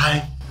 no.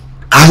 I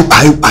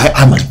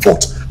am at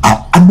fault.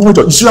 I'm not.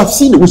 You should have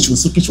seen the way she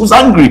was looking. She was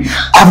angry.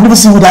 I've never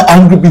seen her that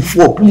angry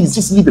before. Please,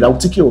 just leave it. I'll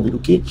take care of it,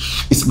 okay?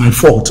 It's my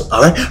fault,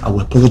 alright? I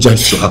will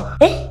apologize to her.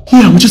 Eh?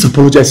 Yeah, I will just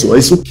apologize to her.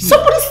 It's okay.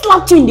 Somebody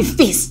slapped you in the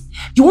face.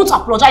 You want to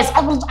apologize? I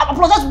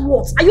apologize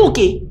what? Are you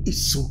okay?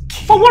 It's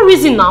okay. For what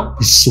reason now?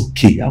 It's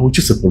okay. I will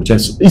just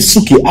apologize to her. It's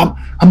okay.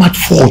 I'm at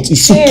fault.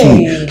 It's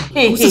okay.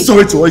 I'm so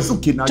sorry to her. It's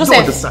okay now. Joseph. You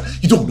don't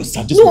understand. You don't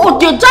understand. Just No,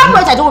 you're damn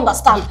right I don't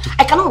understand.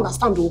 I cannot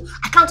understand though.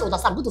 I can't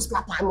understand. Go to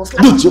slap her. I must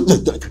slap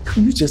her.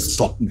 Can you just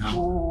stop now?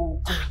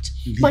 Oh, God.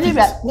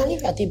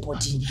 Malaria dead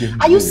body.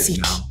 Are you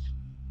sick?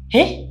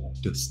 Eh?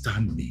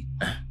 Understand me.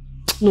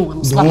 No,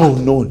 I'm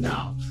slapping. No,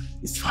 now.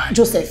 It's fine.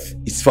 Joseph.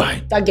 It's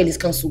fine. That girl is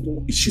cancelled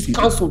though. She's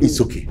cancelled.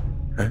 It's okay.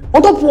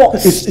 On top what?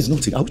 It's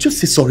nothing. I'll just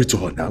say sorry to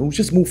her now. We'll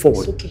just move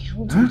forward. It's okay. I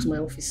want to go to my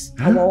office.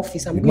 Our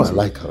office. I'm you going know I to...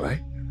 like her,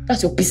 right?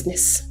 That's your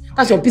business.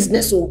 That's your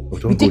business. So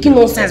You're taking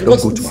nonsense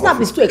because the slap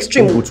is too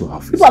extreme. Don't go to her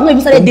office. People have not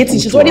even started dating.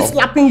 She's already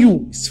slapping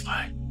you. It's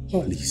fine.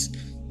 Please.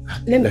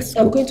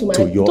 I'm going to my...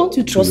 Don't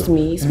you trust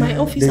me? It's my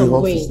office I'm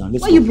going.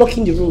 Why are you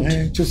blocking the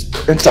road? Just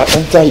enter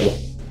here.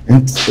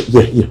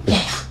 Yeah.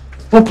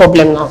 No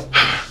problem now.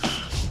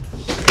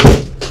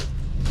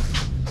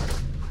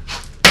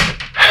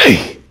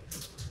 Hey!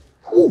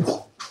 Ooh.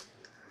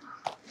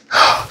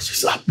 She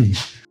slapped me.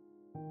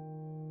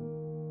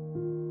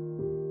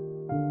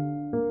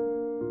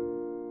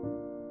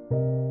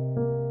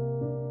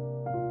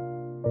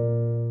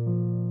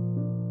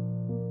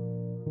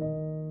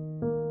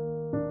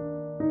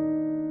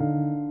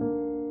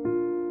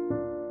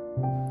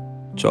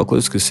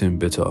 Chocolates could seem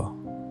bitter,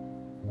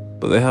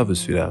 but they have a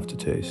sweet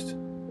aftertaste.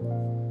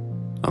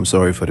 I'm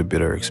sorry for the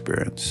bitter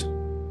experience.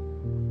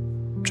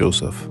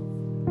 Joseph.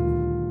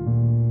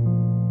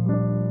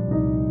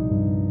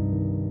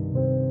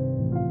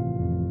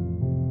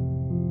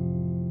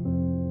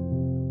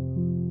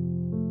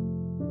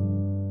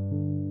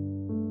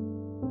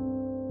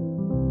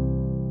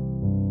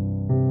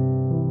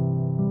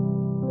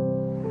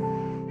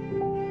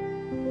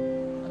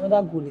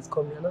 Another goal is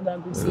coming. Another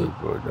goal. See.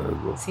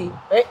 Go. See.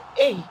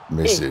 Hey.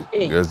 Messi.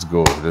 Hey. Let's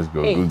go.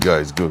 Hey. Good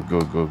guys. Go.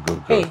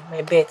 Hey,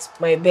 my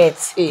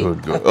bet. Hey.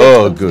 Good.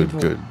 Oh, good.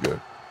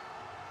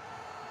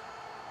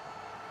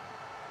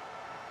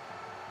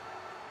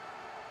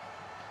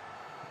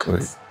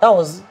 Wait. That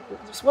was...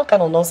 What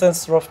kind of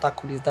nonsense rough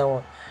tackle is that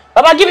one?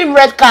 Baba, give him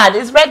red card.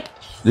 It's red...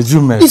 Did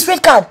you mess? It's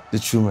red card.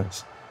 Did you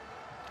mess?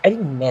 I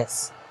didn't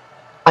mess.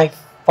 I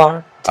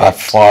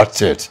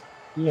farted.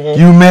 Yeah.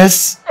 You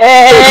mess? You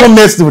can't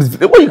mess.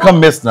 Why you can't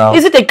mess now?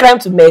 Is it a crime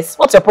to mess?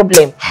 What's your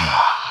problem?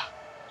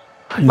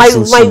 my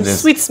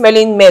sweet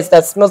smelling mess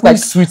that smells like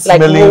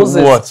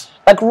roses. What?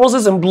 Like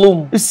roses in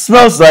bloom. It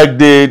smells like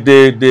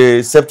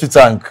the septic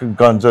tank.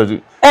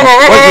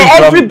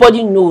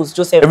 Everybody knows,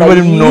 Joseph.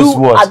 Everybody knows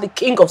what? You are the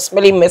king of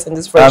smelling mess in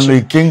this friendship. I'm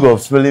the king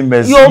of smelling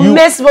mess. Your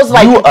mess was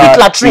like a pit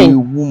latrine. You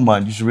are a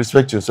woman. You should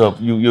respect yourself.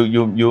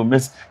 You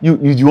mess.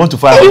 You want to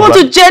find. You want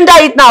to gender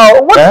it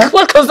now?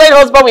 What concerns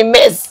husband with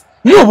mess?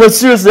 No, but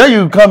seriously,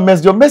 you can't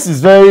mess. Your mess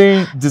is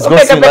very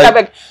disgusting.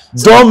 Okay.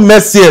 Don't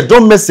mess here.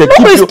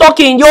 Nobody's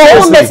talking. Your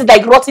own mess is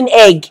like rotten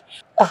egg.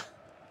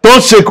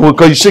 Don't shake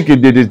because you shake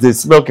it, the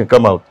smell can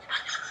come out.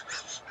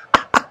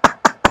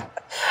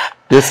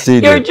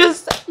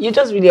 You're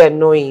just really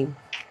annoying.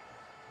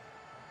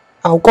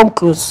 I'll come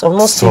close. I'm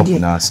not steady.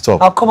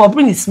 Stop. I'll come. I'll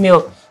bring the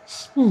smell.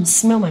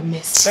 Smell my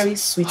mess. Very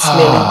sweet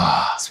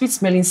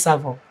smelling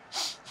savour.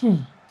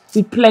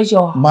 With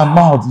pleasure. My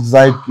mouth is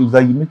like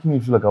you're making me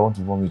feel like I want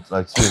to vomit.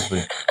 Like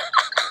seriously.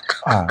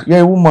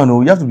 Yeah, woman,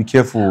 you have to be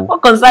careful.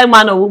 What concern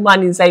man or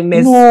woman inside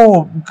mess?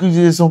 No, because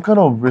there's some kind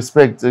of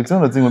respect. It's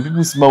kind of thing when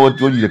people smell what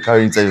you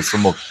carry inside your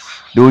stomach,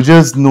 they will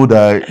just know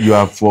that you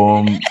are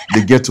from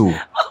the ghetto. Oh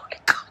my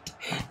God!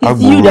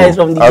 It's you that is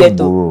from the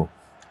ghetto.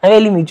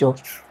 I me, Joe.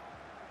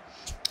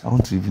 I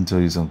want to even tell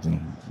you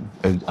something.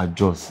 Let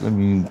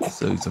me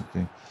tell you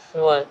something.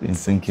 What? Been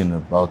thinking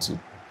about it.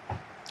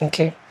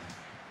 Okay.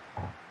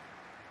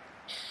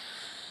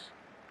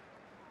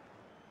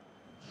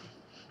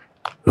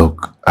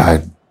 Look,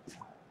 I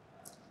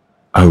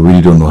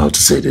really don't know how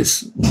to say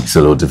this. It's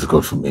a little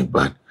difficult for me,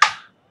 but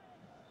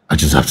I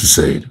just have to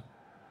say it.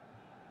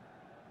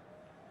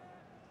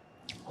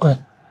 What?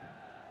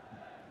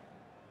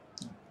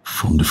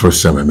 From the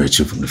first time I met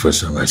you, from the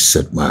first time I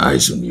set my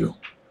eyes on you,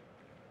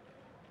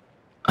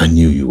 I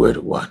knew you were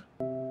the one.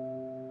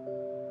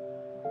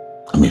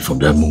 I mean, from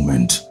that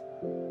moment,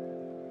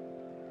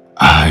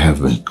 I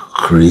have been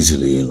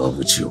crazily in love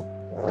with you.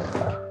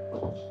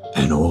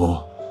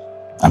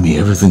 And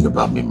everything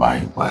about me, my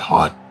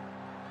heart,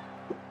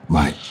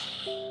 my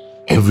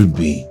every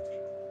being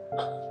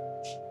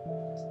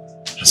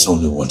just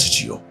only wanted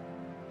you.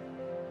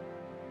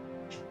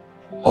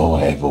 All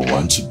I ever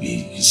want to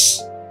be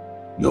is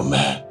your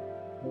man.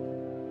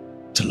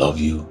 To love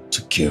you,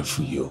 to care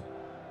for you,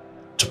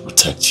 to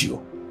protect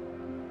you,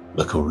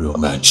 like a real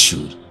man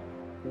should.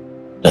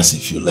 That's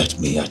if you let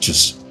me. I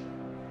just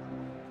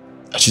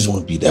want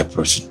to be that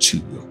person to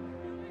you.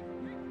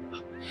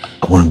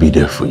 I want to be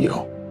there for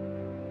you.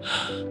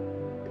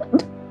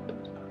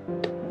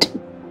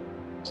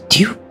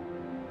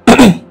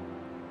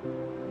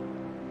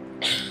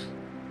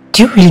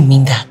 Do you really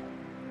mean that?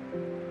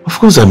 Of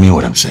course I mean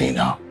what I'm saying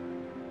now.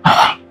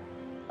 I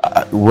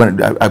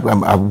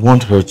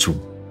want her to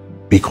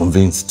be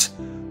convinced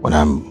when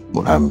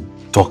I'm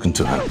talking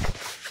to her.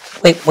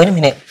 Wait a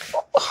minute.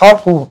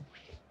 Who?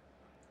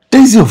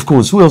 Daisy, of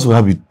course. Who else will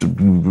have you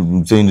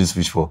saying this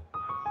speech for?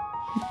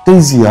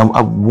 Daisy,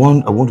 I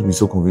want to be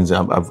so convinced.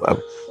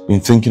 I've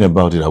been thinking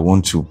about it. I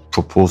want to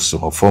propose to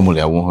her formally.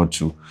 I want her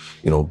to,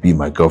 be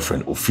my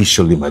girlfriend,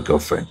 officially my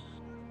girlfriend.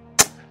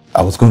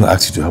 I was going to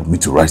ask you to help me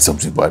to write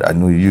something, but I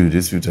know you,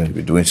 this few times you've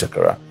been doing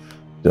shakara.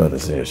 Don't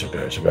understand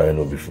shakara. Shakara, I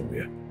know before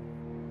me.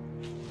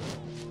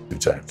 Few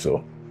times,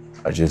 so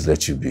I just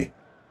let you be.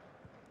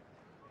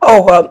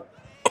 Oh,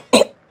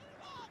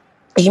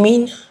 you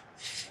mean?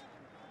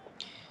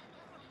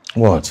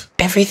 What?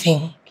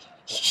 Everything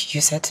you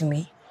said to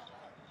me,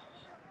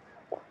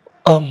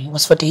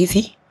 was for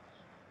Daisy?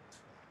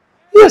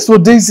 Yes, for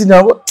Daisy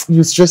now. What?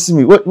 You're stressing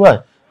me. What?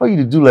 Why? Why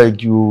you do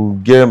like you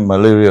get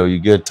malaria or you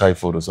get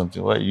typhoid or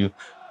something? Why you?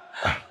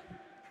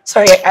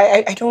 Sorry,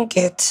 I don't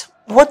get.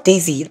 What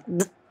Daisy?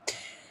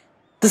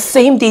 The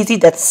same Daisy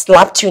that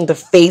slapped you in the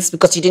face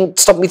because you didn't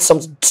submit some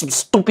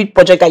stupid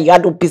project that you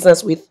had no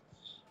business with?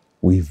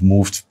 We've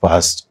moved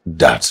past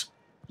that.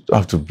 You don't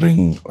have to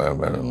bring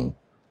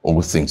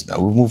old things now.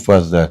 We've moved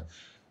past that.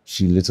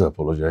 She later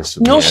apologized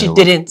to me. No, she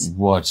didn't.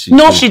 What? She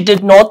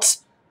did not.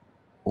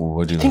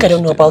 What do you I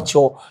don't know about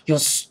your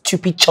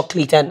stupid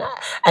chocolate and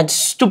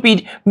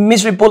stupid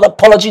miserable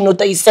apology note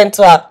that you sent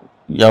to her.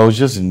 Yeah, I was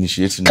just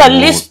initiating.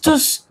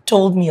 Callistus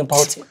told me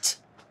about it.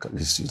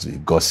 Callistus, the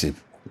gossip.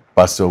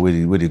 Pastor, where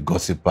the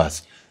gossip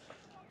pass.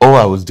 All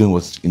I was doing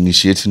was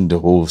initiating the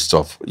whole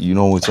stuff.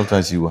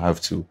 Sometimes you will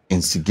have to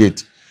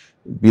instigate,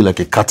 be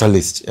like a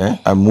catalyst.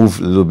 I moved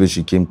a little bit,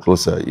 she came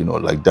closer,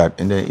 like that.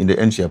 And then in the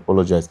end, she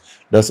apologized.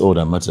 That's all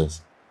that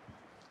matters.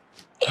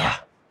 Yeah.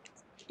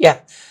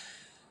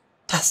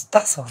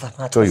 That's all that matters.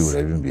 I thought you would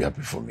even be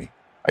happy for me.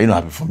 Are you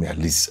not happy for me? At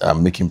least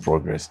I'm making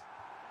progress,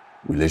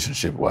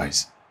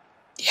 relationship-wise.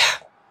 Yeah.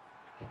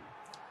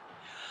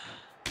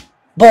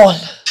 Ball.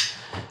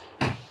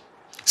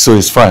 So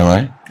it's fine,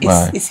 right?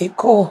 It's a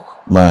go.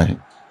 My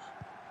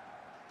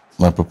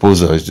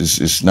proposal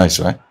is nice,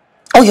 right?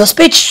 Oh, your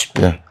speech?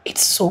 Yeah.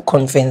 It's so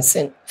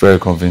convincing. Very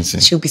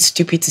convincing. She'll be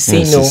stupid to say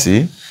yes, no. You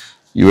see?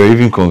 You were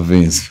even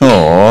convinced.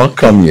 Oh,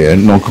 come here.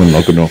 No.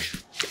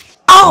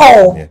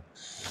 Ow! Yeah.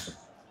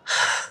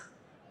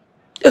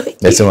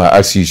 Next time I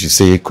ask you, you should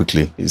say it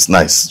quickly. It's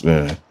nice.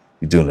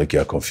 You don't like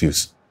you're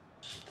confused.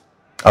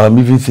 I'm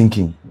even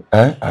thinking,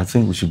 I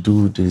think we should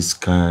do this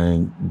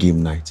kind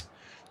game night.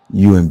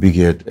 You and Big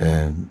Head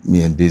and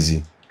me and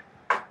Daisy.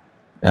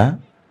 Yeah?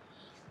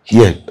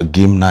 Yeah, a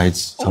game night,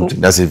 something.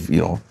 That's if,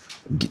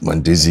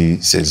 when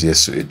Daisy says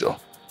yes to it, though.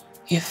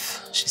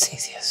 If she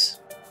says yes.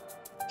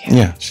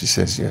 Yeah, she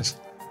says yes.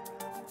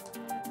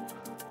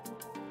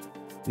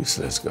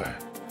 Useless guy.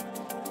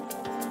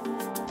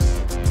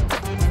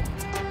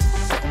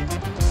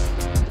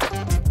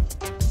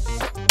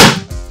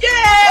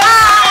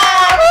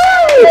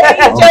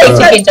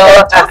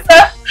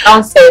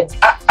 Nonsense.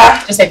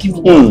 Just like, give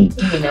me now.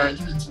 Give me now.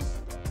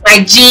 My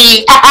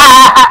G.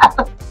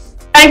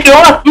 Thank you.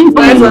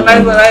 Nice one. My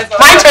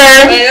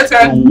turn. Okay, your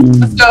turn.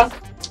 Let's go.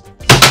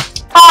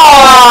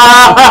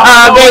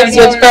 Oh, baby, it's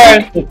your turn.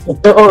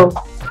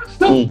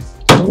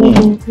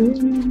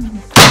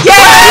 Yay!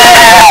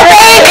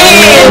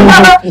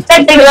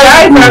 Take the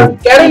guys,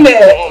 get in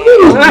there.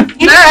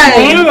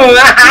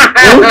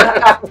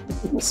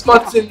 Nice.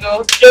 Smart to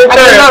know. I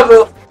love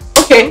it.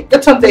 Okay,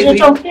 your turn, Daisy.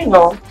 Your turn,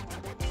 no.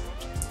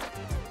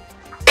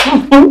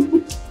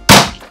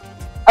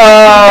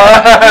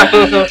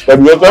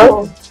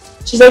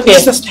 She's okay.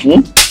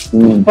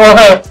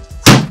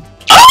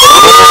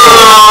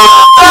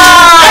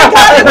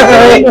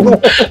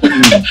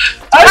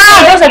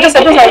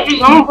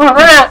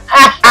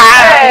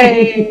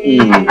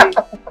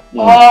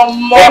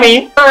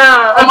 Mommy.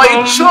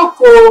 You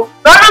choco.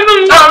 No.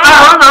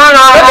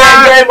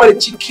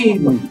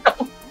 Chicken.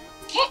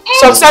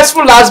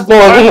 Successful last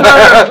born.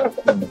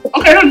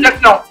 Okay, no.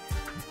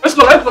 Let's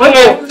go.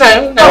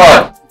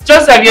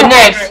 Joseph, you're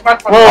next.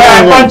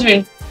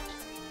 Country.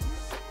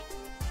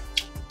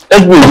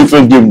 Let's play a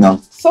different game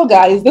now. So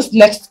guys, this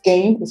next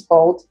game is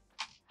called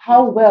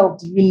How Well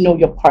Do You Know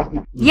Your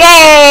Partner?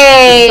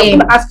 Yay! So I'm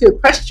going to ask you a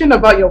question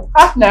about your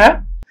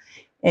partner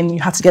and you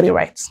have to get it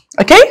right.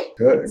 Okay?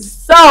 Good.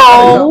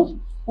 So,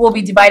 we'll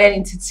be divided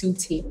into 2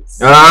 teams.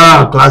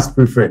 Class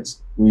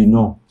preference. We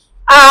know.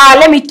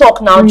 Let me talk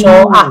now,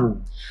 Joe.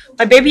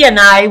 My baby and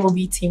I will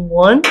be team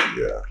 1.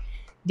 Yeah.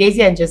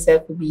 Daisy and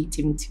Joseph will be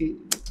team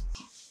 2.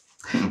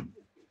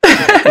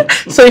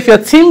 So if your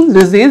team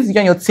loses, you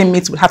and your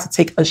teammates will have to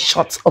take a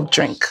shot of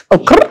drink.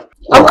 Okay.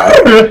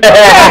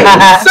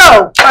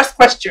 So first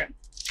question,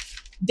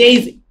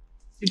 Daisy,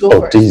 you go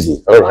first.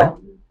 Daisy, all right.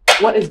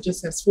 What is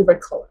Joseph's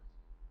favorite color?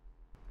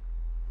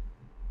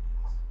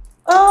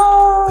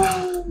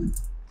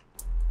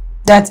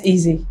 That's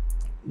easy.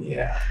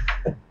 Yeah.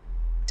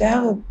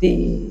 That would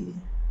be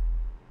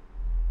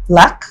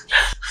black.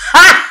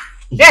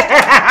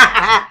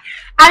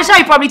 I'm sure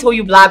he probably told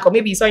you black, or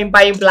maybe you saw him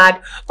buying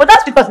black, but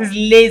that's because he's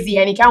lazy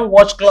and he can't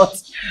wash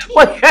clothes.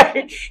 But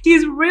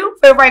his real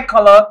favorite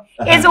color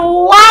is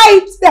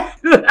white.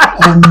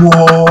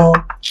 Oh,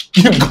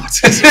 you got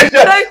it.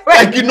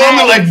 Like you know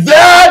me like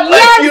that.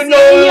 Like you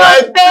know me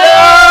like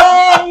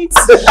that.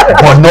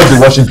 But not the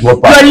washing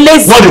clothes. You're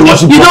lazy. Not the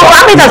washing you know, clothes.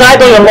 how many times have I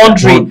done your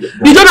laundry?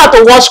 You don't have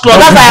to wash clothes.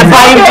 That's why I'm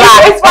buying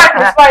black.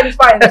 It's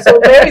fine. So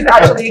Mary is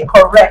actually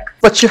correct.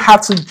 But you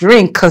have to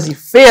drink because you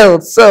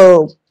failed.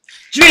 So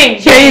drink.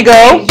 Here you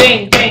go.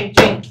 Drink.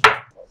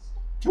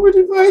 Can we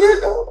divide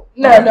it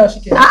now? No, she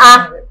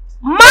can't.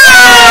 Mad!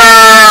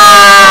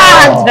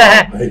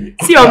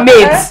 See your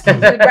mates.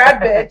 Bad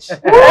bitch.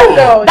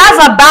 That's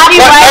a baddie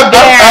right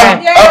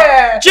there.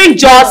 Yeah. Drink,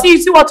 Joss.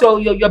 See what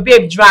your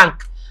babe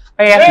drank.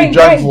 Drink.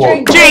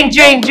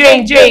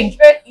 Drink.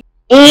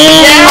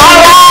 Alright,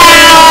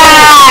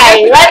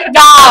 let's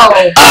go.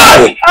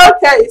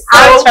 Okay, so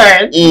our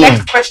turn.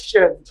 Next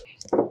question.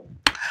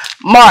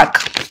 Mark,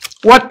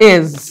 what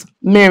is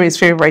Mary's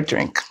favorite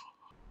drink?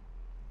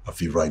 A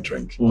favorite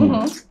drink.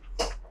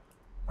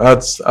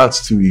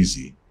 That's too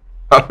easy.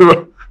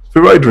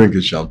 Favorite drink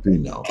is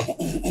champagne now.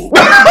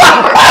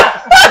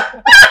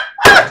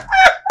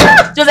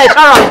 Just like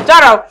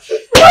shut up.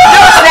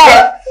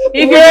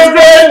 If you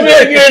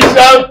drinking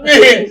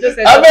champagne,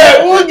 I mean,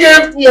 who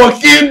gave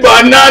smoking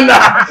banana?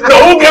 No,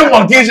 who gave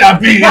smoking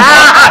champagne?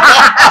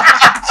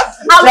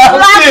 I'll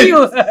slap you.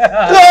 Your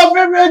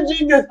favorite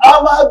drink is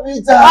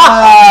Amabita.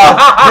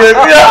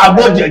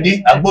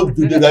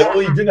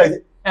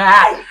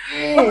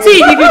 See,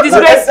 if you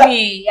disgrace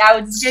me, I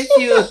will disgrace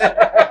you.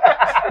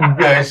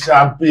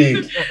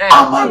 Champagne.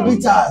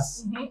 Amabitas.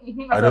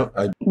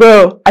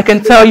 Bro, I can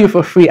tell you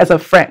for free as a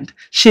friend,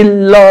 she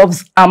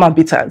loves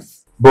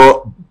Amabitas.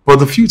 But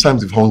the few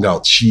times we've hung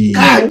out, she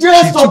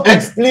just stop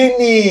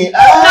explaining.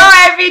 No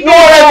evidence. No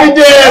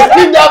evidence.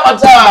 Leave that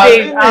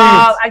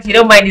matter. Actually,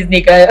 don't mind this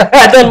nigga.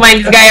 I don't mind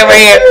this guy over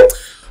here.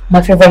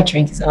 My favorite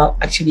drink is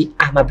actually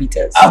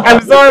Amabitas.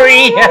 I'm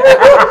sorry.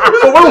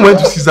 But when we went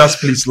to Caesar's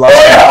place last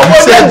time, I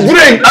said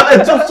drink. I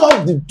mean, just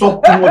stop the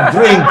talk too much.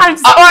 Drink. I'm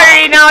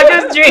sorry now.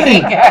 Just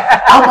drink.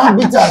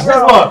 Amabitas.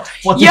 That's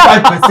what.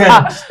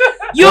 45%.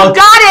 You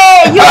got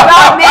it. You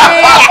got me.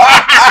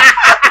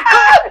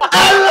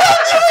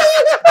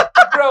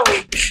 Bro,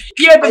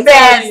 you're the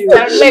best.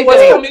 She was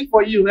coming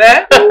for you,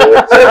 eh?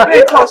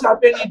 Champagne,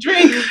 champagne, you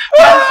drink.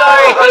 I'm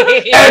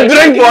sorry. And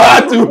drink for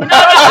her too.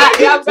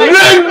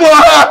 Drink for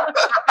her.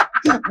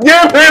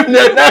 Give him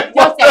the next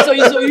one. So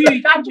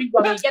you can't drink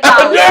for me. Get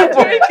out.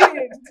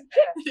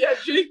 Yeah,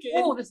 drinking.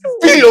 Oh, this is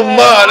be your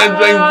man and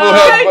drink for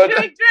her.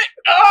 Drink.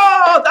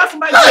 Oh, that's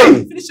my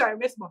drink. Finish her,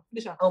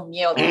 finish her. Oh,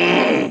 mierda.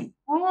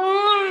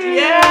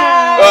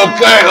 Yeah.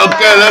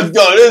 Okay, let's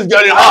go. This is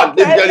getting hot.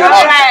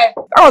 That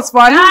was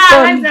fun.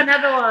 That's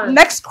another one.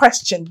 Next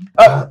question.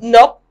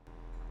 Nope.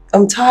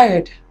 I'm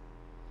tired.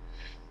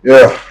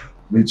 Yeah,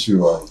 me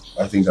too.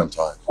 I think I'm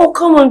tired. Oh,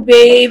 come on,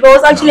 babe. I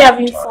was actually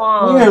having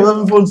fun. Yeah, we're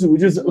having fun too.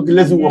 Let's do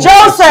one more.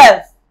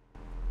 Joseph!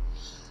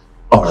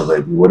 All right,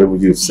 baby. Whatever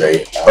you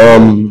say.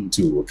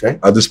 Two, okay?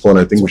 At this point,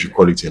 I think we should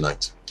call it a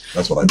night.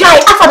 That's what I think. Guy,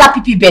 after that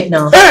PP bet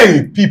now.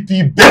 Hey,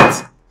 PP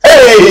bet.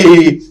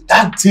 Hey,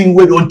 that thing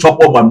where don't chop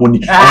up my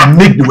money and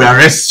make the way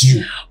arrest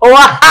you.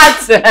 What?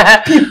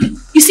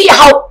 You see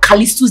how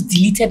Callistus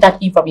deleted that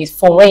thing from his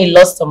phone when he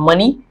lost some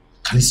money?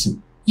 Callistus?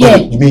 Yeah.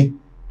 You mean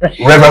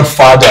Reverend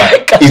Father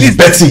is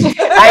Betty?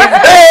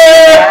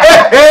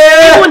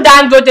 Even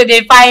Dan go to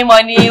the find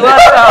money.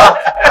 What's up?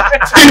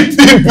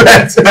 PP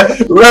bet.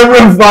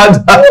 Reverend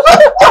Father.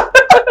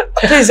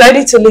 Please, I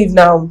need to leave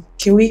now.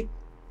 Can we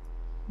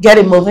get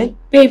it moving?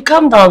 Babe,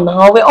 calm down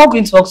now. We're all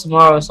going to work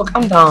tomorrow, so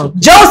calm down.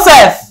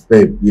 Joseph!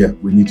 Babe, yeah,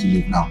 we need to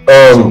leave now.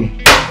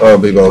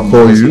 Babe, I'll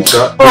call you.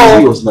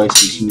 It was nice to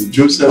see you.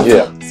 Joseph?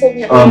 Yeah.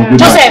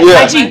 Joseph,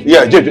 yeah. IG.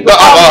 Yeah, usual.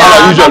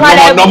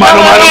 No.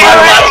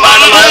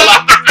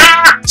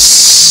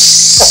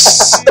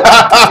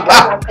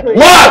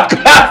 Mark!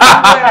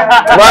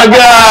 My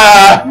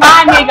God!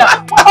 My nigga.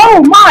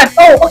 Oh, Mark.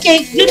 Oh, okay.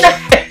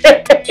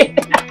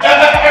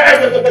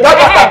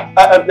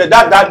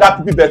 That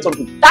PP bet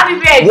something. That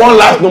PP bet. One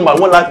last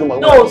number.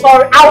 No,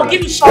 sorry. I will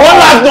give you short. One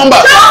last number.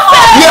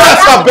 Yes,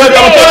 I'm better.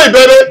 I'm telling you,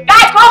 baby.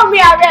 Guy, call me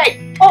already.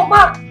 Oh,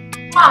 Mark.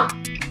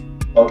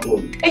 I'll call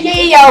you.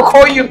 Yeah, I'll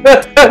call you.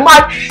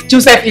 Mark.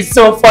 Joseph is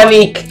so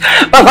funny.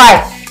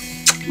 Bye-bye.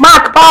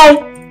 Mark,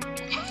 bye.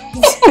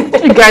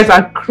 You guys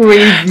are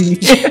crazy.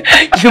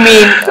 You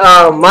mean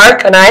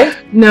Mark and I?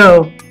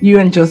 No, you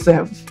and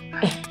Joseph.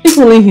 If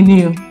only he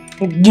knew.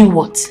 Do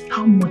what?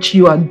 How much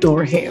you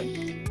adore him.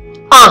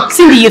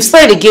 Cindy, you've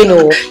said it again,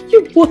 oh.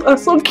 You both are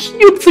so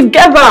cute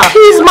together.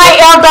 He's my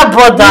elder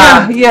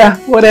brother. Yeah,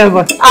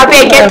 whatever. I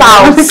better get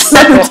out.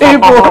 Clear the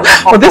table.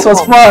 Oh, this was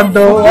fun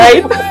though,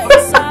 right?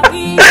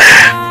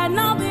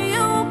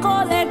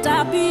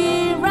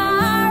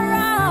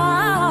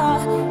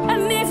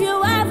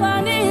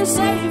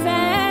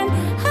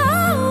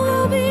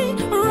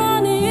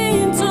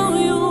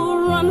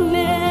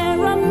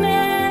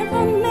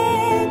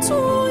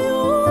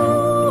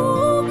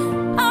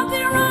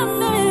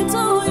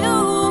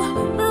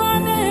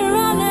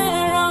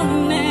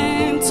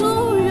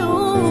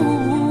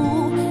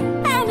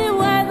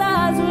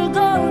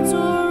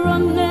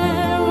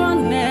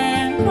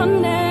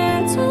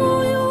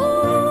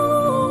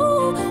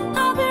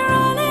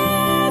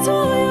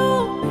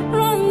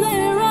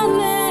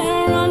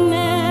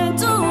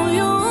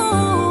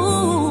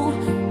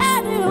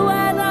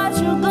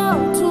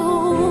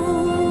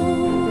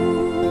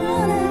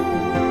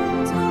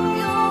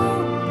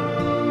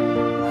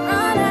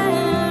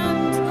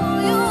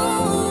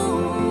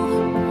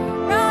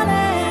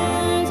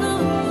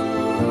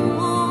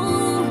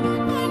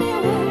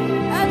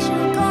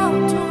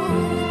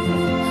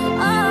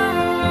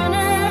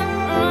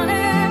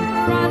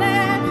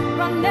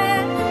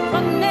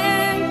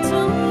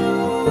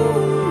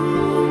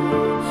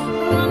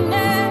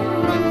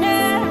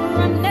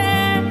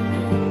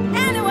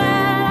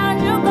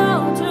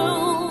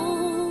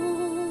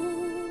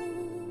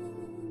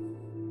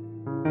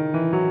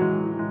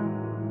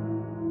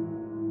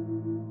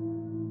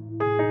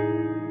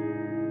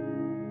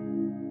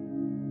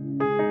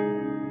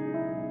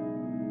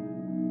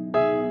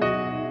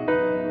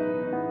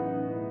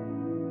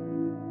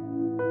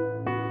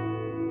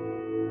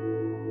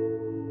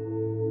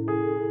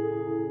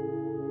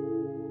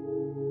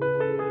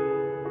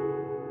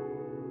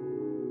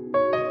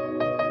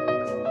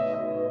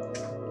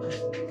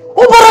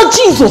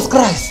 Jesus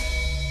Christ!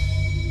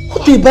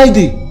 What a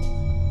birthday!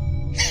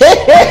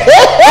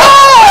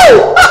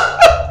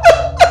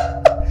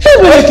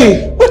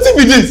 Hey, what's it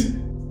with this?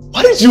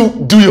 Why did you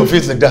do your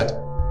face like that?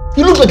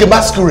 You look like a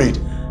masquerade.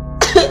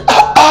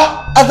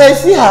 As I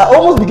see her, I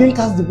almost begin to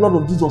cast the blood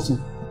of Jesus.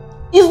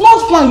 It's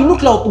not fun. You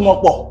look like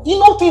Otumokpo. He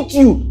not fit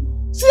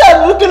you. See,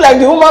 I'm looking like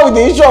the woman with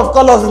the issue of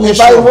colors in the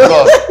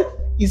Bible.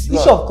 It's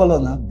issue of color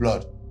now.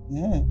 Blood.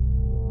 Yeah.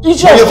 Your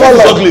face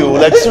is ugly,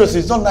 like seriously,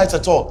 it's not nice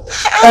at all.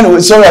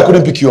 Anyway, sorry I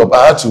couldn't pick you up.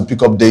 I had to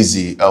pick up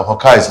Daisy. Her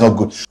car is not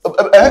good.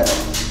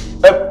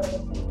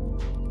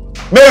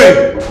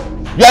 Mary,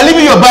 you are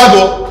leaving your bag,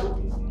 oh?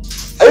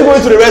 Are you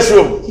going to the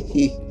restroom?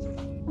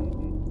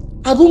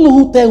 I don't know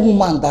who tell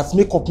woman that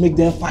makeup make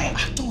them fine.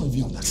 I don't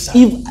even understand.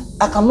 If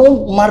I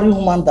cannot marry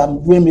woman that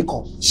wear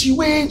makeup. She's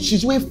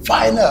way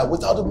finer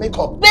without the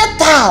makeup.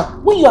 Better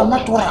when you are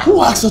natural.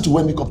 Who asked her to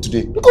wear makeup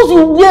today? Because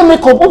you wear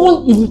makeup,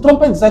 even if the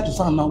trumpet decides to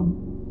sound now,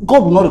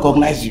 God will not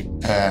recognize you.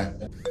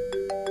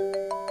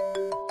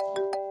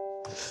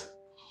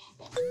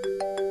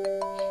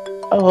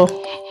 Oh.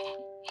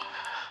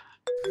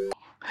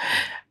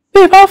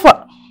 Babe,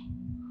 Alpha.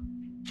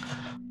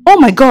 Oh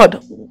my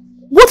God.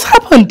 What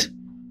happened?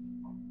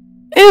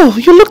 Ew,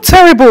 you look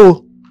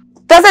terrible.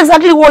 That's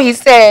exactly what he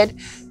said.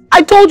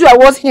 I told you I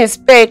wasn't his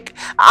spec.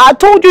 I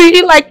told you he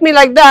didn't like me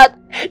like that.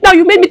 Now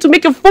you made me to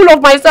make a fool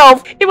of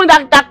myself. Even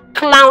that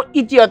clown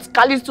idiot,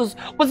 Callistus,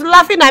 was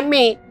laughing at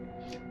me.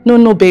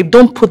 No, babe,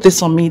 don't put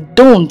this on me.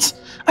 Don't.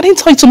 I didn't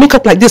tell you to make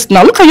up like this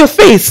now. Look at your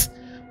face.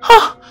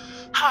 Huh?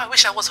 How I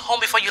wish I was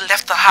home before you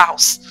left the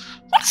house.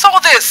 What is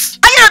all this?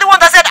 Are you the one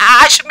that said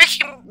I should make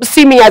him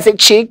see me as a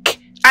chick?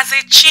 As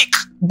a chick?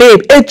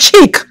 Babe, a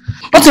chick.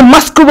 Not a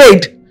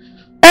masquerade.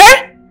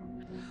 Eh?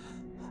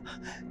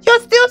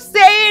 You're still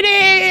saying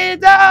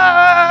it.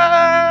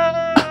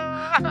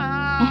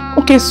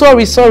 Okay,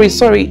 sorry.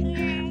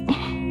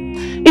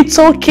 It's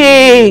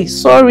okay.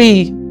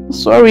 Sorry.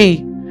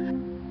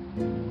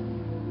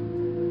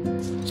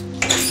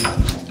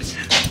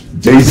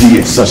 Daisy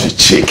is such a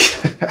chick.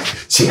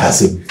 She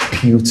has a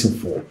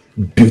beautiful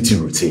beauty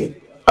routine.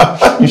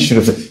 You should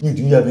have said,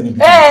 do you have any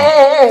beauty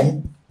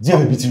routine? Do you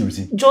have a beauty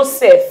routine?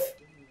 Joseph,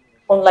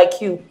 unlike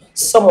you,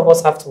 some of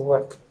us have to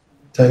work.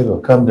 Tiger,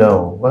 calm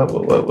down.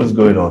 What's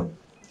going on?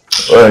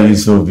 Why are you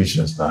so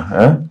vicious now?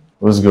 Huh?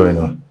 What's going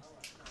on?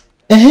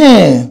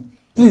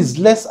 Please,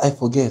 lest I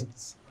forget,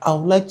 I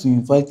would like to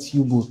invite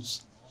you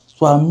both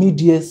to our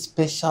mid-year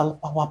special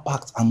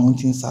power-packed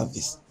anointing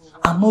service.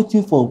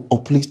 Anointing for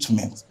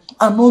upliftment,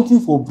 anointing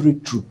for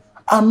breakthrough,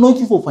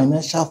 anointing for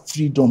financial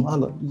freedom.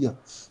 Hallelujah.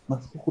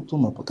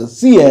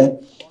 See,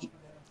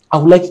 I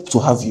would like to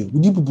have you.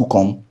 Would you people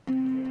come?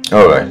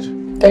 All right.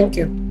 Thank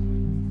you.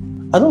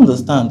 I don't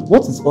understand.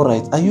 What is all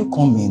right? Are you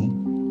coming?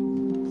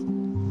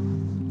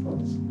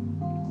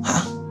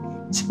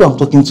 See who I'm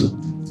talking to.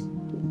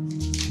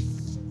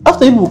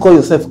 After you call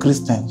yourself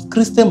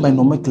Christian by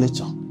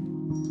nomenclature,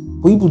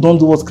 but people don't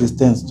do what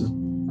Christians do.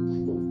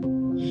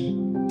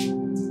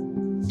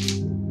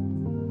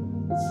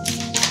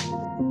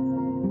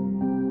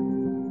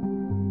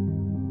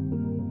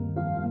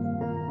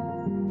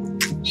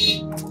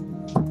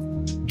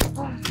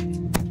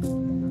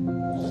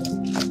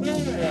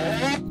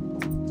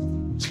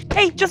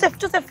 Hey, Joseph,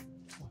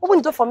 open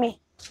the door for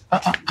me.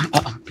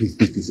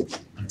 Please.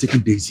 I'm taking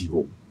Daisy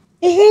home.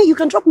 Hey, you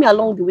can drop me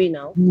along the way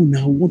now. No,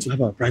 now we want to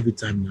have our private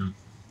time now.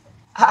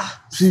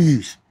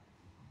 Please.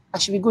 I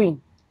should be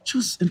going.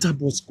 Just enter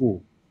bus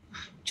go.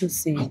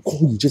 Joseph. I'll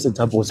call you. Just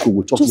enter bus go.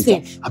 We'll talk Joseph.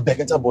 later. I beg,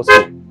 enter bus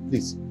go.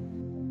 Please.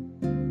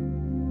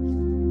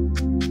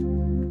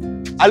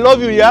 I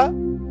love you, yeah?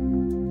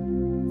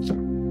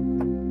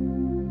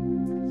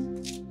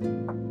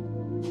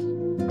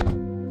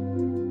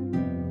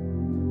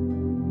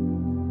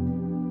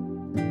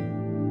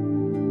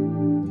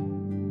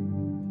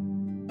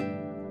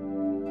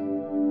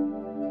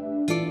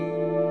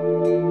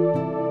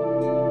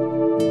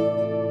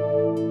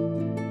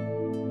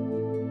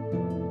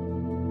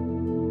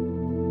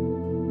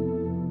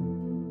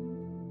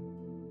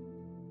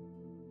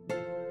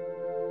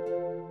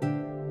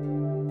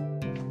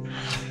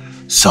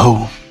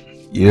 So,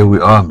 here we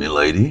are, my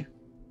lady.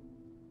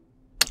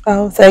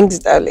 Oh, thanks,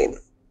 darling.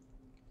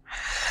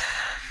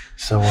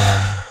 So,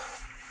 are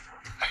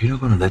you not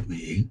going to let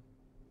me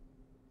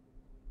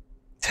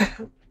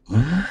in?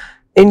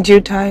 In due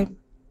time,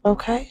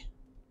 okay?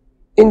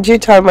 In due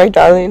time, my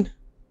darling.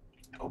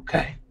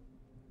 Okay.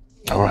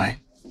 All right.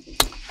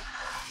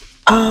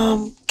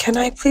 Can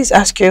I please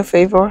ask you a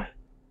favor?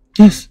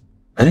 Yes,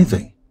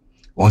 anything.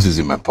 Once it's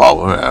in my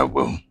power, I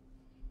will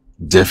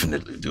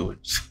definitely do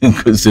it.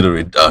 Consider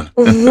it done.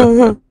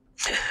 All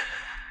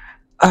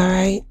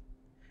right.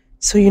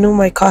 So, you know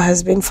my car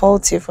has been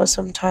faulty for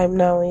some time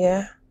now,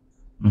 yeah?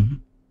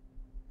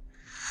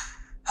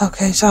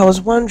 Okay, so I was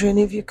wondering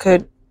if you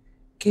could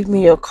give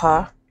me your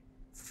car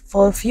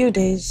for a few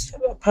days.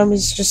 I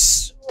promise,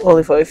 just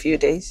only for a few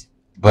days.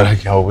 But I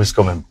can always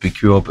come and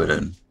pick you up and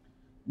then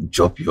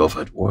drop you off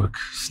at work.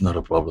 It's not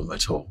a problem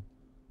at all.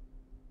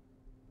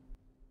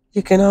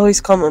 You can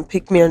always come and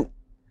pick me, and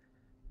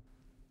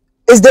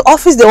is the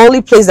office the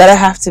only place that I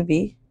have to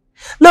be?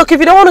 Look, if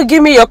you don't want to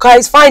give me your car,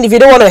 it's fine. If you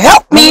don't want to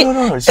help me,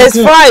 No, it's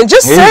okay. Fine.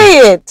 Just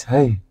say it.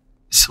 Hey,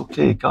 it's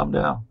okay. Calm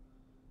down.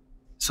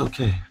 It's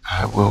okay.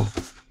 I'll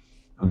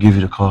give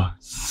you the car.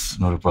 It's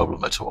not a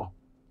problem at all.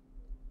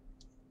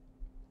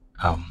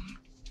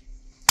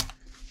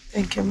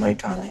 Thank you, my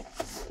darling.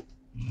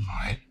 All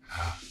right.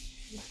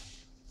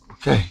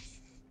 Okay.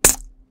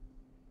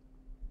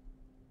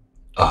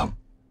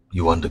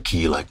 You want the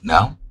key like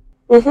now?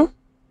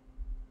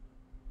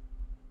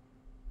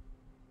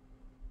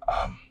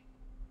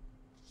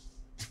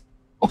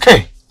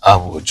 Okay. I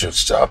will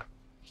just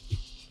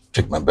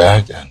take my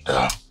bag and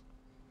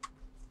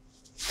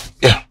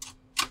yeah,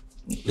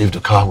 leave the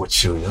car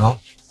with you. You know,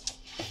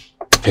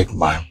 pick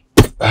my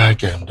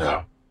bag and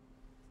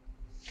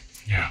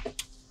yeah.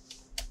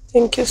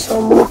 Thank you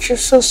so much. You're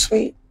so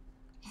sweet.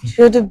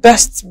 You're the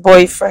best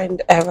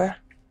boyfriend ever.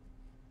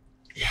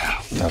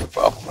 Yeah, not a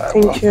problem.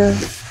 Thank you.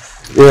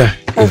 Yeah.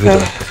 Okay.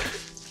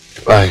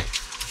 Bye.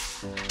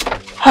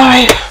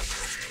 Hi.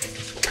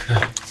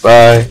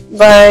 Bye.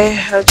 Bye.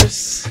 I'll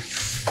just...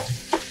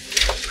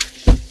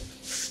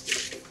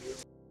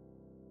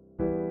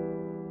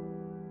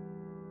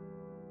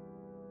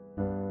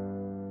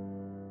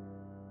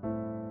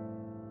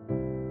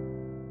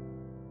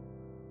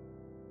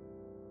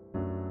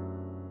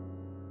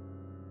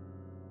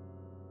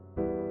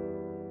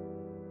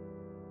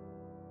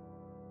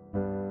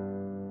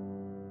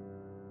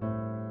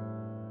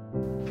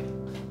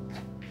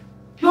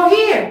 You're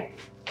here.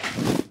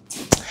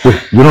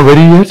 Wait, you're not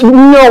ready yet?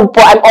 No,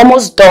 but I'm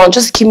almost done.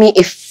 Just give me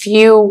a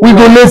few. We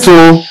go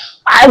later.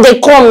 They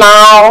come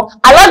now.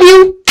 I love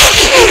you.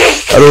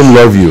 I don't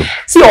love you.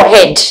 See your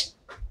head.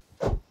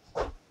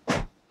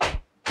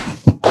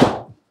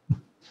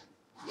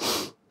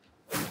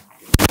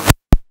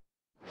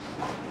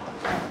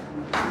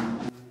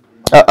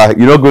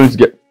 You're not going to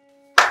get...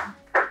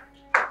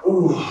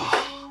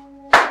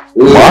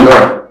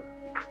 What?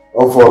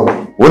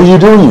 What are you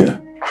doing here?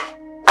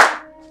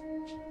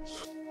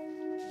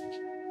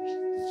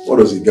 What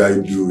does a guy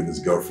do in his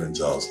girlfriend's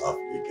house half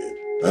naked?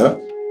 Huh?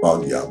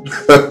 Pound yam.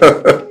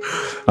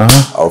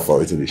 How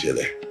far into the shell?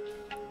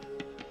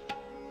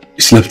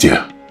 You slept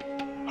here?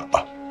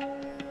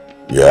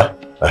 Yeah.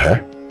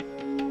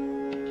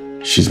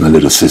 She's my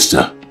little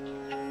sister.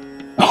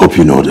 I hope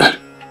you know that.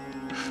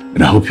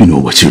 And I hope you know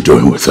what you're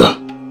doing with her.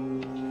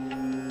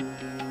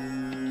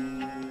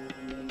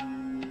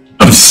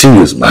 I'm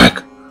serious,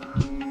 Mike.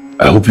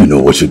 I hope you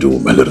know what you're doing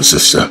with my little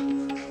sister.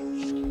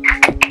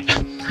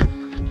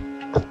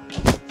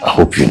 I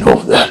hope you know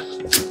that.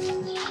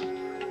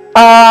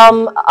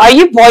 Are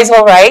you boys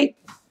all right?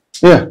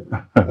 Yeah.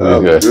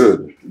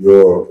 Good.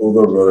 Your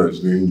older brother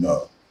is doing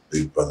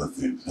big brother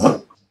things, huh?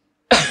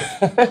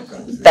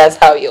 That's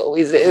how he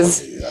always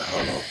is. Yeah,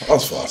 I know.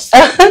 That's fast.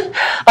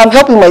 I'm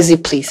helping my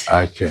zip, please.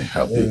 I can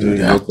help you do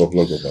that. Look up. I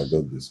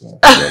got this one.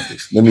 I got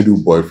this. Let me do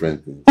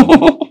boyfriend thing.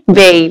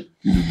 Babe.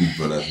 You do big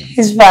brother thing.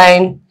 He's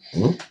fine.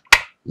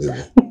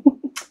 Maybe.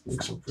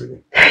 Looks so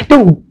pretty.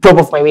 Don't rub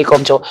off my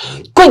makeup, Joe.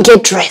 Go and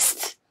get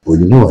dressed. But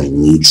you know I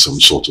need some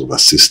sort of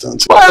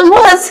assistance.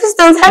 What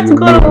assistance? I have to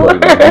go to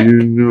work.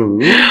 You know.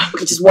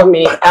 Okay, just 1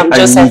 minute. I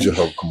need your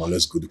help. Come on,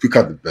 let's go. The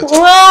quicker the better.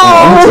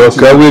 No.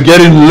 Okay, we're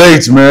getting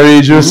late,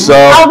 Mary. Just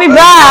I'll be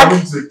back. I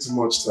won't take too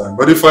much time.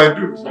 But if I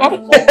do,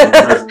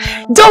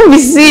 don't be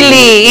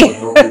silly.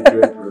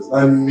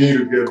 I need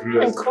to get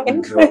dressed.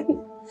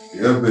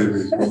 Yeah,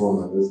 baby. Come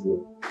on, let's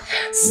go.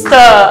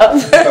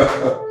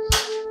 Stop.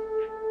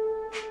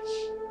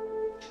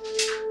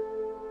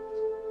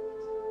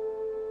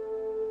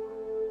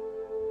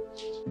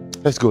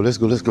 Let's go.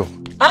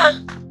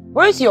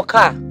 Where is your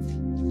car?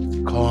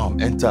 Come,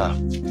 enter.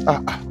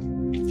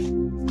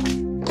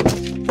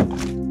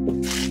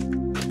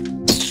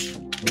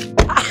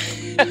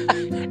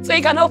 So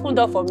you can open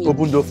door for me.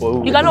 Open door for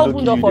who? You can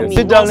open door for me.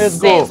 Sit down, let's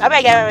go. I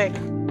beg.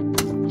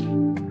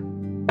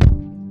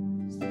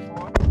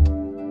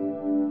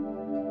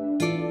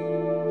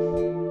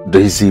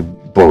 Daisy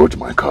borrowed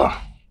my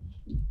car.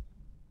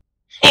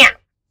 Here.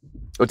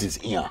 What is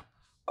here?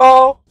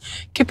 Oh,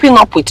 keeping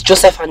up with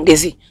Joseph and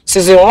Daisy,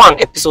 season 1,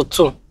 episode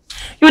 2. You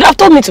would have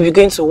told me to be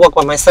going to work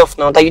by myself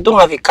now that you don't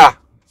have a car.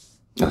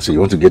 So you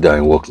want to get there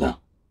and work now?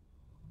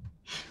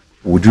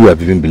 Would you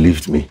have even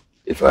believed me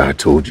if I had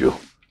told you?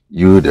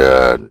 You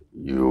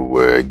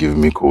were giving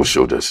me cold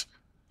shoulders.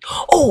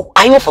 Oh,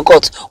 I even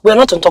forgot. We are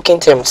not on talking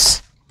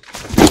terms.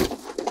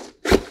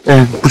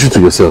 Push it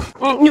to yourself.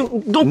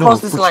 Don't cross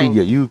this line.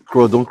 Yeah,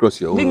 don't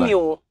cross your own line.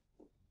 You.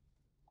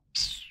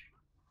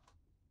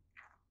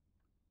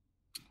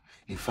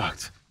 In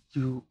fact,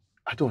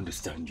 I don't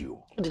understand you.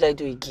 What did I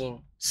do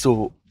again?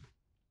 So,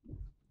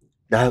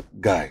 that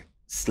guy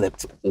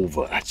slept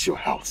over at your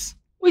house.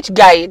 Which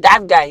guy?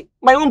 That guy?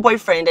 My own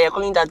boyfriend that you're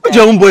calling that guy. What's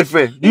your own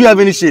boyfriend? Do you have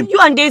any shame? You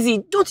and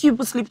Daisy, don't you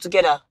people sleep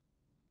together?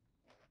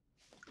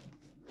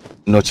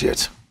 Not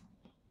yet.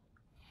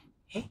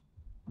 Eh?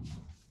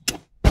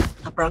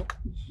 A prank?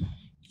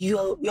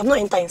 You have not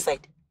entered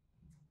inside.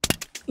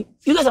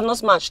 You guys have not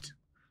smashed.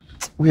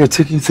 We are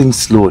taking things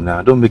slow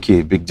now. Don't make it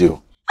a big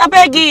deal. I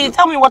beg you,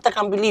 tell me what I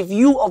can believe.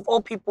 You of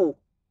all people.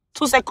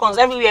 2 seconds,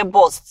 everywhere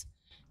bust.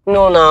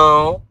 No,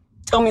 now.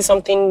 Tell me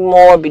something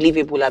more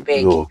believable, I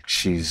beg. Look,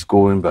 she's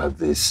going by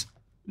this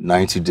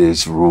 90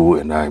 days rule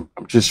and I'm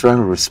just trying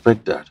to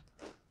respect that.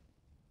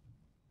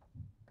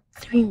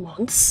 3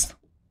 months?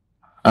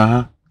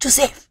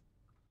 Joseph,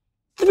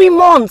 3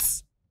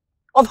 months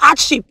of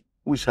hardship.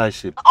 Which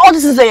hardship? All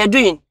this is that you're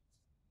doing.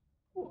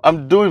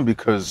 I'm doing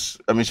because,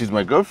 she's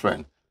my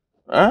girlfriend.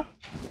 I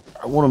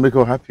want to make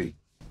her happy.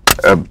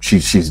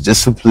 She's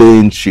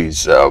disciplined,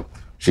 she's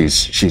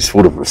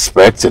full of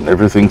respect and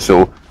everything,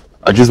 so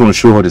I just want to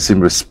show her the same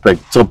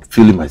respect. Stop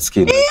feeling my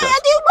skin. Yeah,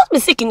 you must be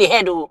sick in the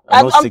head, though.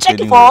 I'm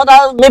checking for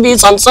other, maybe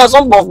some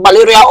of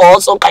malaria or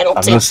some kind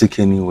of thing. I'm not sick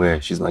anywhere.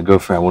 She's my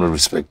girlfriend. I want to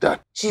respect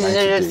that. She's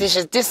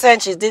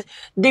decent.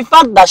 The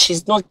fact that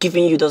she's not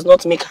giving you does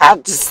not make her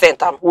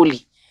decent and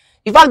holy.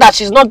 The fact that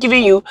she's not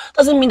giving you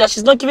doesn't mean that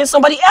she's not giving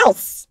somebody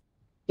else.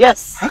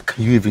 Yes. How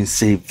can you even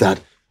say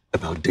that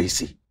about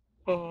Daisy?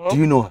 Do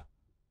you know her?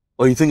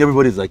 Or you think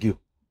everybody's like you?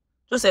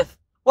 Joseph,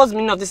 what's the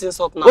meaning of this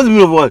insult now? What's the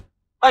meaning of what?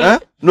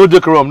 No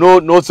decorum,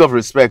 no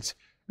self-respect,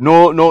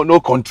 no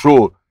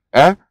control.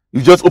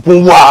 You just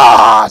open,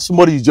 wow,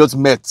 somebody you just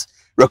met.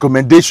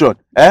 Recommendation,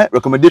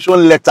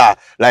 recommendation letter.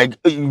 Like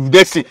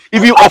next thing,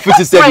 even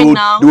offices said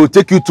they will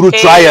take you through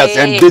trials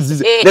and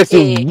this next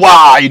thing,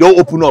 wow, you don't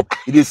open up.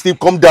 You still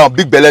come down,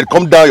 big belly,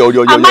 come down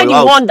your Am I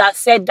the one that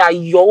said that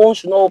your own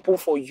should not open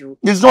for you?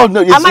 It's not.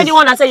 No, Am I the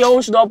one that said your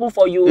own should not open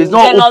for you? It's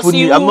not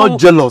opening. I'm not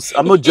jealous.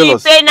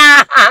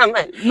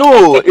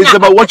 No, it's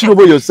about watching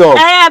over yourself.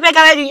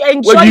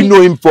 Where do you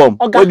know him from?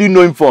 Where do you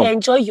know him from?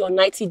 Enjoy your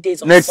 90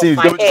 days of next thing,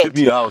 don't take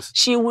me your house.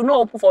 She will not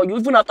open for you.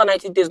 Even after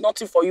 90 days,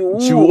 nothing for you.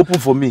 She will open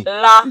for me.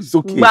 It's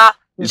okay.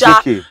 It's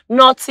okay.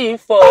 Nothing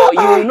for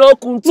you. No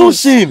kuntus. No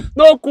shame.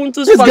 No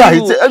kuntus this for guy,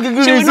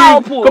 you. She will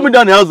not open. Coming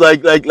down the house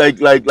like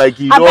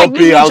you don't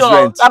pay house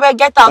rent. I beg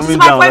get out. This is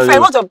my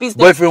boyfriend. What's your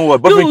business? Boyfriend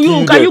what?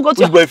 Boyfriend can you go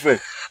to your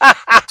boyfriend?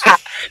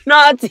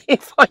 Nothing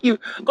for you.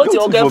 Go to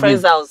your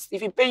girlfriend's house.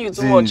 If he pay you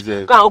too much, go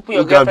and open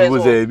your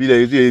girlfriend's home. Be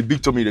like a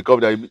big tummy. They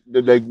come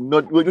like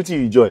not what do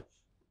you enjoy?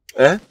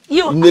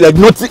 You like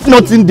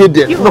nothing did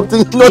there.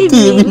 Nothing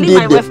leave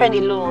my boyfriend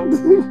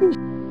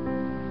alone.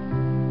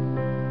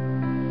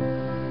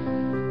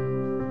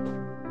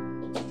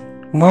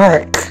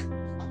 Mark.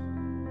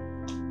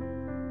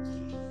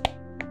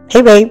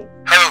 Hey, babe.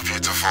 Hello,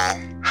 beautiful.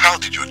 How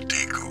did your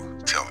day go?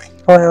 Tell me.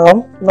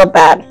 Well, not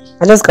bad.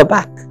 I just got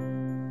back.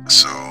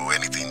 So,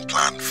 anything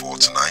planned for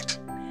tonight?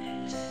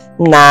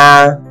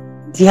 Nah.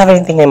 Do you have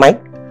anything in mind?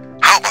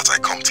 How about I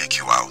come take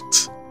you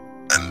out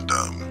and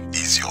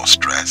ease your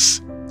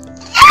stress?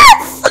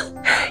 Yes!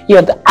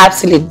 You're the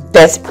absolute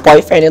best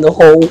boyfriend in the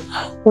whole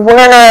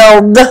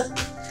world.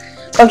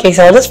 Okay,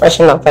 so I'll just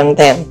freshen up and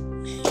then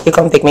you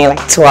come pick me in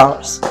like 2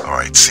 hours.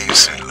 Alright, see you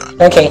soon,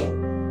 love. Okay.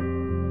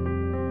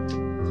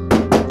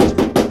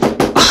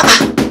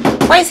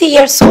 Why is he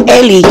here so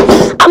early?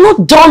 I'm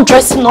not done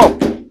dressing up.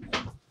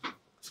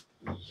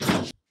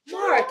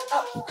 Mark.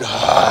 God,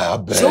 I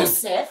bet.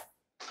 Joseph?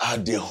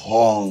 At the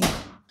home.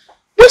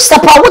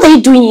 Sapa, what are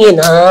you doing here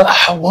now?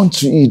 I want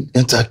to eat.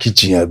 Enter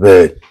kitchen, I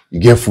bet. You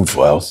get food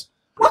for house.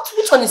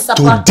 Which one is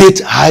Sapa? To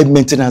date high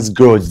maintenance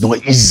girl is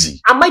not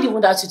easy. Am I the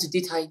one that asked you to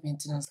date high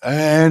maintenance?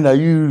 And are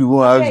you the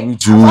one who asked me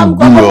to I'm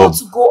about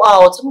to go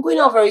out. I'm going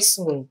out very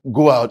soon.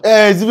 Go out.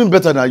 It's even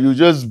better now. You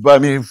just buy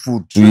me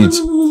food to eat.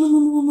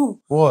 No.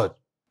 What?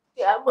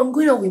 Yeah, I'm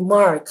going out with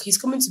Mark. He's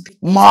coming to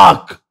pick me.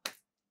 Mark!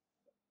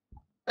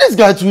 This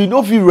guy too,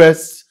 no feel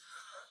rest.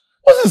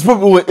 What's his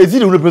problem? Is he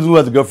the only person who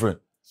has a girlfriend?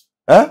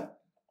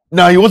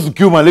 Now he wants to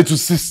kill my little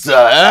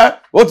sister,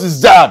 What is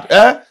that,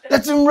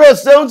 Let him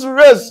rest, I want to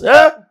rest,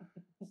 Let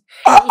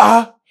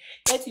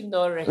him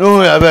not rest. No,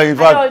 I beg, in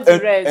fact,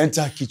 rest.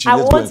 enter kitchen. I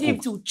want him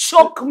to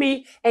choke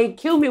me and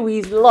kill me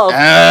with his love.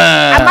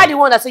 Am I the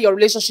one that said your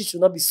relationship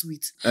should not be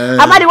sweet?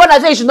 Am I the one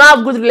that said you should not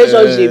have good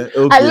relationship?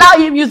 Okay. Allow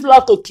him use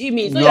love to kill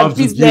me. It's not your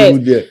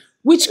business.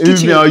 Which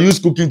kitchen? If I use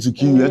cooking to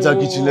kill you, enter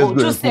kitchen, let's go.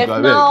 Joseph,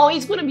 no,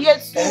 it's going to be here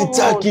soon.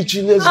 Enter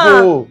kitchen, let's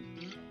go.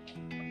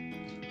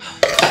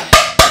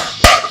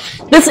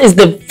 This is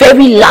the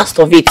very last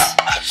of it.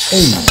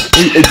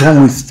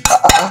 Don't waste.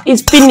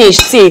 It's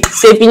finished. See,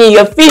 Fini,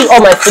 you're feeling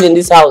all my food in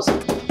this house.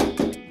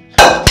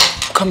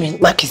 Come in,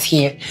 Mark is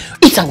here.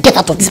 Eat and get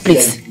out of this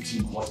place.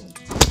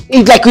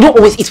 It's like you don't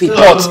always eat with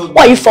pots. What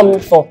are you forming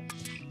for?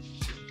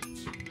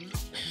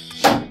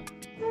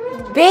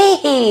 Babe.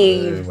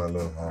 Hey, my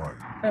love, how are you?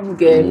 I'm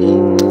good.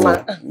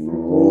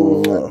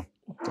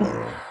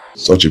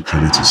 Such a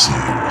pity to see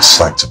you. A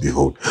sight to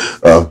behold.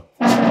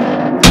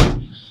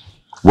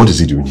 What is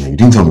he doing here? You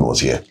didn't tell me he was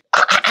here.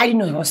 I didn't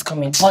know he was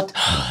coming, but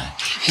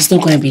he's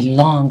not going to be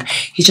long.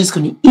 He's just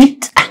going to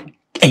eat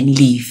and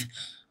leave.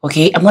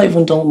 Okay? I'm not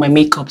even done with my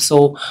makeup,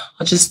 so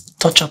I'll just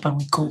touch up and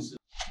we go.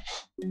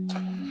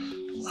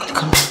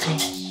 Come with me.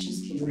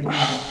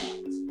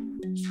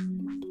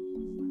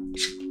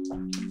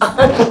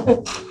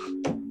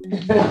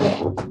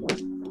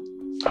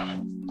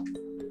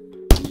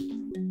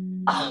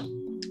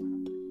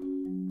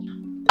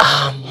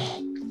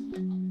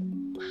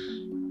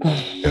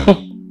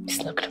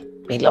 It's not gonna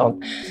be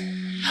long.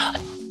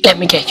 Let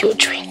me get you a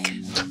drink.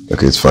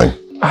 Okay, it's fine.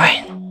 All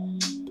right.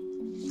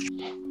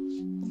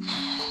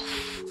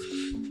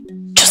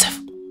 Joseph.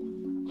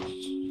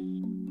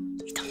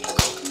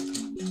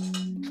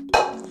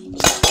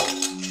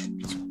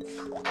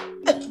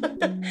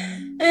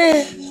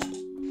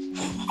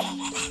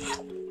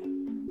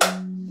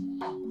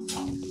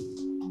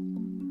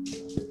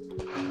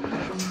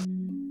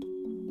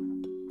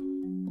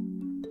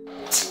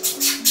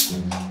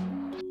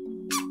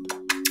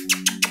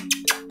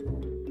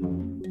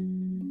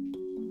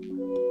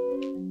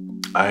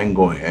 I ain't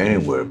going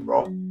anywhere,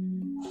 bro.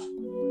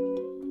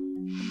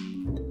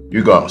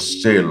 You gotta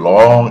stay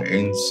long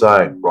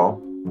inside,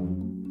 bro.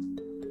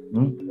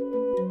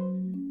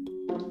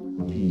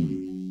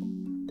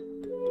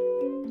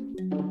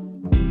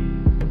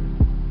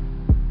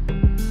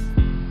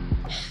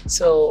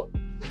 So,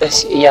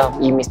 yeah,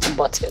 you missed the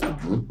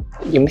button.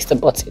 You missed the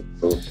button.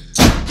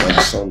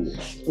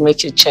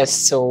 Make your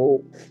chest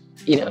so,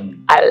 you know,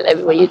 I love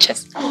it when your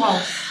chest.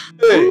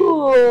 Hey.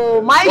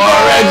 Ooh, my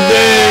Correct,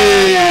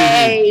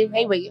 babe.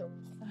 Hey, wait.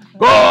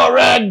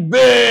 Correct,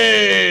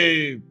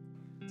 babe.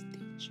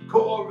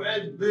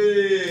 Correct,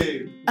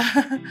 babe.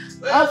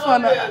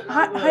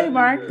 Hi,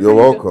 Mark. You're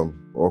welcome.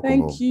 Welcome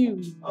Thank home.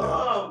 you.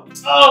 God.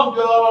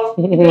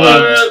 Enjoy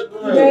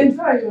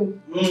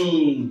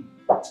you.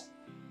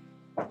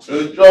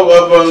 Enjoy my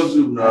bun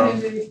soup now.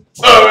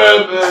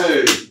 Correct,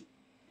 babe.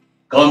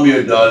 Come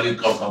here, darling.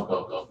 Come.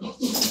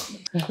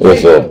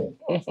 What's up?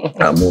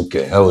 I'm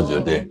okay. How was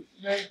your day?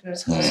 Very good.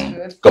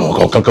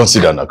 Come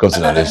sit down now. Come sit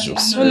down. Let's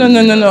just.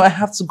 No. I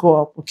have to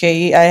go up,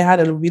 okay? I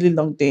had a really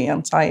long day.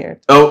 I'm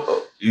tired.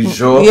 Oh, you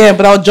sure? Yeah,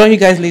 but I'll join you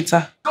guys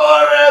later.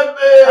 Correct,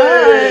 babe.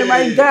 Hi,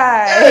 my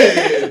guy.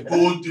 Hey,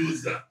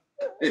 bulldozer.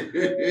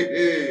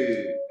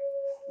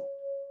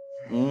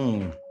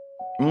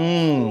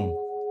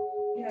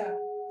 Yeah.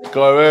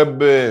 Correct,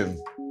 babe.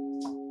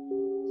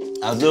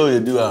 I saw what you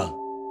do.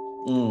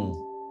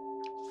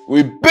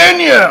 We been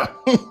here.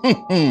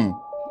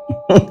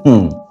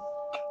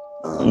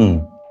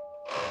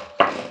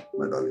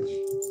 My darling.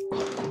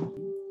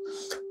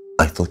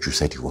 I thought you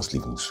said he was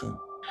leaving soon.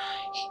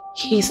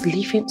 He's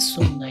leaving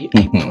soon, I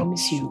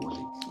promise you.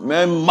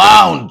 Man,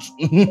 mount.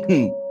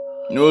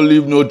 No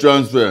leave, no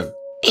transfer.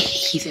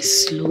 He's a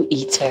slow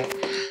eater.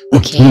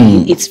 Okay,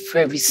 he eats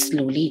very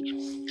slowly.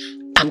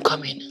 I'm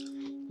coming.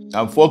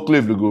 And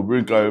forklift to go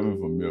bring carry me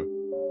from here.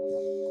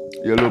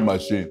 Yellow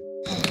machine.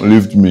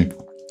 Lift me.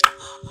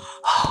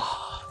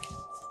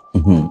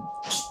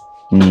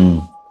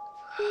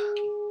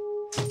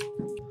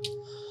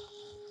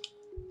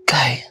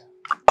 Guy,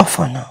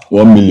 offer now.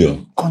 1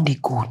 million. Can't they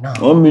go now?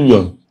 1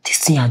 million. This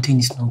thing you're doing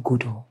is not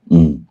good, oh.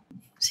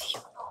 See,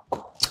 you not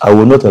go. I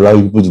will not allow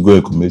people to go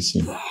and commit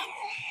sin.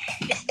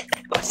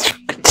 What's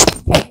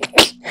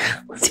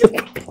your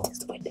problem?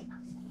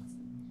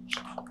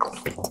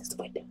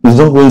 It's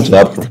not going to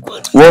happen.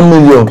 1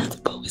 million.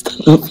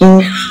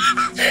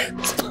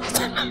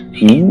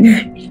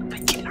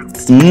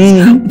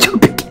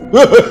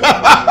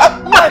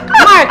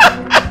 Mark,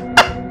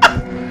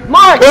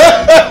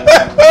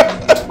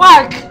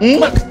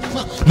 Mark,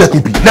 let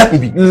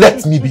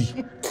me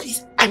be.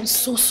 Please, I'm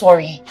so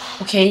sorry.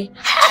 Okay?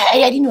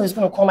 I didn't know it was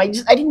going to come. I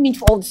didn't mean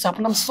for all this to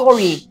happen. I'm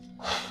sorry.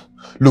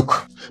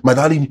 Look, my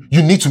darling,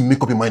 you need to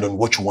make up your mind on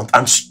what you want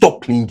and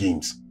stop playing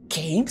games.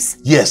 Games?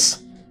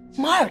 Yes.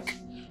 Mark,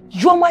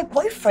 you're my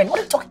boyfriend. What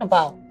are you talking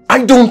about?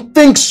 I don't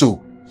think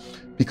so.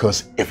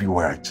 Because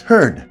everywhere I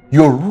turn,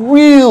 your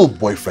real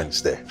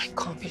boyfriend's there. I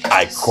can't believe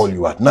I call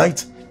you at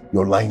night,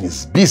 your line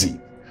is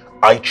busy.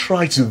 I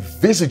try to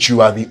visit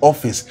you at the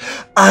office,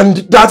 and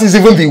that is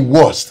even the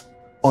worst.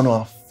 On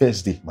our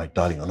first date, my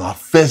darling, on our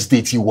first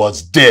date, he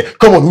was there.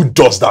 Come on, who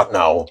does that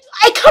now?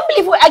 I can't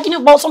believe we're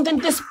arguing about something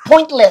this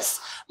pointless.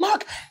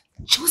 Mark,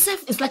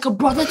 Joseph is like a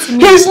brother to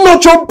me. He's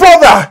not your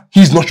brother!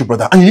 He's not your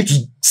brother, and you need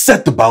to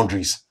set the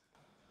boundaries.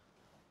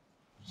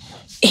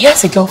 He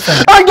has a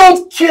girlfriend. I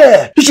don't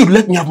care. You should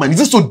let me have mine. Is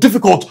this so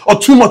difficult or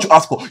too much to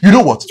ask for? You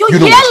know what? You're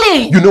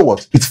yelling. You know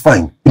what? It's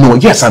fine. You know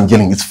what? Yes, I'm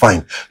yelling. It's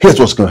fine. Here's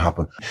what's going to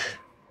happen.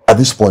 At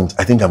this point,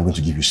 I think I'm going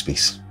to give you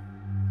space.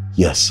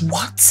 Yes.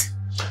 What?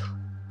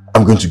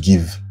 I'm going to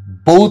give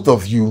both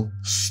of you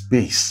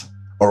space.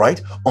 All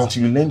right?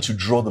 Until you learn to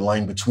draw the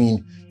line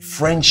between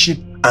friendship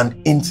and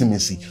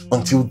intimacy.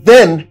 Until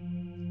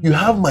then, you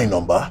have my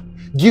number.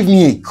 Give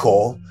me a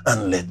call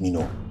and let me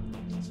know.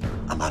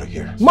 I'm out of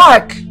here.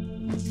 Mark!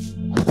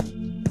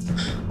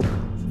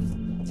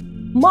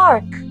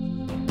 Mark!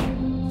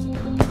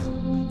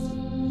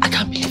 I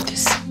can't believe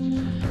this.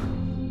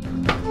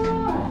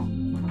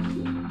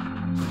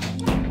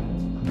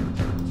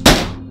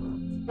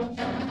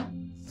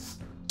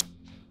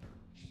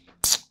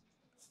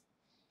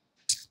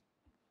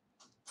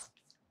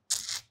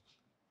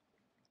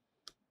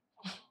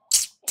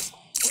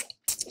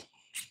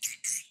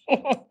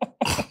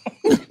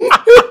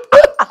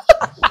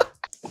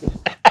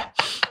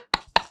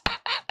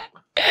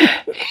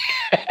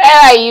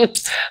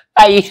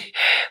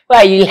 Why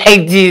are you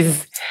like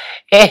this?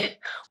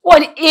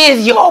 What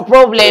is your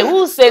problem?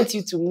 Who sent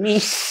you to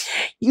me?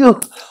 You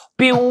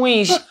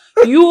bewitch.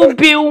 You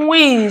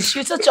bewitch.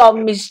 You're such a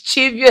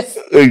mischievous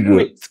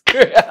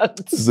girl.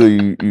 So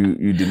you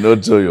did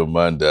not tell your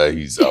man that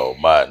he's our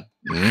man?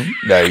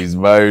 That he's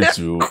married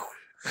to...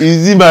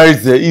 Is he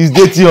married to... He's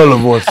dating all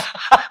of us.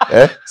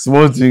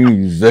 Small thing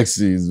is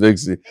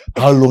vexing.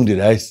 How long did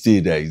I say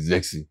that he's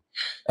vexing?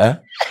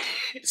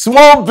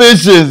 Small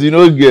patience, you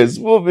don't get.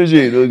 Small patience,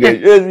 you don't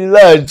get. Just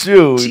relax,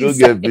 chill. You don't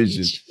get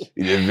patience.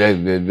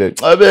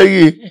 Vex. I beg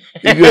you.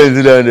 You guys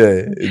sit down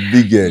there.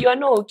 Big girl. You're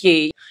not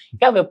okay. You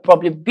have a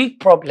problem, big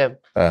problem.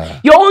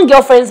 Your own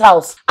girlfriend's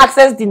house,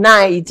 access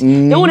denied.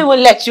 They won't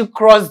even let you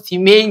cross the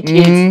main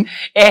gate.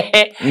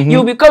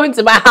 You'll be coming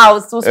to my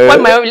house to spoil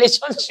my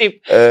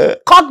relationship.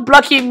 Cock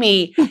blocking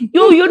me.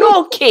 You're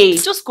not okay.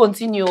 Just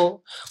continue.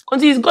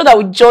 It's God that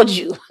will judge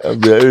you.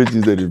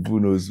 Everything that the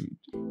food knows sweet.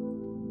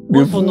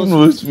 Whose food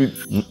knows sweet?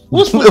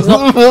 Whose food is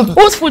not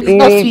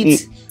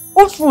sweet?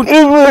 Whose food?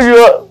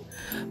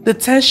 The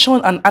tension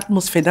and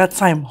atmosphere that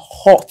time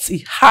hot.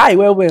 It high,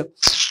 well.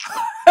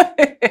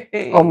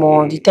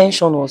 The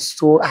tension was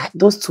so...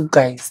 those two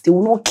guys, they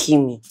will not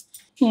kill me.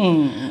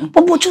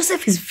 But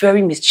Joseph is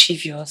very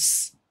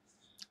mischievous.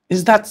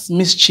 Is that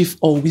mischief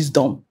or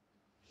wisdom?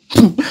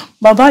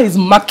 Baba is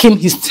marking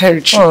his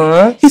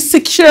territory. He's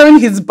securing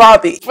his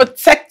body,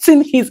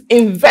 protecting his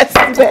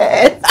investment.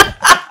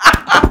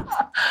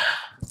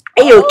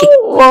 Hey, okay.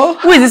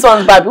 Who is this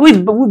one's Bobby?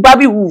 Who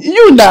Bobby who?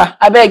 You nah.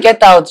 I better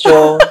get out,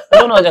 Joe. I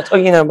don't know what you're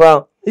talking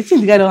about. You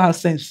think the guy don't have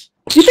sense?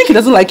 You think he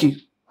doesn't like you?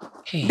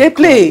 Hey, they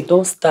play.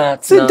 Don't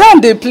start. Sit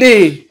down, they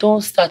play.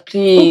 Don't start,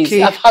 please.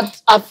 Okay.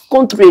 I've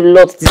gone through a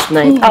lot this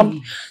night.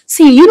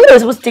 See, you know you're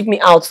supposed to take me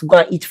out to go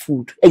and eat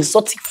food,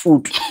 exotic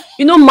food.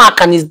 You know Mark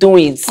and his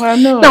doings. I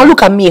know. Now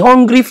look at me,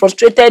 hungry,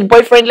 frustrated,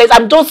 boyfriendless.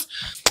 I'm just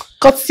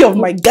courtesy of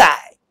my guy.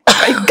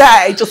 My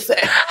guy,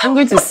 Joseph. I'm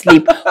going to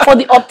sleep for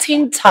the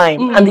obtained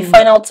time and the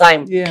final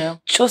time. Yeah.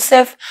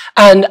 Joseph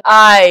and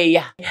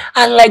I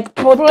are like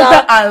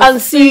brother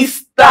and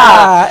sister.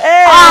 Rest.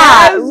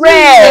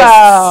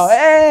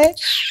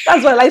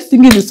 That's why I like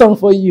singing the song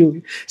for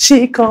you.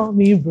 She call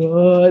me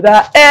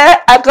brother.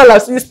 I call her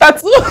sister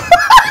too.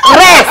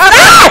 Rest.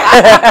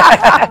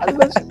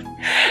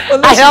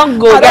 I don't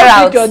go. Get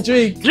out. Your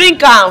drink. Drink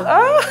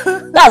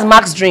That's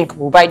Mark's drink,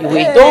 by the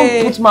way.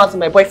 Don't put mouth in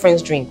my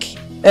boyfriend's drink.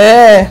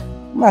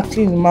 Mark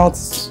clean his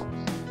mouth.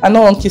 I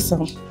don't want to kiss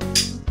him.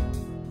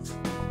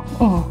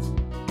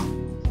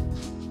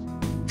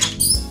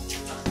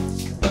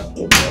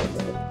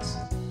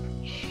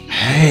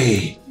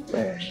 Hey,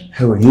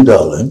 how are you,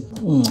 darling?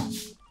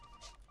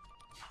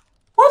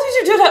 What did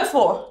you do that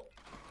for?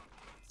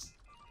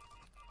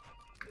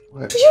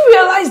 What? Do you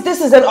realize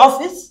this is an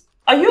office?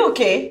 Are you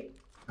okay?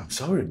 I'm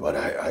sorry, but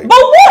I... But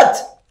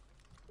what?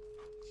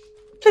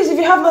 Please, if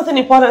you have nothing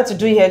important to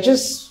do here,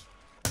 just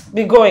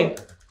be going.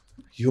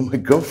 You're my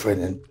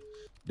girlfriend and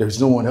there's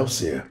no one else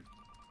here.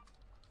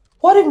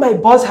 What if my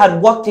boss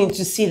had walked in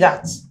to see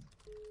that?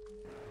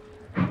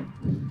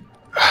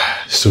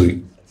 So,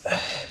 you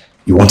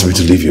want me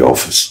to leave your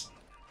office?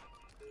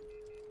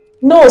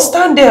 No,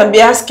 stand there and be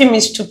asking me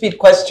stupid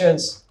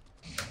questions.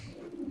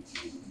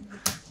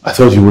 I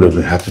thought you would have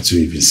been happy to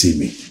even see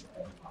me.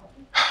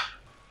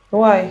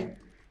 Why?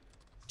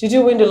 Did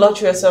you win the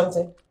lottery or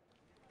something?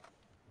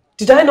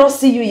 Did I not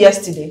see you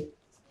yesterday?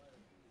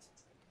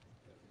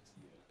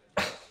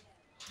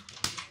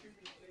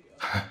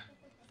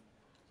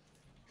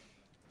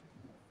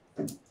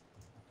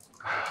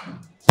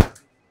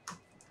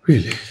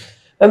 Really?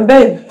 And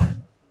babe.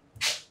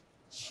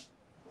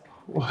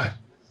 What?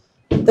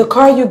 The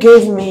car you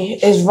gave me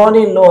is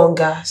running low on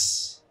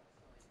gas.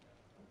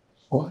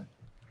 What?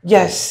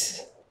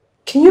 Yes.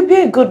 Can you be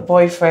a good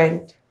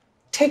boyfriend?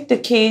 Take the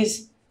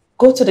keys,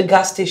 go to the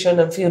gas station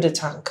and fill the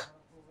tank.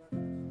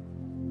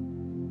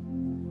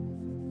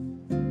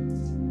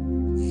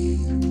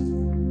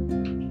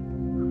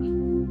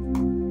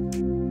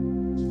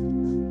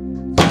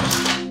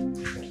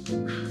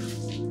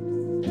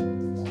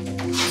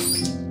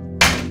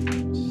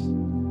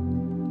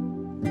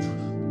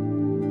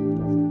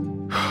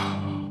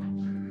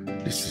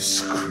 This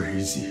is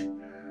crazy.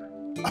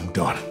 I'm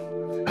done.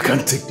 I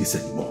can't take this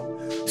anymore.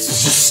 This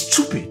is just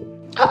stupid.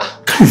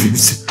 Can't even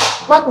see.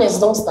 Madness,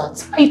 don't start.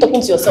 How are you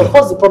talking to yourself?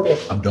 What's the problem?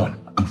 I'm done.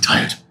 I'm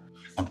tired.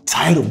 I'm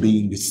tired of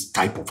being in this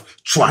type of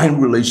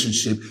trying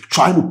relationship,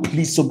 trying to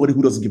please somebody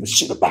who doesn't give a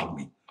shit about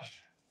me.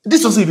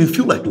 This doesn't even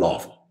feel like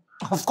love.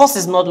 Of course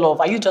it's not love.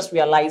 Are you just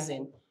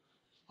realizing?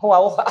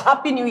 Oh,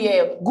 Happy New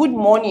Year. Good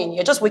morning.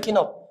 You're just waking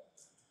up.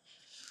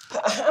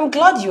 I'm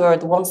glad you are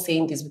the one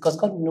saying this because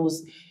God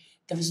knows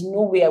there is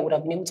no way I would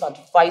have been able to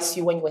advise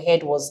you when your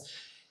head was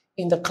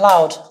in the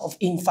cloud of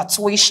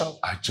infatuation.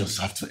 I just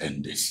have to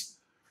end this.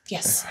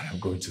 Yes. I'm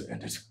going to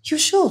end it. You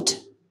should.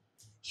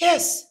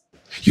 Yes.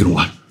 You know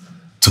what?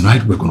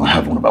 Tonight we're going to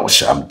have one of our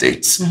sham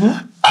dates.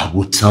 I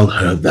will tell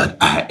her that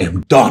I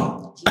am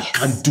done. Yes. I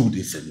can't do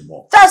this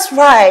anymore. That's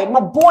right. My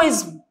boy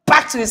is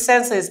back to his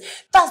senses.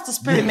 That's the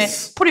spirit, man.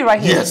 Put it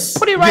right here. Yes.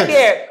 Put it right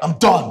here. I'm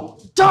done.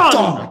 Done. I'm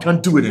done. I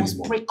can't do it anymore.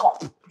 Let's break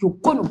up. You're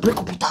going to break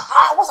up with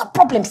her. What's the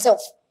problem,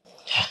 self?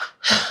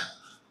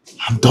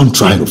 I'm done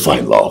trying to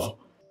find love.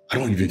 I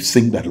don't even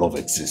think that love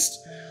exists.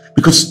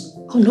 Because...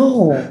 Oh,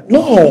 no.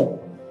 No.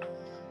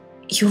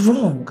 You're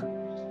wrong.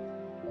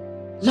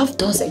 Love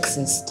does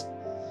exist.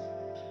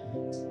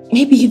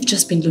 Maybe you've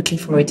just been looking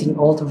for it in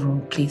all the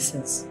wrong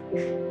places.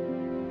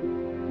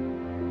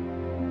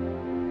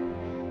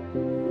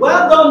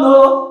 Well done,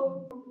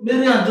 no,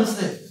 Mary and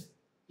Joseph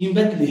in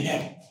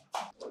Bethlehem.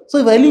 So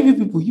if I leave you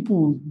people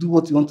will do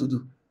what you want to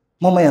do.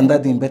 Mama and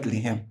Daddy in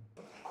Bethlehem.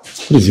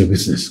 What is your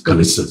business,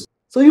 Calista?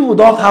 So you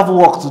don't have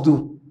work to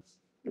do.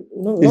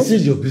 No, Is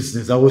it your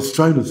business? I was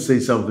trying to say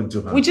something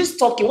to her. We're just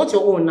talking. What's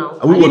your own now?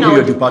 Are we working in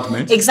your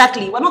department?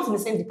 Exactly. We're not in the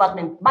same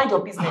department. Mind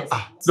your business.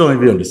 Don't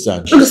even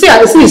understand. Look, see,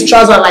 I see his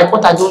trouser like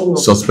what I don't know.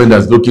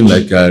 Suspenders looking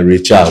like Ray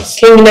Charles.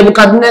 King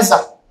Nebuchadnezzar.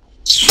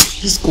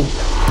 Let's go.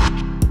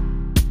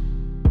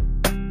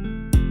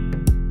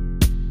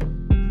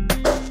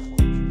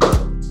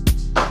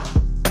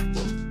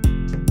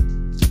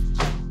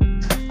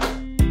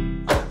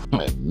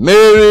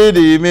 Mary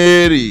the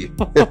Mary.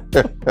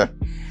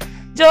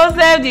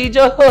 Joseph the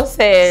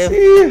Joseph.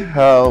 See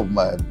how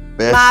my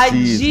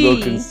bestie is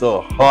looking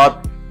so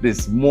hot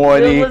this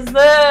morning. What's up?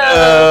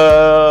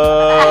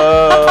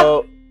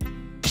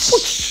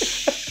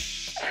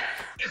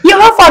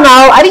 You're off for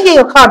now. I didn't hear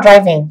your car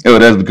driving. Oh,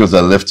 that's because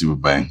I left you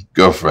with my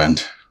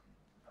girlfriend.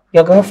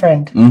 Your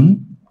girlfriend? Mm-hmm.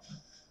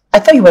 I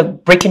thought you were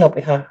breaking up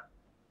with her.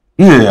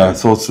 Yeah, I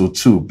thought so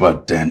too,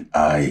 but then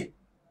I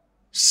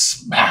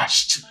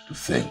smashed the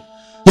thing.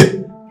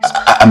 Yeah,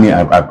 I mean,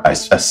 I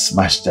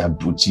smashed that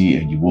booty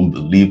and you won't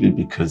believe it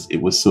because it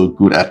was so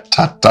good at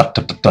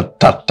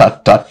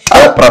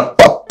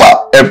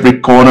every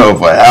corner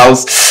of our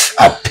house.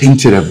 I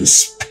painted every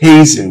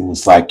space and it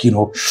was like, you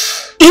know.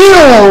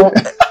 Ew!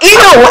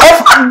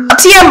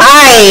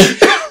 TMI!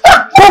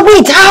 But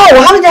wait,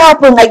 how did that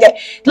happen? Like,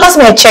 last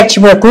time I checked,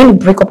 you were going to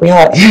break up with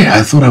her. Yeah,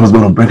 I thought I was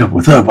going to break up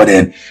with her, but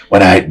then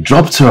when I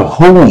dropped her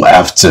home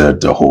after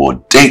the whole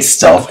date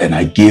stuff and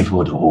I gave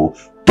her the whole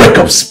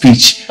breakup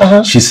speech,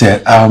 she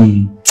said,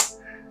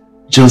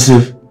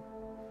 Joseph,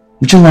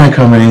 would you mind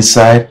coming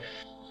inside?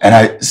 And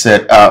I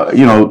said,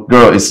 you know,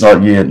 girl, it's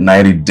not yet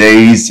 90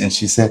 days. And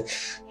she said,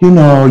 you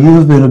know,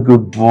 you've been a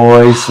good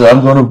boy, so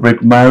I'm going to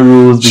break my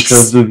rules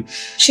because of...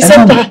 She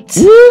said that?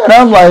 Yeah, and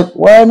I'm like,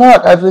 why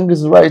not? I think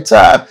it's the right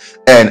time.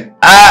 And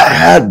I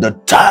had the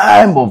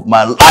time of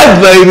my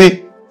life,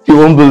 baby. You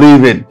won't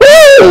believe it.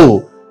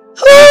 Woo!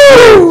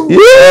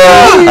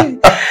 Yeah!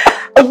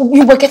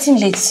 We were getting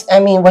late. I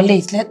mean, we're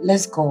late.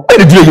 Let's go.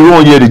 Hey, you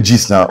won't hear the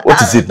gist now.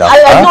 What is it now?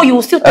 I know you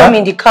will still tell me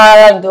in the car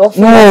and the office.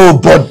 No,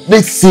 but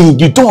let's see.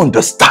 You don't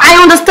understand.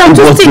 I understand.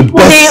 Just take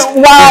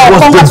wow,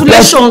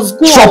 congratulations.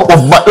 Go. Shop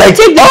of my, like,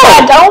 take the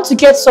bag. I want to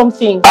get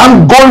something.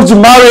 I'm going to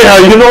marry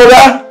her. You know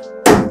that?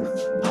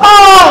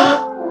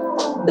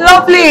 Oh,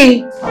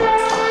 lovely.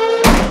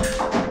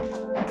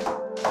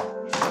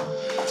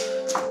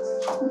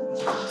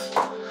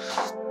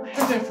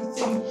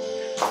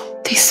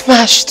 They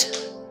smashed.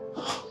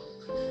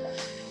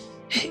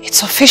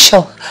 It's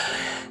official.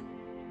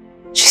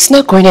 She's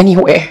not going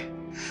anywhere.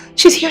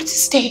 She's here to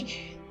stay.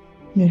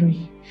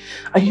 Mary,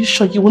 Are you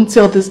sure you won't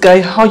tell this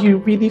guy how you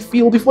really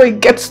feel before it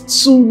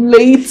gets too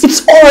late?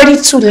 It's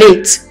already too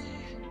late.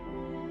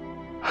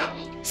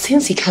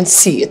 Since he can't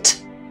see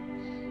it,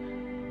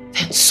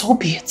 then so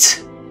be it.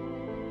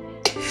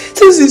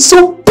 Since he's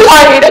so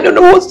blind, I don't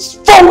know what's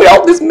wrong with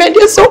all these men.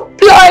 They're so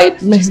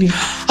blind. Maybe.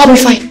 I'll be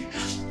fine.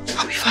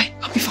 I'll be fine.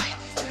 I'll be fine.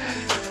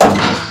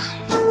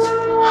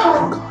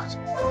 Oh God.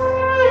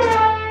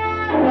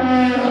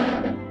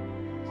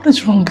 What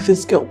is wrong with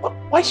this girl?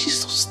 Why is she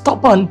so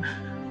stubborn?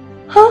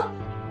 Huh?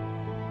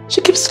 She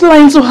keeps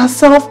lying to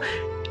herself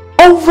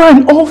over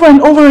and over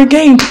and over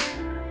again.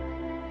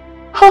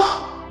 Huh?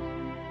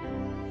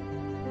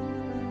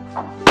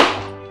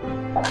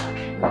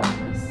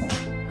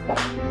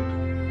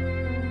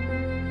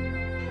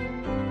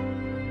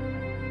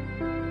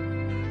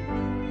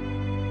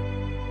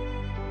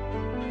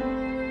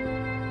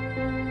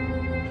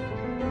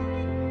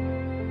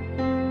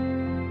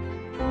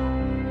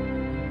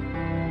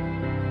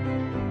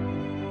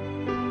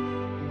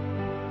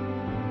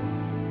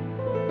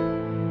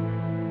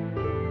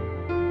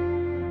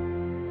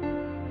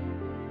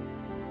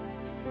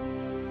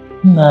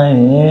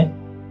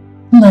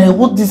 Nah,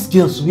 what these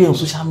girls wear on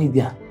social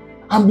media?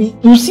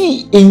 And you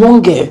see a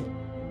young girl,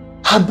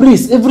 her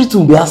breast,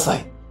 everything will be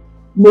outside.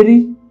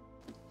 Mary?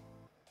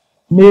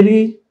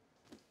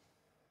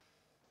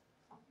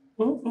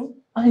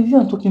 Are you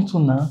I'm talking to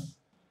now?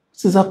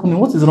 What is happening?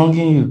 What is wrong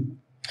in you?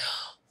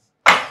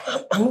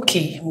 I'm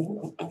okay.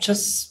 I'm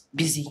just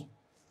busy.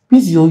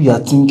 Busy or you are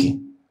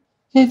thinking?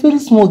 You're a very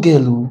small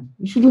girl, oh.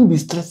 You shouldn't be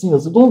stressing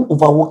yourself. Don't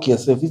overwork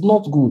yourself. It's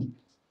not good.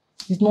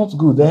 It's not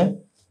good, eh?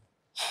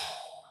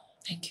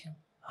 Thank you.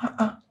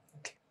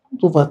 Okay.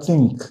 Don't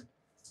overthink.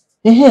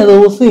 I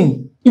was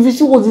saying, if you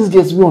see what these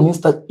guys do on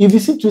Insta, if you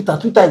see Twitter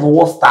is the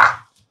worst star.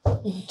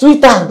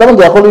 Twitter, that one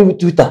they are calling me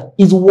Twitter,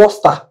 is worst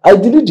star. I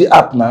delete the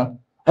app now.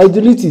 I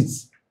delete it.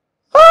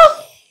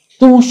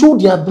 They will show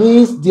their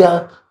breasts,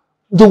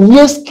 the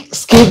weird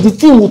skate, the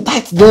thing will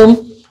tight them,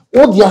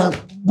 all their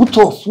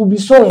buttocks will be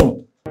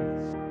showing.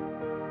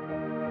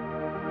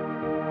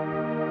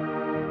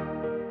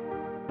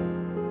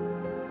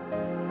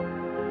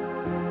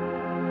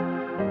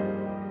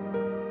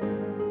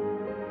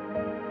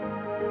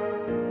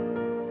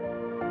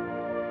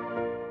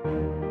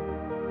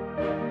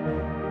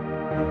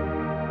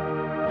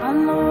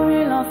 I'm the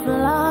wheel of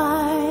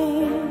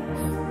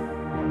life.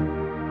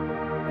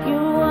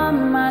 You are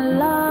my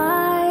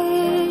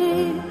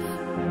life.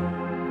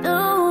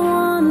 The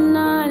one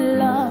I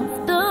love,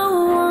 the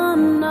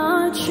one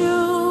I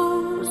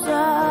choose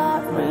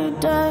every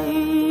day.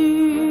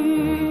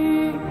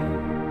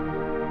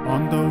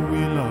 On the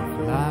wheel of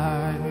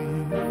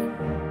life,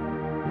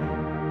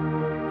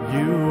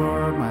 you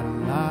are my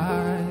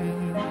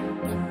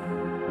light.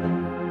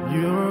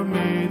 You're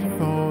made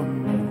for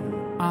me,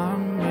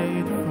 I'm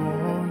made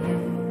for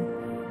you,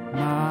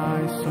 my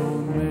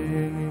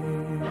soulmate.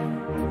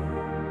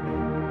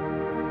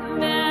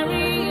 There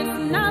is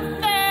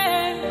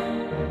nothing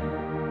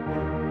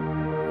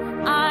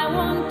I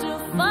want to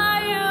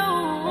find you.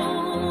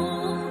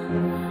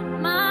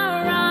 My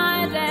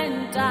ride and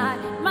die,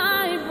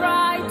 my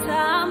bright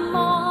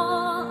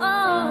amor,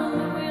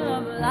 wheel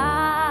of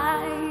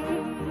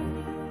life.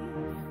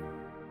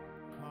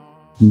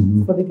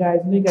 For the guys,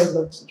 you guys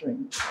love to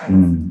drink.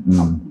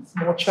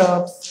 Small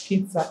chops,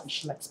 pizza, and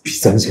she likes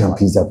Pizza, which kind of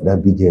pizza for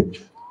that big head?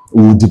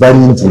 We'll divide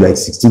it into like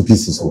 16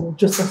 pieces. So.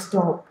 just a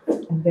stop.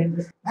 And then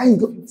There you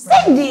go.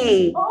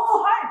 Cindy!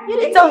 Oh, hi. You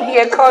didn't tell me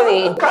you're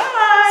coming.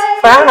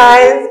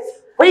 Surprise!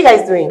 What are you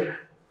guys doing?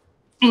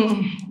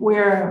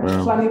 We're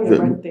planning a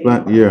birthday.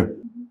 Yeah.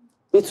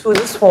 With who?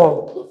 This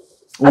one?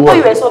 I thought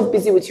you were so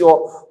busy with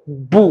your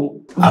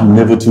boo. I'm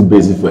never too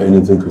busy for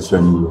anything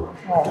concerning you.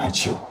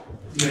 Got you.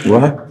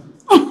 What?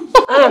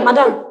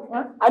 Madam,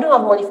 I don't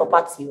have money for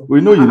party.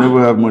 We know you never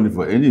have money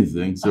for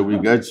anything, so we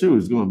got you.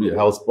 It's going to be a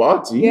house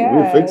party. Yes,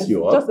 We'll fix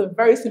you up. just a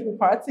very simple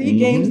party.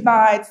 Games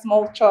night,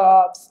 small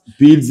chops.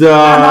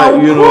 Pizza,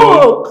 you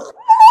know.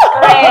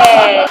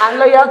 Hey, I'm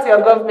loyal to your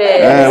government.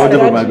 Hey, what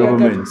about my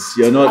government?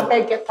 You're not. I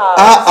beg, get out.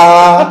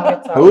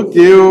 Get out.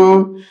 Okay.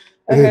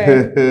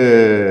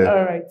 Okay.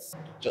 All right.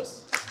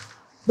 Just.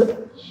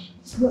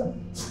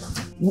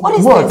 What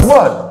is What? this?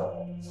 What?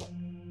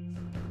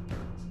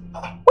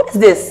 What is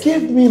this?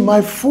 Give me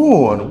my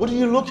phone. What are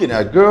you looking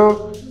at,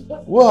 girl?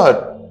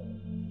 What?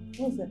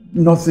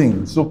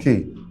 Nothing. It's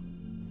okay.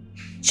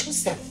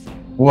 Joseph,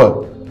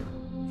 What?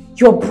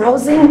 you're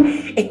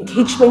browsing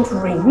engagement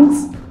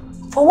rings?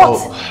 For what?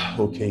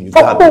 Oh, okay, you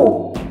For got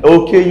who? me.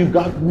 Okay, you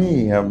got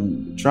me.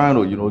 I'm trying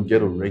to,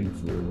 get a ring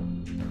for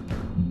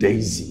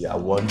Daisy. I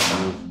want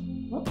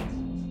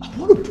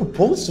to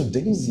propose to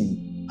Daisy.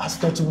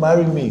 Ask her to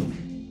marry me.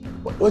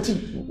 What are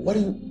you?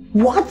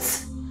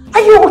 What?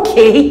 Are you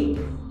okay?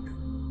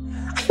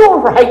 Are you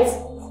alright?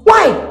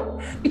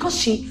 Why? Because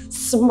she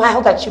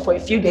smiled at you for a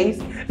few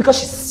days? Because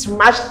she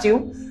smashed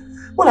you?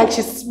 More like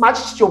she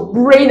smashed your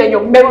brain and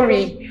your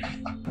memory.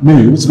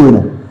 Mary, what's going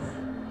on?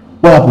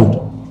 What happened?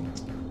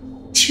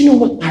 Do you know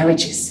what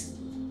marriage is?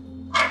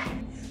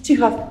 Do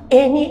you have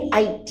any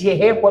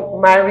idea what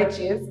marriage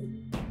is?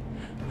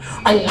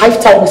 A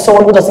lifetime with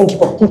someone who doesn't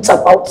give a hoot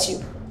about you.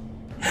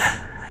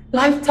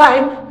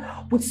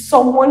 Lifetime with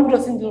someone who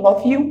doesn't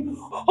love you,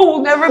 who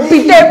will never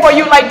be there for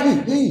you like...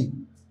 Hey,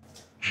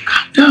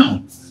 calm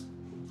down.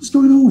 What's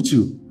going on with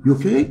you? You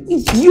okay?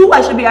 It's you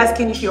I should be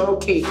asking if you're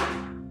okay.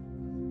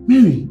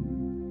 Mary,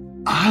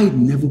 I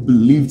never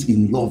believed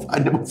in love. I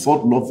never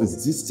thought love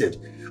existed.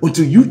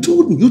 Until you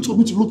told me. You told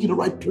me to look in the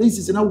right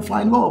places and I will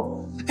find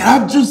love. And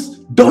I've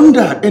just done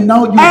that. And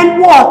now you...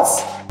 And what?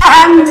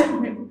 And...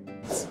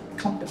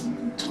 Calm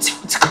down. Don't tell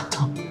me to calm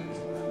down.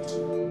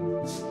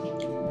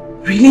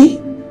 Really?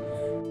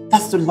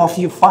 That's the love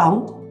you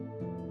found?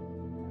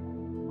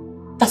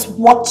 That's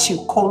what you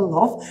call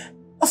love?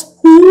 That's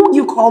who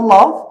you call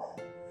love?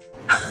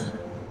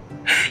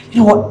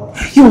 You know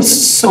what? You are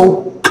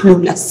so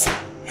clueless.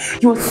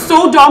 You are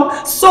so dumb,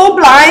 so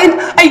blind.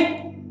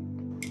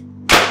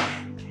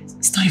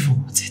 It's not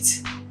even worth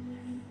it.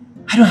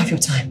 I don't have your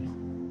time.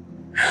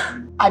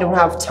 I don't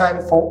have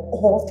time for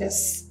all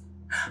this.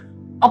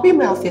 I'll be in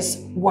my office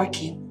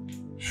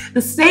working.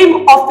 The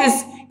same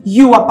office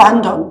you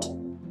abandoned.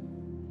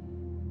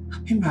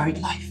 I'll be married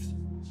life.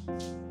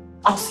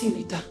 I'll see you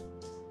later.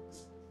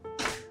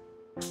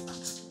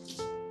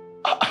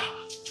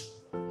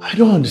 I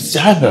don't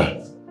understand her.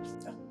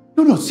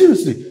 No,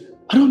 seriously.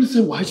 I don't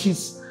understand why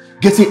she's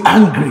getting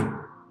angry.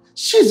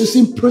 She's the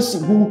same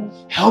person who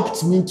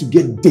helped me to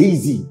get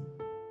Daisy.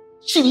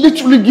 She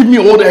literally gave me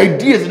all the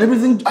ideas and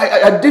everything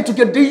I did to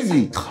get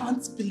Daisy. I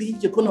can't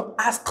believe you're going to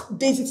ask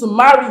Daisy to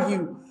marry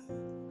you.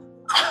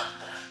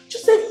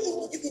 Just say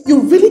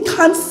you really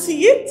can't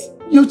see it?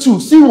 You too,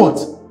 see what?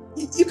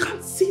 You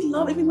can't see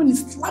love even when it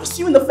slaps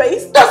you in the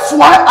face? That's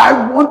why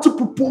I want to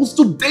propose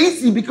to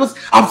Daisy, because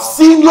I've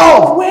seen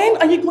love. When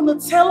are you going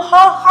to tell her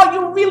how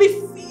you really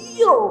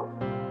feel?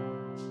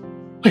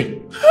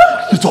 Wait, what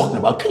are you talking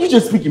about? Can you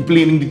just speak in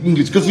plain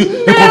English? Because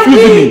you're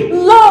confusing me.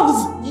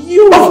 Loves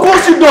you. Of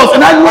course she does,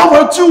 and I love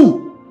her too.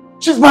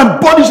 She's my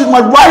body, she's my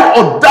ride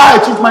or die,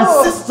 she's my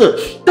sister.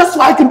 That's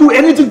why I can do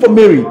anything for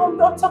Mary. I'm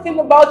not talking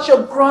about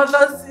your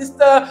brother,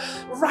 sister,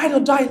 ride or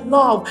die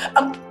love.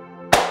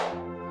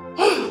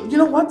 You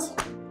know what?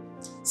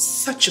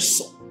 Search your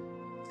soul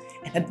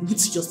and admit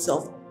to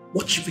yourself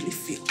what you really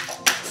feel.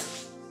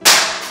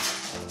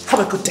 Have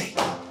a good day.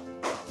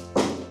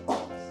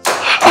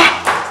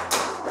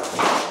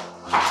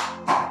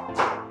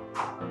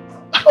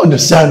 I don't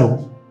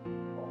understand.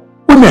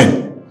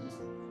 Women,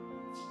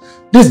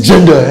 this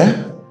gender,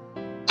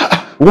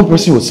 one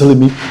person was telling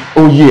me,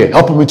 oh yeah,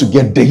 helping me to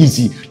get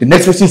Daisy. The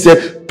next person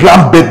said,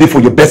 plan birthday for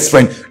your best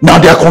friend. Now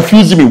they are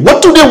confusing me.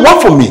 What do they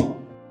want from me?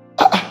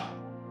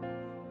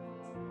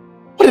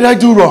 What did I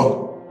do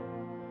wrong?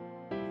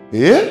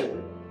 Yeah?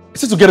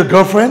 Is it to get a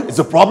girlfriend? Is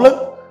a problem?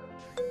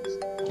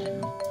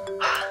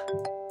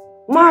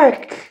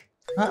 Mark.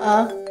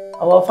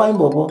 Our fine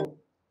Bobo.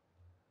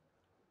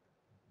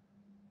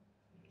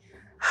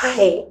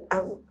 Hi,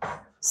 I'm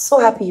so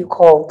happy you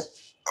called.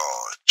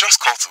 Just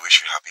called to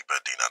wish you happy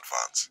birthday in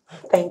advance.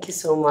 Thank you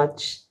so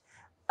much.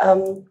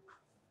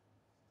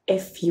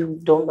 If you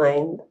don't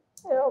mind,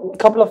 a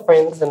couple of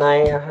friends and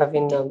I are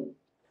having a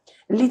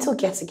little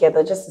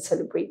get-together just to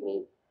celebrate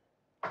me.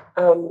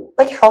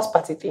 Like a house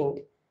party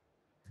thing.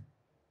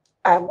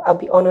 I'll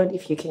be honored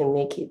if you can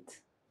make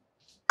it.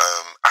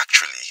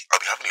 Actually, I'll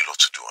be having a lot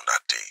to do on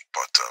that day,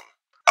 but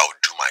I'll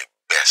do my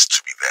best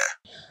to be there.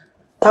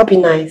 That'll be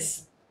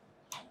nice.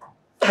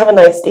 Have a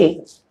nice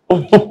day.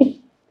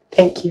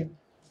 Thank you.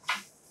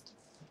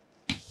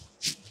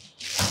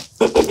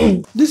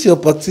 This your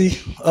party.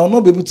 I will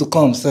not be able to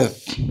come,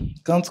 Seth.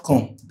 Can't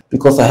come.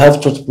 Because I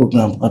have church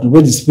program, and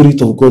where the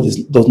Spirit of God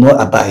does not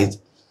abide,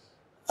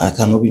 I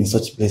cannot be in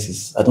such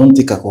places. I don't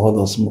take alcohol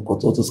or smoke or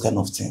all those kind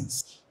of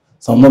things.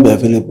 So I'll not be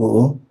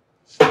available.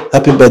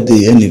 Happy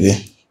birthday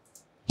anyway.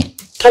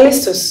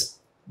 Callistus,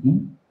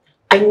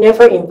 I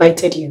never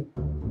invited you.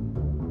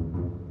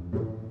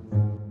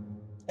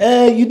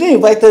 You didn't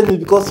invite me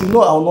because you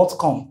know I will not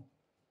come.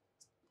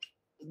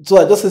 So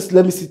I just said,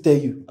 let me tell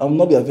you, I will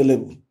not be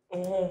available.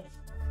 No.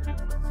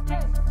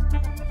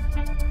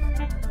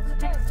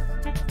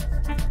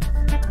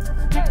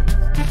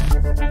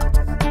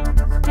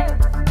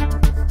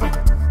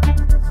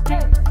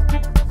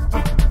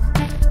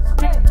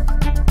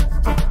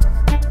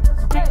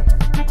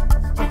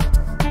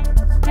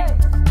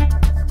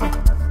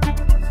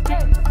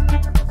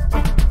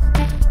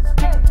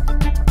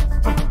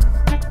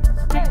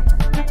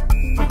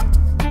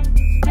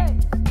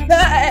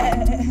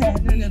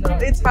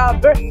 It's her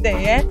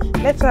birthday, eh?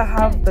 Let her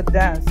have the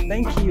dance.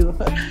 Thank you.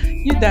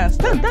 You dance.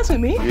 Dance with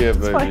me. Yeah,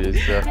 baby.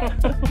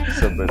 It's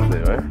her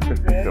birthday, right?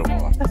 Come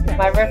on.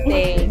 My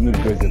birthday. No,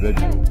 because the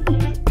birthday.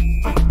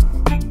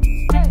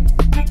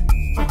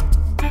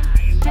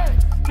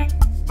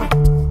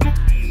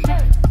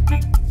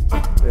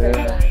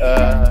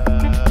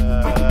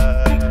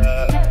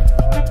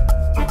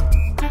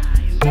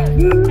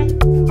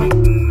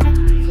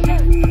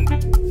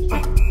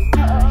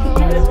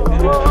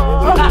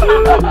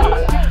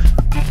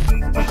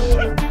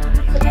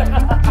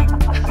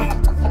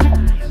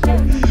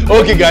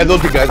 Okay,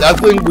 guys. I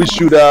think we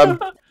should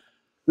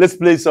let's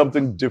play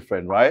something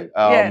different, right?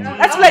 Yeah,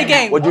 let's play a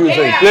game. What do you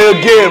think? Play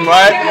a game,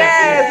 right?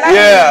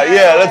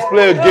 Yes, let's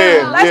play a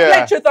game. Let's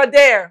play truth or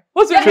dare.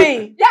 Who's with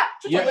me? Yeah,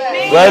 truth or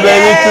dare. Right,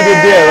 baby, to the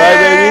dare, right,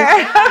 baby?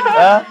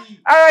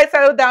 All right,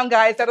 settle down,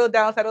 guys. Settle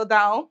down.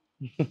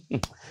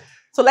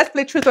 So let's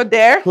play truth or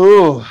dare.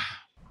 Ooh.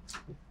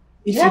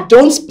 If you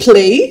don't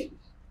play,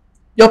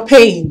 you're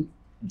paying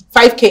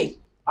 5K.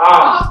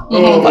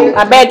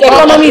 I beg,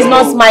 economy is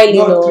not smiling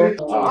though.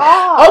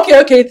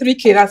 Okay,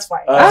 3K, that's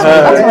fine.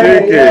 That's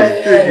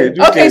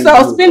fine. Okay, so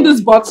I'll spin this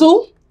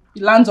bottle.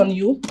 It lands on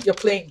you. You're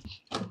playing.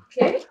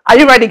 Okay. Are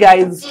you ready,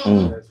 guys?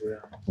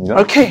 Yeah.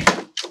 Okay.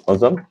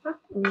 Awesome.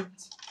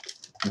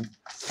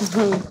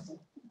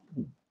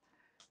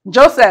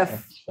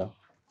 Joseph,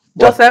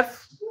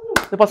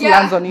 the bottle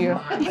lands on you.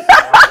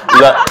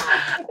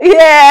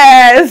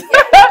 Yes.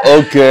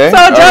 Okay.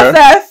 So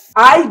Joseph,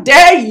 I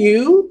dare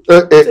you.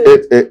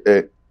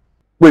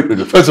 Wait,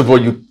 first of all,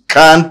 you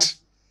can't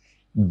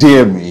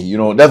dare me. You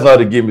know, that's how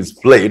the game is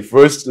played.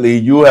 Firstly,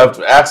 you have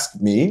to ask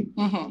me,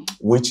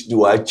 which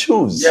do I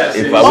choose?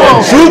 If I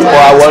want truth or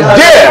I want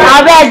dare.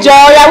 I beg,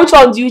 Joya, which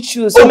one do you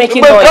choose? So make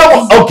it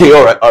noise. Okay,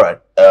 all right. All right.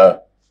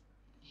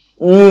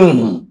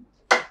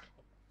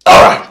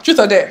 Truth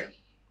or dare?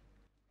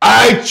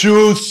 I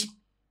choose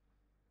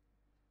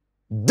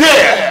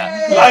dare.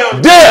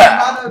 Dare.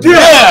 Okay,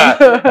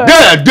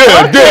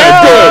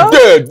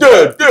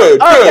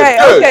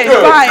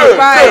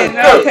 fine.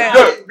 Okay.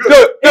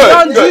 It's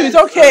not you, it's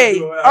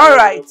okay. All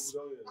right.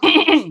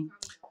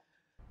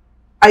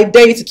 I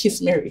dare you to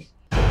kiss Mary.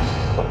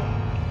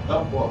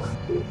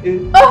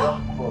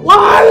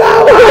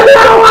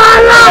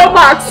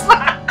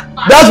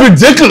 That's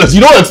ridiculous.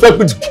 You don't expect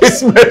me to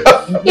kiss Mary.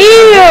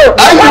 Ew! I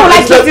would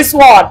like to kiss this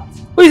one.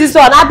 Who is this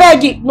one? I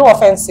beg you. No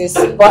offenses,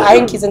 but I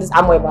ain't kissing this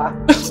Amoeba.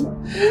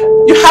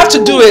 You have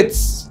to do it,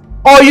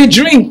 or you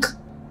drink,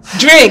 kiss,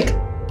 drink,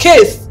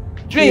 kiss,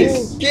 drink,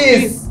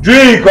 kiss,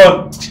 drink.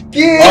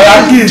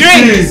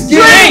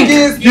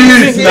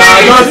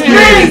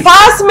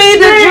 Pass me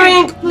the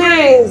drink,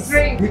 please.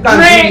 Drink.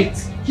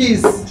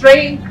 Kiss.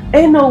 Drink.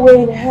 Ain't no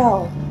way in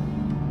hell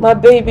my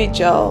baby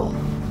Joe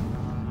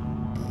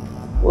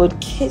would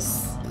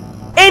kiss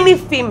any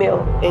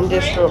female in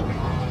this room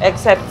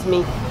except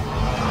me.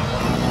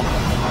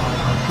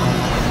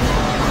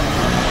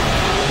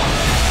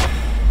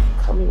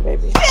 Come in,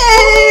 baby.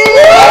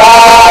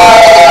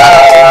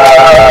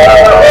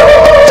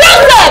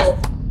 Joseph!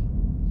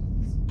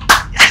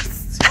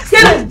 Yes!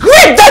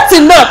 Great, that's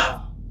enough!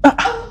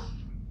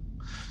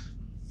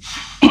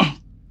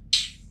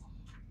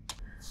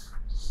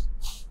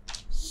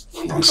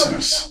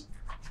 Nonsense.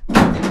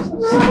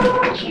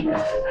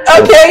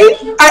 Okay,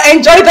 I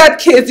enjoyed that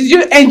kiss. Did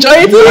you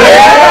enjoy it?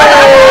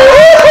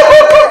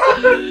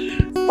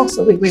 Yeah.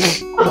 Also, wait.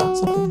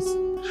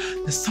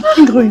 There's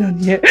something going on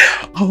here.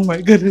 Oh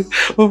my goodness.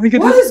 What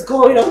is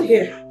going on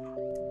here?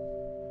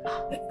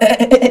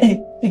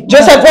 Hey.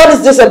 Joseph, what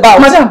is this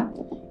about? Madam,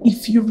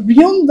 if you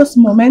ruin this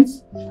moment,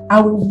 I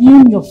will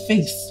ruin your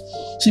face.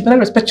 So you better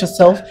respect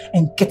yourself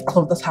and get out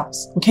of this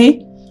house,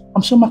 okay?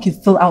 I'm sure Mark is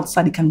still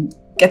outside. He can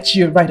get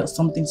you a ride or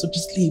something, so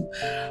just leave.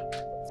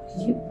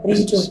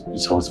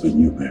 It's always been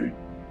you, Mary.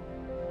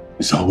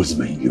 It's always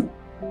been you.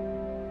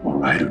 My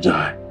ride or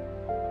die.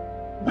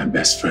 My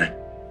best friend.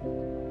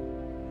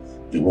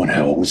 The one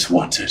I always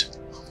wanted.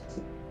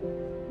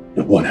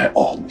 The one I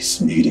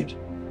always needed.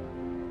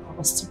 I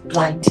was too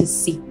blind to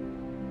see. I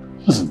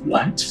wasn't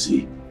blind to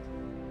see.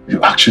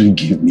 You actually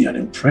gave me an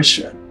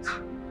impression.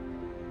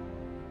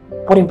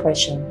 What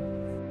impression?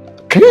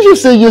 Can you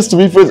just say yes to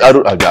me first? Say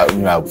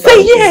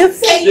yes.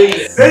 Say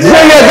yes. Let me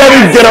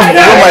get up from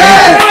my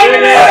knees.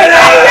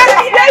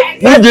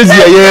 You just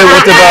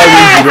whatever I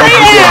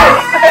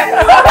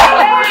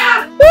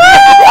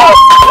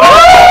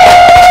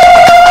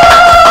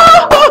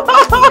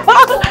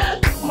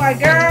My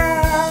girl.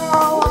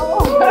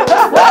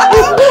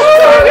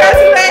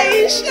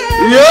 Congratulations.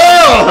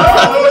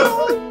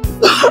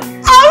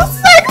 I'm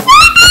sick.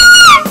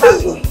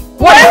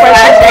 What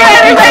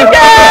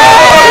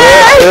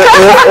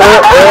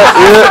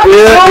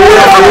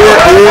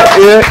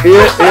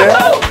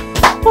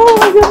Oh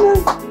my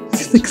goodness.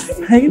 This is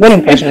exciting. What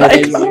impression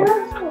did you?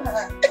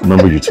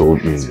 Remember you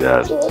told me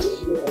that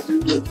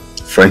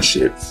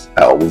friendships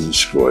are always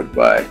destroyed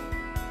by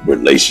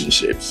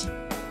relationships.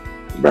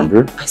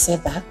 Remember? I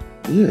said that.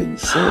 Yeah, you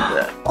said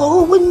that.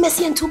 Oh, when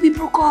Messi and Toby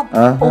broke up.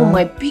 Oh,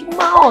 my big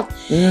mouth.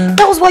 Yeah.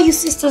 That was why your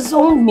sister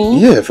zoned me.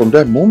 Yeah, from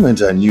that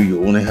moment I knew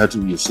you only had to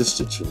be a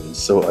sister to me.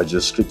 So I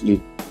just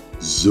strictly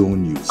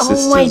zone you.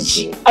 Oh my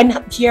G. And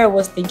here I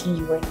was thinking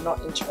you were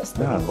not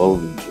interested. Yeah, I'm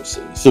always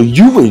interested. So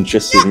you were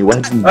interested in me.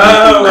 Why didn't you?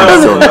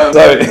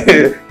 Sorry.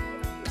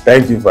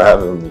 Thank you for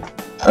having me.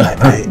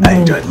 I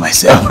enjoyed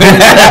myself.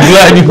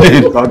 Glad you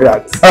did.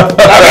 Congrats.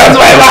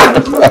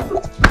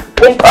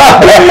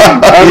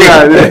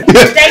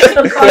 Thanks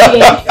for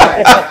coming.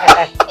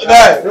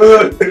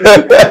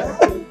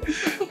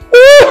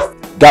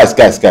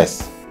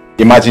 Guys.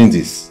 Imagine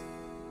this.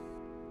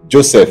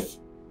 Joseph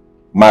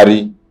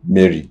marry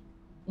Mary.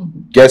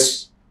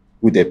 Guess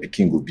who their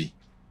pikin will be?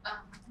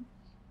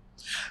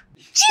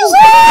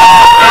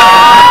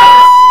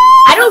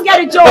 I don't get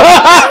a joke. I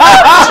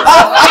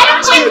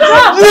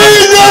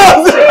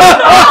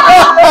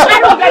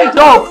don't get a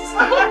joke.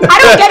 I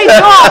don't get a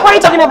joke. What are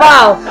you talking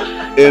about?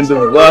 In the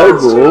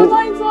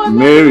Bible,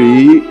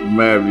 Mary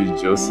married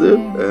Joseph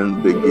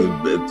and they gave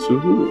birth to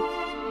who?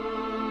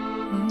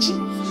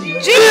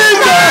 Jesus!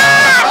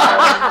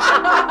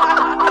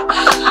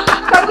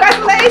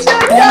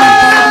 Congratulations,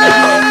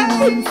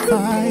 guys!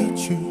 Fight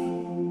you.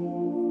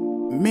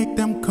 Make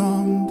them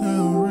come, they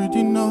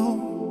already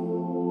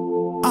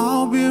know.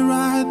 I'll be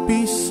right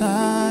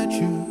beside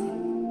you,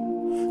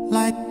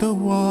 like the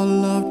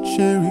wall of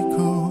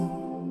Jericho.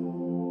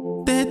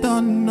 They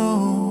don't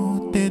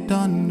know, they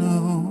don't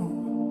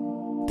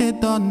know, they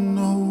don't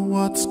know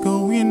what's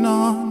going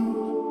on.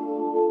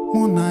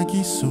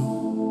 Munagiso,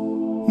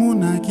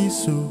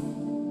 Munagiso,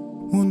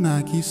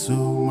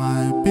 Munagiso,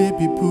 my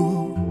baby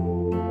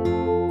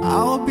boo.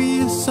 I'll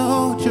be a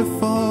soldier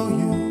for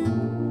you.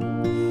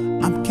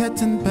 I'm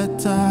getting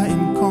better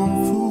in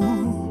Kung Fu.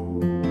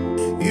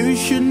 You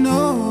should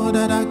know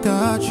that I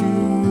got you,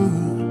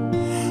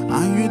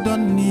 and you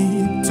don't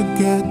need to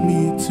get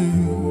me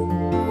too.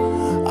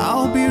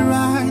 I'll be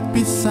right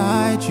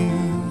beside you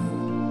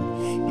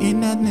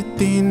in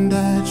anything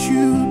that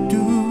you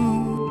do.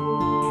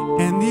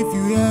 And if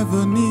you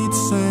ever need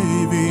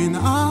saving,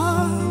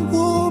 I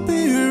will